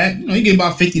 $100 back. You know, you get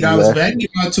about $50 back. You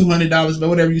get about $200 back,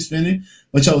 whatever you spending.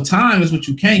 But your time is what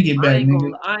you can't get back.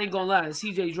 I ain't gonna lie.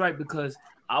 CJ's right, because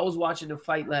I was watching the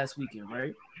fight last weekend,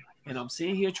 right? And I'm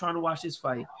sitting here trying to watch this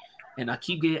fight. And I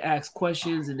keep getting asked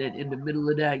questions, and then in the middle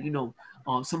of that,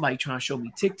 somebody trying to show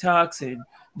me TikToks and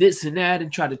this and that,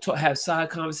 and try to have side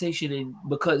conversation. And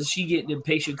because she getting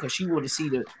impatient because she want to see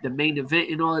the main event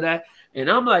and all of that, and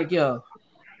I'm like, yo,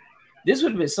 this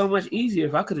would have been so much easier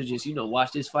if I could have just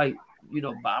watched this fight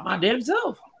by my damn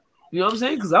self. You know what I'm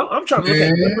saying? Because I'm trying to look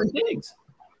at different things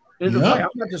in the fight. I'm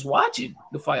not just watching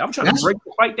the fight. I'm trying to break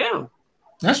the fight down.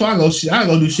 That's why I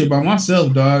go do shit by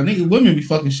myself, dog. Nigga, women be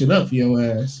fucking shit up for your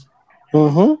ass.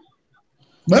 Mm-hmm.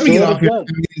 Let me get off here.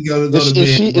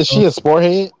 Is she a sport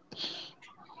head?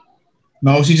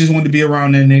 No, she just wanted to be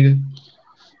around that nigga.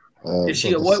 Is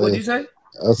she a what? What'd you say?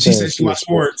 She said she watched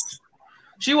sports.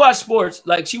 She watched sports,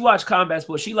 like she watched combat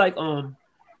sports. She like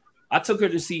I took her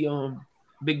to see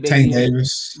Big Baby Tank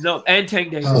Davis. No, and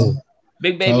Tank Davis. Oh.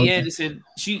 Big Baby Okay. Anderson.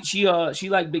 She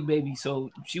liked Big Baby, so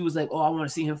she was like, "Oh, I want to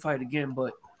see him fight again."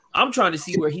 But I'm trying to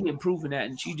see where he improving at,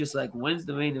 and she just like, "When's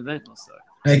the main event gonna start?"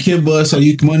 Hey, Kid Buzz, so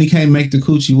money can't make the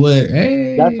coochie wet.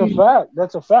 Hey, That's a fact.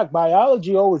 That's a fact.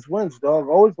 Biology always wins, dog.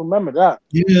 Always remember that.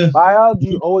 Yeah.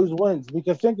 Biology always wins.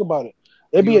 Because think about it.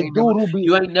 It'd be a dude who be.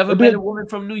 You ain't never met a woman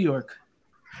from New York.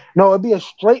 No, it'd be a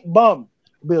straight bum.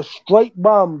 It'd be a straight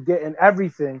bum getting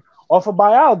everything off of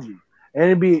biology. And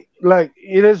it'd be like,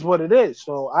 it is what it is.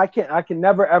 So I can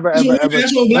never, ever.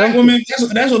 That's what black women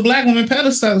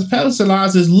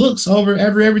pedestalize is looks over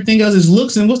everything else is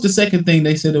looks. And what's the second thing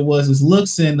they said it was? Is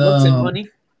looks and money.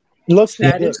 Looks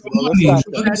status.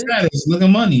 Look at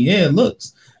money. Yeah,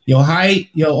 looks. Your height,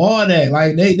 all that.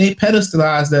 Like they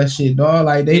pedestalize that shit, dog.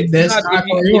 Like that's high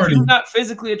priority. If you're not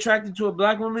physically attracted to a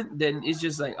black woman, then it's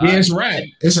just like it's right.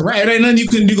 It's a right. It ain't nothing you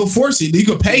can force it. You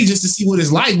could pay just to see what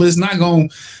it's like, but it's not gonna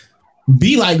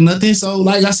be like nothing. So,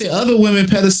 like I said, other women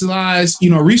pedestalize,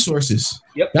 resources.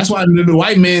 Yep. That's why the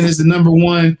white man is the number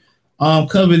one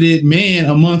coveted man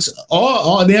amongst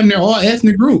all damn near all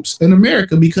ethnic groups in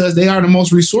America because they are the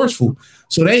most resourceful.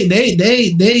 So they're looking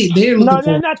they're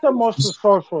not the most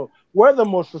resourceful. We're the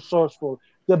most resourceful.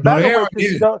 The better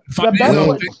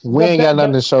we ain't got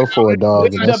nothing to show for it,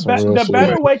 dog. The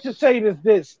better way to say it is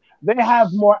this: they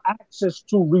have more access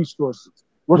to resources.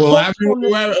 Well, however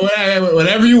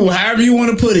you want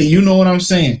to put it, you know what I'm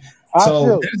saying.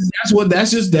 So that's what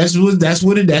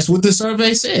the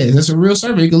survey says. That's a real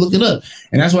survey. You can look it up,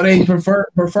 and that's why they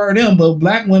prefer them. But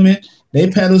black women, they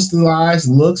pedestalize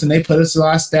looks and they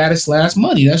pedestalize status /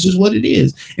 money. That's just what it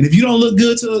is. And if you don't look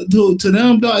good to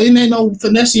them, dog, it ain't no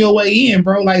finessing your way in,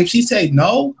 bro. Like if she say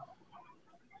no,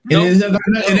 it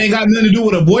ain't got nothing to do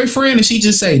with a boyfriend, and she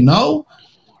just say no.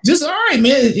 Just all right,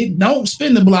 man. Don't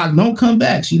spin the block. Don't come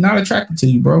back. She's not attracted to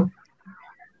you, bro.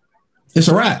 It's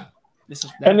a wrap.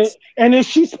 And if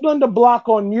she spun the block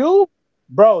on you,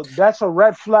 bro, that's a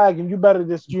red flag, and you better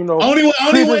just Only way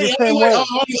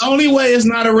it's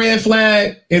not a red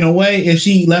flag in a way if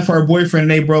she left her boyfriend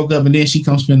and they broke up and then she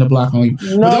comes spin the block on you.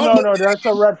 No, that's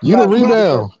a red flag. You the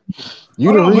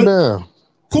rebound.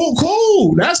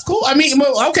 Cool. That's cool. I mean,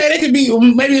 okay, they could be.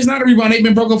 Maybe it's not a rebound. They've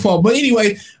been broken for. But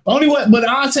anyway, but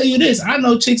I'll tell you this: I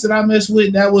know chicks that I messed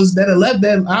with that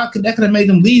could have made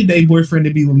them leave their boyfriend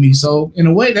to be with me. So in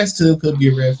a way, that still could be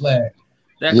a red flag.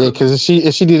 Because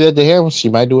if she did that to him, she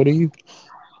might do it to you.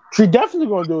 She definitely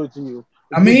gonna do it to you.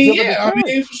 For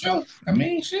sure.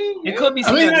 It could be.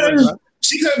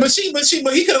 She could, but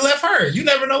he could have left her. You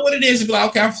never know what it is. Be like,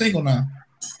 okay, I'm single now.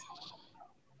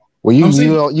 Well,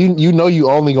 you know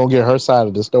you only gonna get her side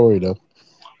of the story though.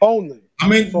 Only. For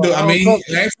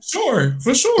sure.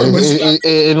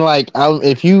 And like,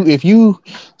 if you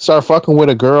start fucking with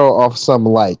a girl off some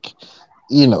like,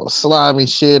 slimy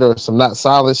shit or some not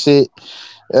solid shit,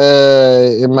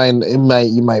 you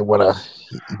might want to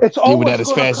get with that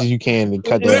as fast as you can and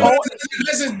cut that.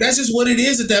 That's just what it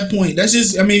is at that point. That's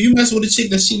just. I mean, if you mess with a chick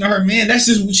that's cheating on her man, that's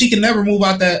just she can never move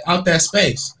out that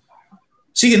space.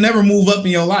 She can never move up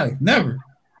in your life. Never.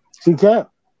 She can't.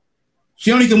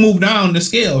 She only can move down the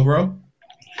scale, bro.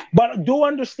 But do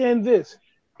understand this.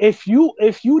 If you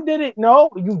didn't know,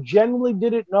 you genuinely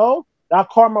didn't know, that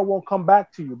karma won't come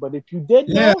back to you. But if you did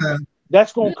know,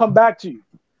 that's gonna come back to you.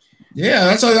 Yeah,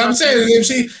 that's what I'm saying.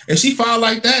 If she fall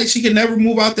like that, she can never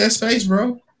move out that space,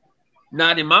 bro.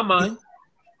 Not in my mind.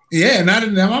 Yeah, not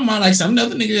in my mind. Like some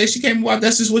other nigga, she can't move out.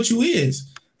 That's just what you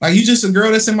is. Like you just a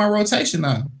girl that's in my rotation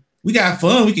now. We got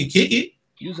fun. We can kick it.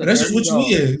 That's just what you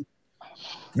is.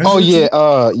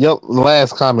 Your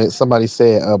last comment. Somebody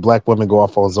said black women go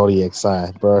off on zodiac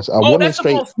sign, bro. A woman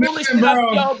straight,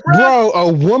 bro.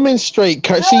 A woman straight.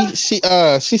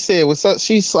 She said, "What's up?"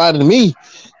 She slided to me.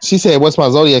 She said, "What's my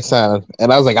zodiac sign?"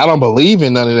 And I was like, "I don't believe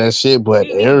in none of that shit, but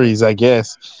Aries, I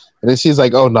guess." And then she's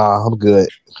like, "Oh nah, I'm good."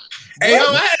 Hey, yo,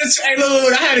 I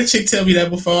had a chick tell me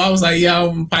that before. I was like, "Yeah,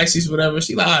 I'm Pisces, whatever."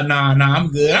 She like, "Nah, I'm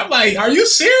good." I'm like, "Are you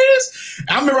serious?"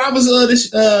 I remember I was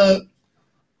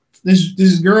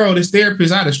this girl, this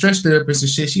therapist. I had a stretch therapist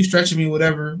and shit. She stretching me,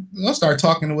 whatever. I start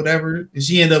talking to whatever, and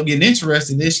she ended up getting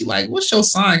interested. Then she like, "What's your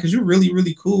sign? Because you're really,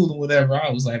 really cool and whatever." I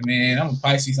was like, "Man, I'm a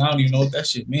Pisces. I don't even know what that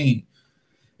shit mean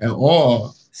at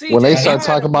all." See, when they start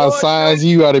talking about signs,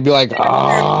 you got to be like,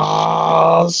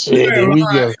 "Oh shit, here we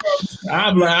go."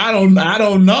 I'm like, I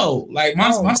don't know. Like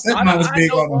my stepmom was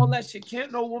big on all that shit.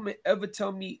 Can't no woman ever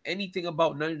tell me anything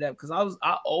about none of that because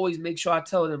I always make sure I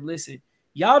tell them, listen,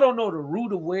 y'all don't know the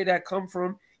root of where that come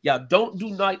from. Y'all don't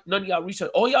do none of y'all research.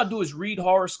 All y'all do is read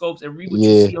horoscopes and read what Yeah.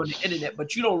 you see on the internet,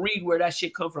 but you don't read where that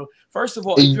shit come from. First of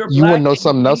all, if you're You black, want to know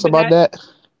something else about that?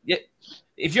 Yeah.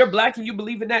 If you're black and you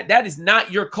believe in that, that is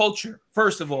not your culture.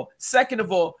 First of all. Second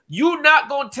of all, you're not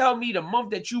gonna tell me the month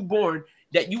that you born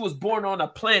that you was born on a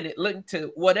planet linked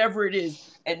to whatever it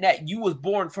is, and that you was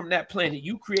born from that planet.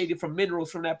 You created from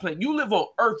minerals from that planet. You live on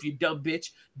Earth, you dumb bitch.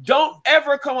 Don't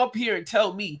ever come up here and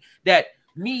tell me that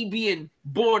me being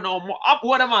born on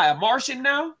what am I, a Martian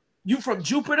now? You from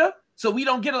Jupiter? So we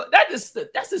don't get that's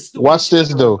the stupid. Watch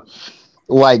this though.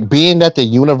 Like being that the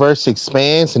universe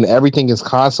expands and everything is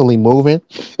constantly moving.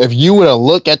 If you were to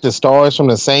look at the stars from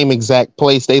the same exact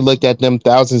place they looked at them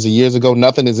thousands of years ago,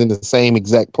 nothing is in the same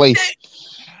exact place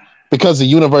because the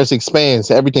universe expands.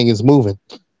 Everything is moving.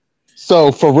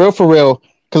 So for real,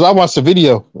 because I watched the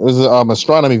video, it was an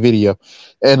astronomy video,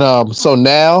 and so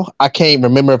now I can't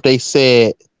remember if they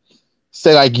said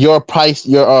like your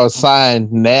sign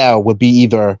now would be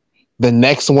either the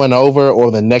next one over or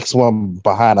the next one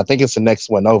behind. I think it's the next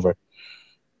one over,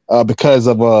 because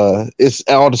of it's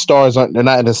all the stars they're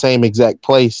not in the same exact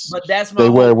place. But that's my they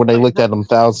were whole when point, they looked at them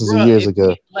thousands of years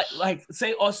ago. Like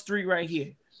say us three right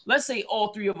here. Let's say all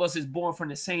three of us is born from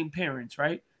the same parents,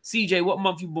 right? CJ, what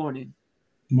month you born in?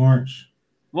 March.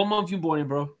 What month you born in,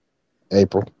 bro?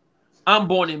 April. I'm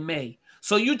born in May.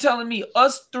 So you telling me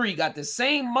us three got the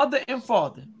same mother and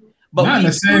father, but not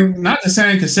the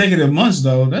same consecutive months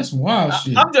though. That's wild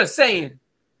shit. I'm just saying,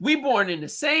 we born in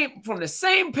from the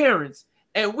same parents,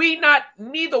 and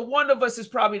neither one of us is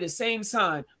probably the same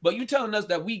sign. But you telling us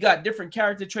that we got different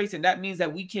character traits, and that means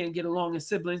that we can't get along as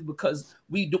siblings because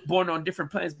we born on different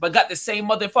planets, but got the same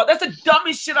mother and father. That's the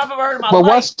dumbest shit I've ever heard in my life. But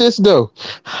watch this though,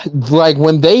 like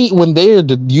when they're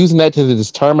using that to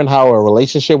determine how a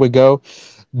relationship would go.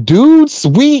 Dudes,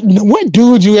 what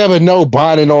dude you ever know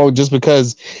bonding on just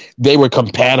because they were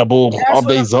compatible of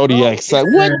their zodiac sign?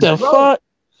 What the fuck?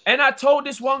 And I told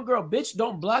this one girl, bitch,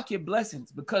 don't block your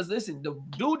blessings, because listen, the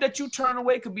dude that you turn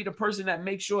away could be the person that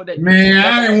makes sure that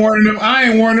I ain't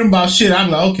warning them about shit.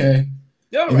 I'm like, okay.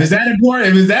 If it's that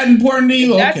important to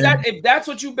you, if that's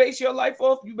what you base your life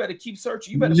off, you better keep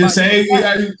searching. You better just say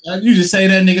that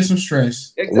nigga some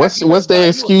stress. Exactly. What's their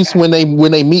excuse when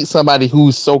they meet somebody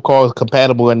who's so-called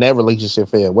compatible in their relationship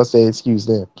fair? What's their excuse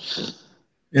then?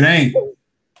 It ain't.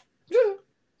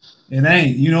 It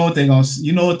ain't. You know what they gonna say.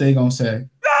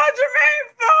 Jermaine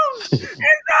phone. It's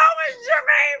always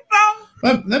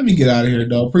Jermaine phone. Let me get out of here,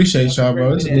 though. Appreciate y'all,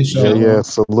 bro. It's a good show. Yeah,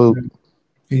 salute.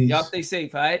 Peace. Y'all stay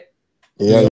safe, all right?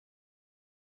 Yeah.